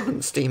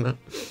garment steamer.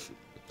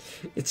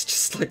 It's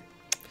just like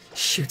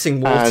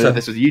shooting water. And if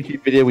this was a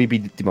YouTube video, we'd be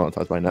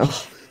demonetized by now.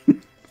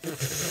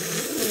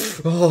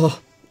 Oh.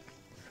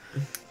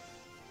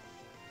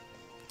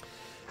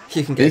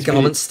 You can get a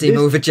garment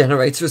steamer with a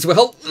generator as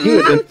well.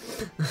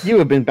 You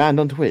have been banned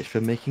on Twitch for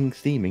making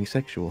steaming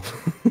sexual.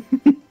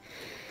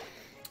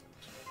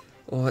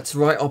 Oh, it's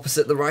right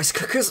opposite the rice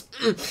cookers.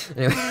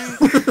 Anyway.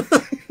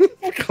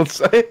 For God's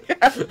sake.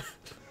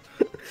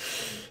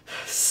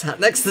 Sat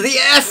next to the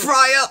air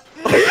fryer.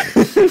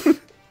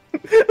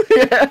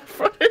 Yeah,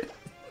 right.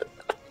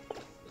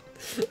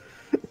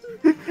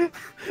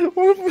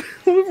 What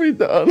have we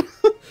done?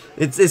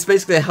 It's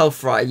basically a health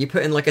fryer. You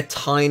put in like a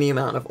tiny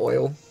amount of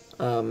oil,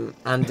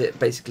 and it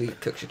basically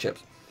cooks your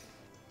chips.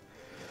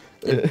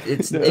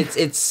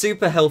 It's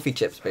super healthy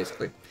chips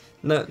basically.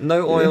 No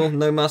oil,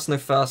 no muss, no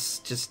fuss.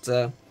 Just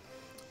good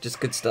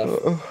stuff.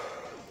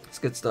 It's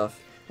good stuff.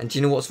 And do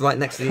you know what's right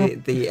next to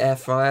the air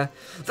fryer?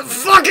 The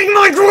fucking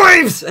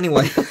microwaves.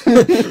 Anyway.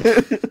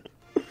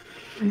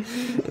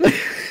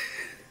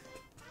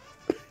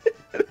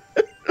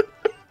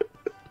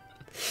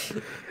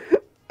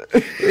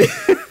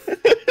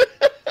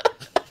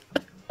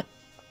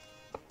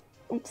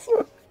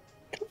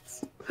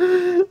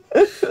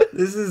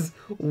 This is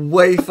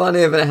way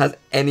funnier than it has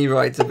any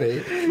right to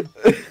be.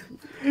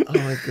 Oh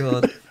my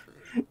god.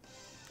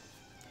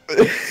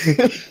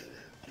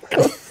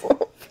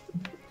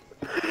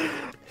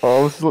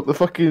 Oh, this is like the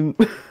fucking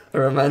A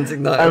romantic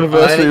night.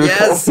 anniversary.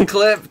 Yes,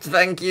 clipped.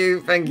 Thank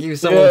you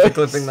someone for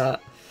clipping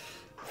that.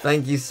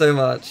 Thank you so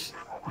much.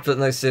 But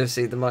no,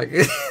 seriously, the mic.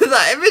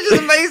 That image is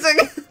amazing.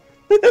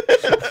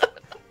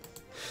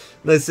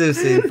 No,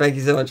 seriously, thank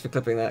you so much for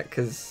clipping that,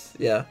 because,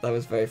 yeah, that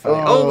was very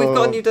funny. Oh, we've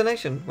got a new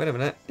donation. Wait a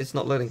minute. It's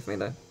not loading for me,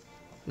 though.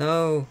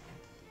 No.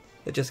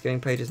 The Just Getting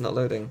page is not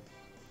loading.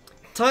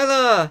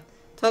 Tyler!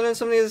 Tyler and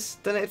somebody has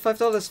donated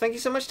 $5. Thank you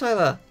so much,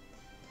 Tyler.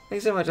 Thank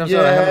you so much. I'm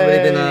sorry, I haven't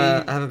really been,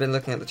 I haven't been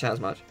looking at the chat as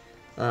much.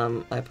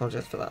 I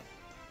apologize for that.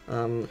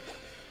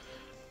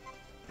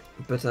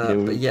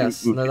 But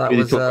yes, no, that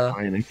was,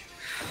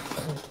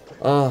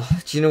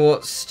 oh, do you know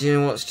what's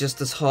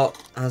just as hot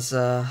as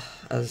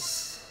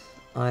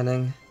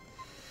ironing?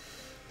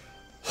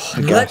 Oh,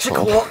 an electric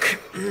wok.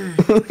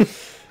 Oh,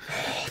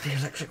 the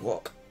electric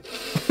wok.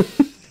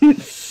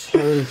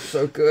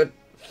 So good.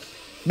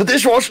 The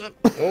dishwasher.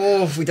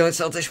 Oh, we don't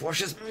sell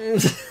dishwashers.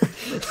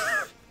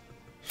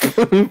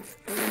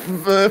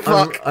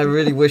 Fuck. I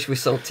really wish we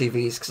sold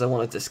TVs because I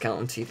want a discount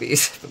on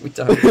TVs, but we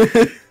don't.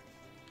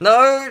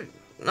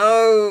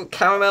 No,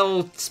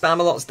 Caramel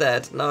Spamalot's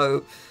dead.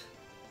 No.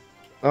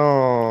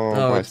 Oh.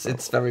 No,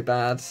 it's very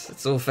bad.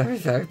 It's all very,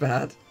 very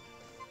bad.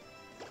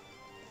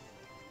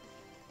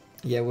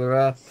 Yeah, we're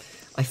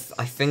I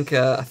think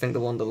the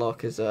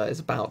Wonderlocke is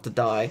about to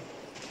die.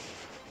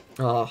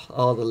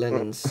 Oh, the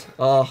linens.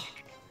 Oh,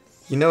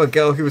 you know a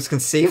girl who was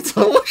conceived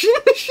on a washing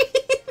machine.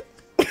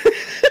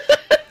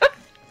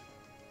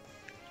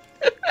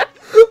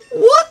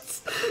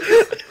 What?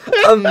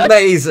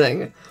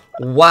 Amazing!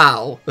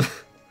 Wow,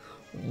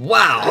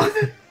 wow.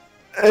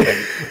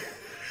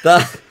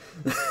 That.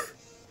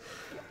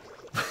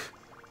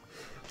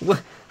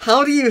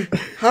 How do you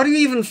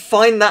even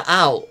find that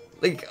out?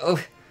 Like,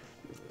 oh.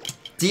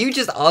 Do you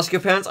just ask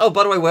your parents, oh,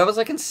 by the way, where was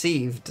I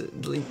conceived?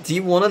 Like, do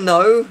you want to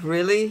know,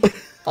 really?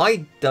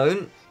 I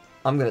don't.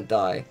 I'm gonna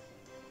die.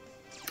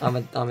 I'm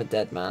a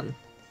dead man.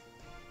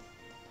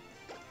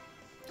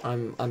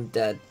 I'm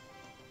dead.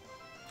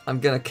 I'm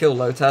gonna kill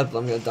Lotad, but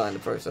I'm gonna die in the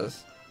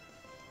process.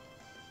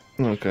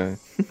 Okay.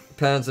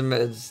 Parents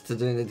admitted to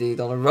doing the deed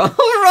on a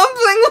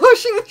rumbling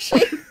washing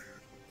machine.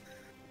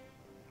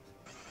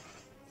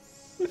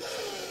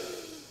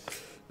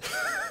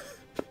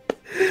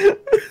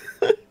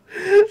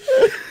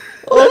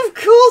 Of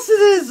course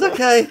it is!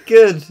 Okay,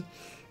 good.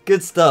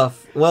 Good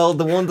stuff. Well,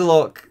 the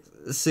Wonderlocke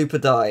super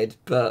died,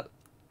 but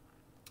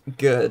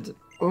good.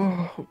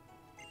 Oh.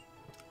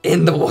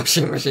 In the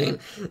washing machine.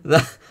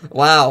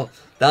 Wow,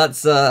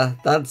 that's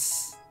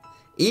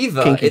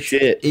Kinky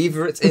shit.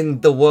 Either it's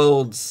in the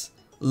world's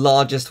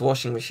largest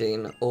washing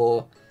machine,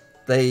 or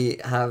they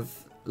have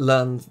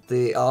learned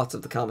the art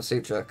of the Kama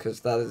Sutra,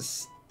 because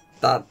that's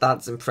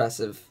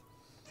impressive.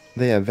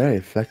 They are very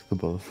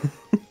flexible.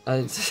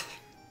 I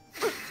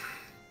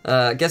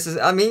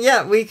mean,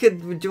 yeah, we could.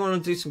 Do you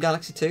want to do some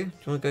Galaxy 2? Do you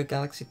want to go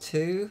Galaxy 2?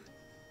 Do you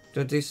want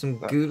to do some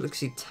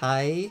Galaxy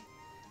Tai?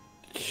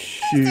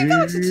 Let's do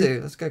Galaxy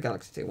 2. Let's go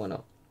Galaxy 2. Why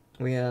not?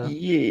 Yeah.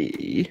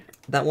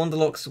 That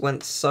Wonderlocks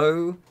went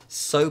so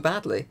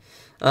badly.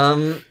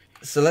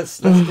 So let's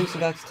do some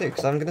Galaxy 2,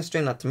 because I'm going to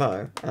stream that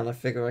tomorrow, and I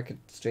figure I could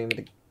stream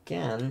it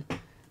again.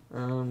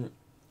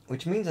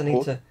 Which means I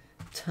need to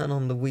turn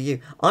on the Wii U.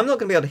 I'm not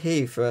going to be able to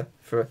hear you for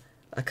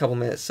a couple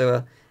minutes,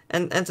 so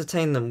and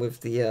entertain them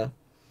with the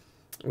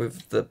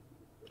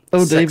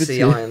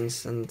sexy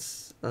irons and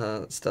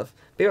stuff.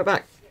 Be right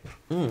back.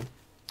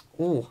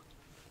 Ooh.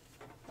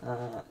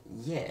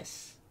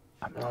 Yes.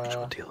 I'm not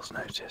sure Teal's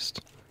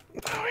noticed.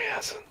 Oh, he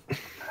hasn't. No.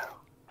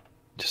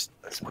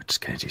 We're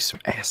just going to do some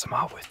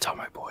ASMR with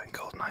Tomo Boy and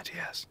Golden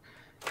IDS.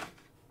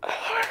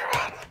 Hello,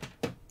 everyone.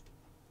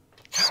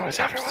 How is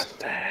everyone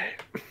today?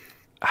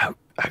 I hope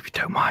you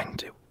don't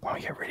mind when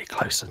we get really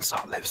close and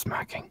start lip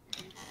smacking.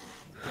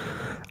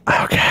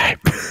 Okay.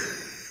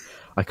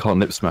 I can't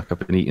lip smack. I've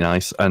been eating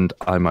ice, and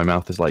my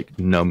mouth is like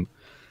numb.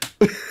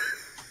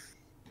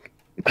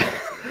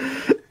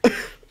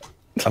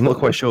 I'm not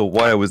quite sure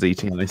why I was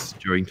eating ice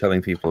during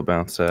telling people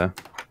about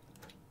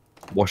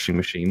washing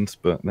machines,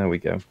 but there we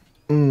go.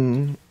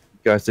 You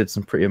guys did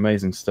some pretty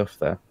amazing stuff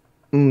there.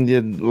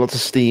 Yeah, lots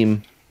of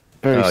steam.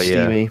 Very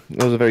steamy. Yeah.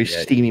 That was a very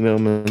steamy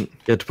moment.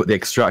 You had to put the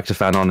extractor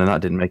fan on, and that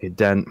didn't make a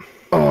dent.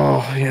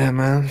 Oh, yeah,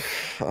 man.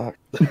 Fuck.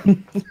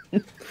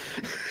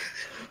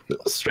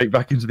 Straight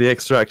back into the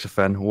extractor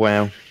fan.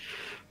 Wow.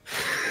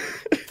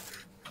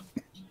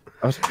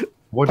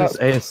 What is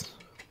AS?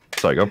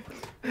 Sorry, go.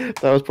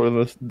 That was probably the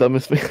most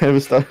dumbest thing I ever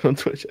started on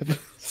Twitch ever.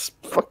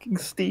 Fucking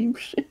steam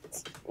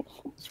shit.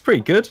 It's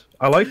pretty good.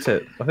 I liked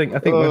it. I think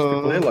most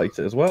people here liked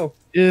it as well.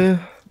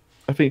 Yeah.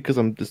 I think because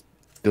I'm just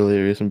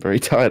delirious and very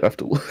tired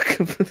after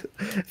work.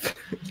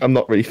 I'm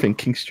not really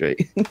thinking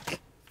straight.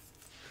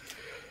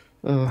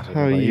 How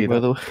are you, by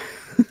the way?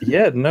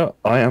 Yeah, no,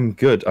 I am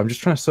good. I'm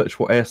just trying to search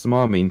what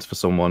ASMR means for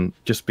someone,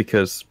 just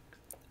because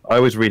I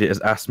always read it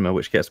as asthma,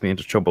 which gets me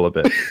into trouble a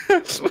bit.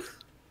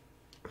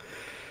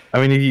 I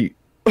mean, if you...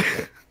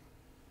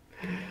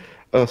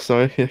 Oh,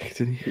 sorry. Yeah,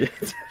 continue.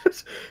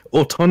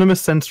 Autonomous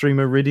Sensory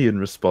Meridian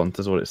Response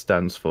is what it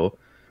stands for.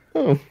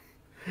 Oh.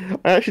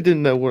 I actually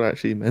didn't know what it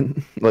actually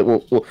meant. Like,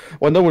 well,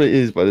 I know what it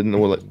is, but I didn't know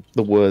what, like,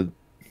 the word...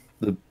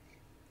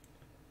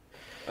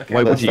 Okay,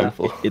 why would you...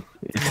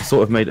 It's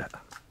sort of made...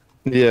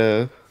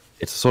 Yeah.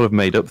 It's a sort of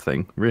made-up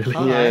thing, really.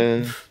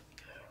 Yeah.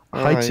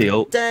 Hi,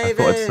 Teal.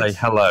 David. I thought I'd say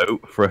hello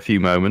for a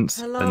few moments.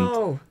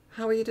 Hello. And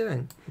how are you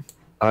doing?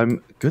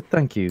 I'm good,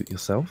 thank you.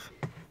 Yourself?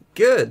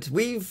 Good.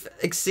 We've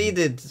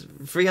exceeded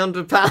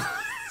 £300.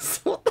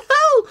 What the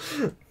hell?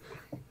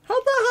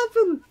 How'd that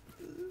happen?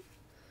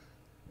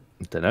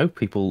 I don't know.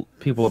 People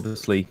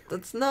obviously...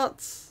 That's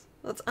nuts.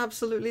 That's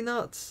absolutely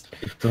nuts.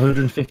 It's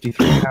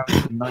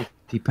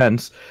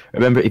 £153.90.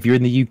 Remember, if you're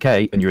in the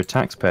UK and you're a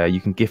taxpayer, you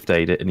can gift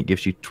aid it, and it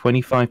gives you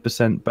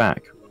 25%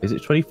 back. Is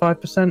it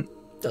 25%?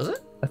 Does it?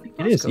 I think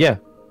it is. Cool. Yeah.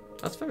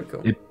 That's very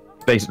cool. It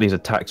basically is a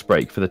tax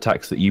break for the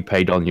tax that you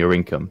paid on your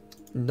income.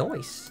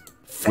 Nice.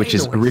 Which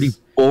is a really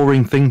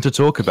boring thing to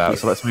talk about.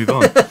 So let's move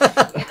on.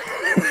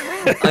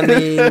 I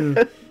mean,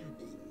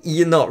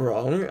 you're not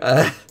wrong.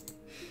 Am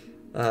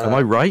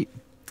I right?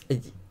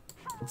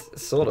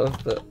 Sort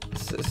of, but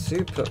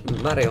Super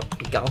Mario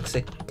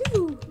Galaxy.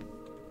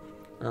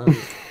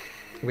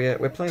 We're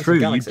playing True, some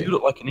Galaxy. you do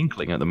look like an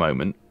inkling at the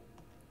moment.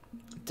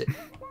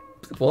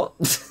 What?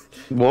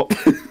 What?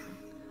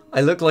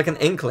 I look like an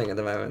inkling at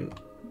the moment.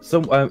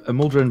 Some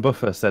Mulder and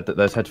Buffer said that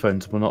those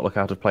headphones will not look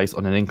out of place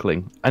on an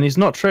inkling, and it's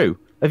not true.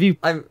 Have you?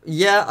 That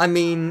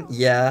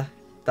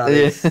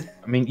is. I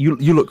mean,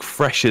 you look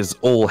fresh as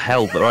all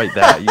hell right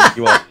there.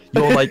 You're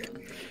like.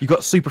 You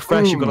got super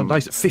fresh. You've got a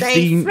nice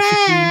 15. Stay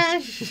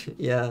fresh. 15.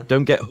 Yeah.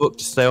 Don't get hooked.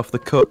 Stay off the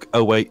cook.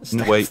 Oh wait,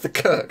 stay wait. Off the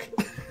cook.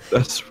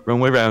 That's wrong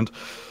way round.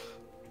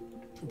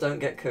 Don't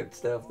get cooked.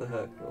 Stay off the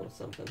hook or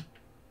something.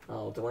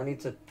 Oh, do I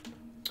need to?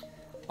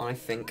 I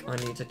think I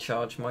need to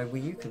charge my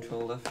Wii U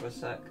controller for a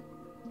sec.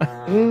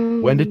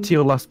 When did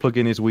Teal last plug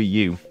in his Wii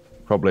U?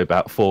 Probably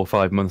about 4 or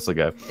 5 months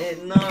ago.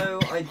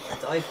 No, I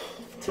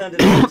turned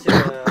it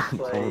into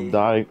play.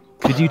 Die.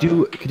 Could you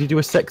do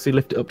a sexy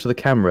lift it up to the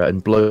camera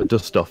and blow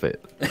dust off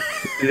it?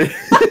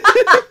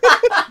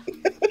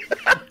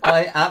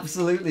 I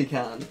absolutely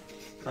can.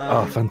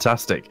 Oh,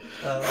 fantastic!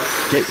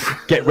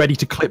 Get ready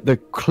to clip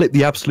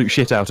the absolute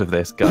shit out of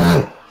this,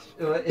 guys.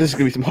 This is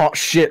gonna be some hot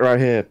shit right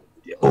here.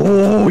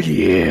 Oh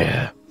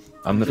yeah!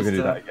 I'm never gonna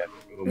do that again.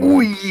 Oh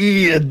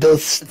yeah,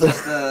 dust.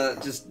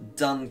 Just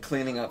done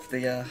cleaning up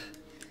the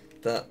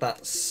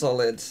that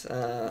solid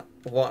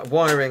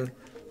wiring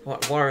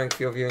for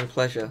your viewing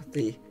pleasure.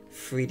 The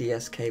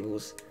 3DS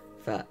cables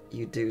that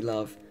you do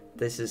love.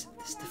 This is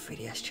the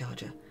 3DS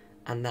charger,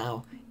 and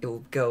now it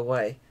will go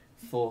away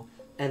for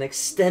an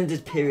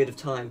extended period of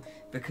time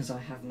because I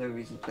have no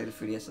reason to play the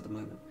 3DS at the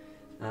moment.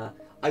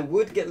 I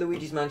would get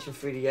Luigi's Mansion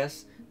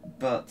 3DS,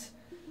 but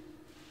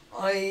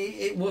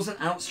it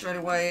wasn't out straight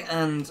away,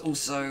 and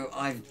also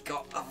I've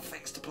got other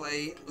things to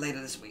play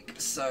later this week,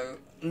 so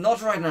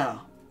not right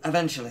now.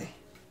 Eventually.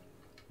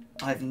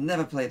 I've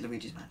never played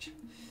Luigi's Mansion.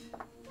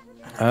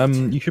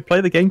 You should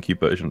play the GameCube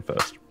version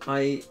first.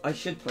 I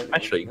should play the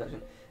Actually,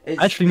 GameCube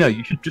version. No.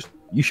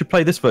 You should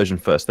play this version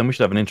first. Then we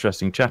should have an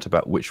interesting chat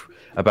about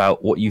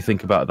what you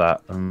think about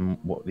that and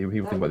what the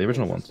people think about the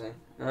original ones.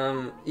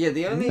 Yeah,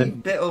 the only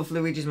bit of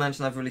Luigi's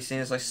Mansion I've really seen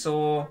is I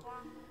saw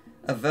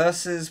a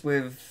versus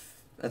with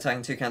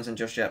Attacking Toucans and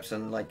Josh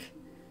Jepson like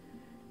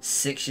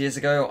 6 years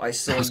ago. I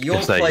saw your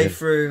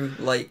playthrough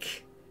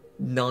like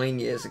 9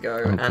 years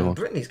ago, and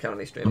Brittany's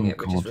currently streaming it,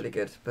 which is really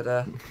good.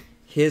 But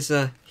here's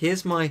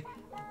my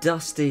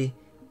dusty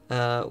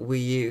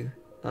Wii U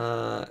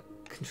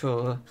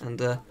controller,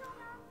 and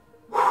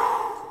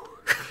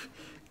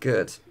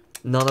good.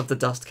 None of the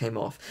dust came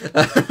off.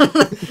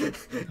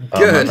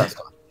 Good.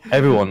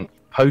 Everyone,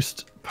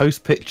 post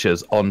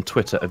pictures on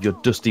Twitter of your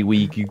dusty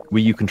Wii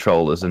U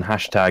controllers and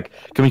hashtag.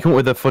 Can we come up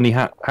with a funny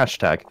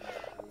hashtag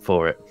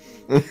for it?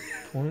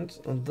 Point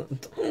on the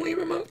only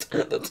remote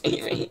at the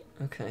TV.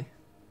 Okay.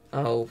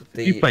 Oh,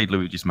 You played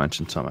Luigi's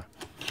Mansion, Summer?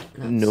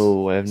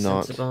 No, I have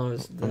not.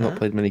 I've not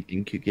played many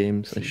GameCube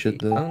games. I should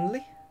though.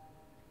 Only?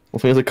 Well,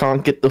 thing is, I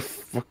can't get the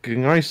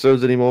fucking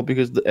ISOs anymore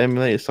because the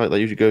emulator site that I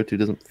usually go to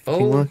doesn't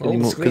fucking work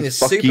anymore. The screen is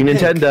fuck super you, pink.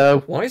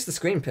 Nintendo. Why is the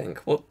screen pink?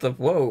 What the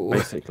whoa?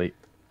 Basically.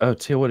 Oh,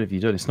 Teal, what have you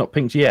done? It's not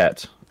pinked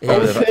yet.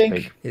 It's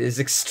pink. It is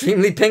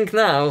extremely pink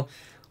now.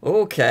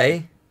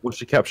 Okay. What's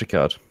your capture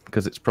card?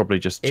 Because it's probably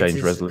just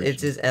changed resolution.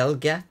 It is El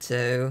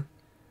Gato.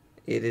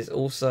 It is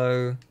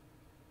also...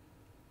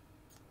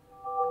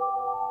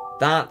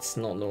 That's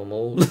not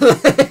normal.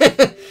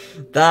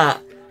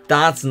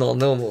 That's not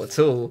normal at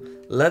all.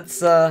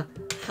 Let's how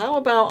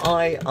about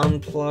I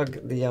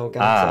unplug the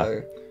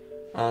Elgato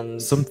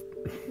and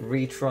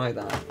retry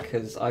that,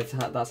 because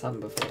that's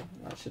happened before.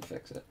 That should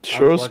fix it.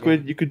 Sure,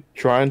 Squid, you could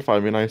try and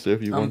find me an ISO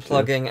if you want to.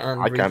 Unplugging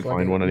and I can't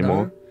find one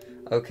anymore.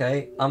 No?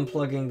 Okay,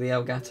 unplugging the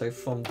Elgato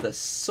from the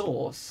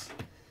source.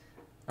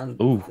 And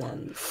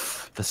then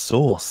the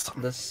source.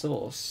 The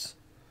source.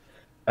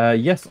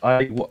 Yes,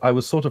 I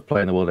was sort of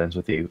playing The World Ends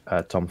With You,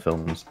 Tom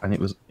Films, and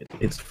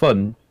it's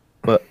fun,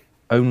 but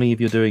only if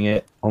you're doing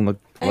it on the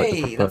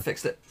that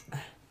fixed it.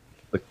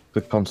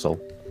 The console.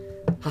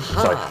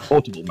 Haha. Sorry,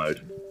 portable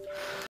mode.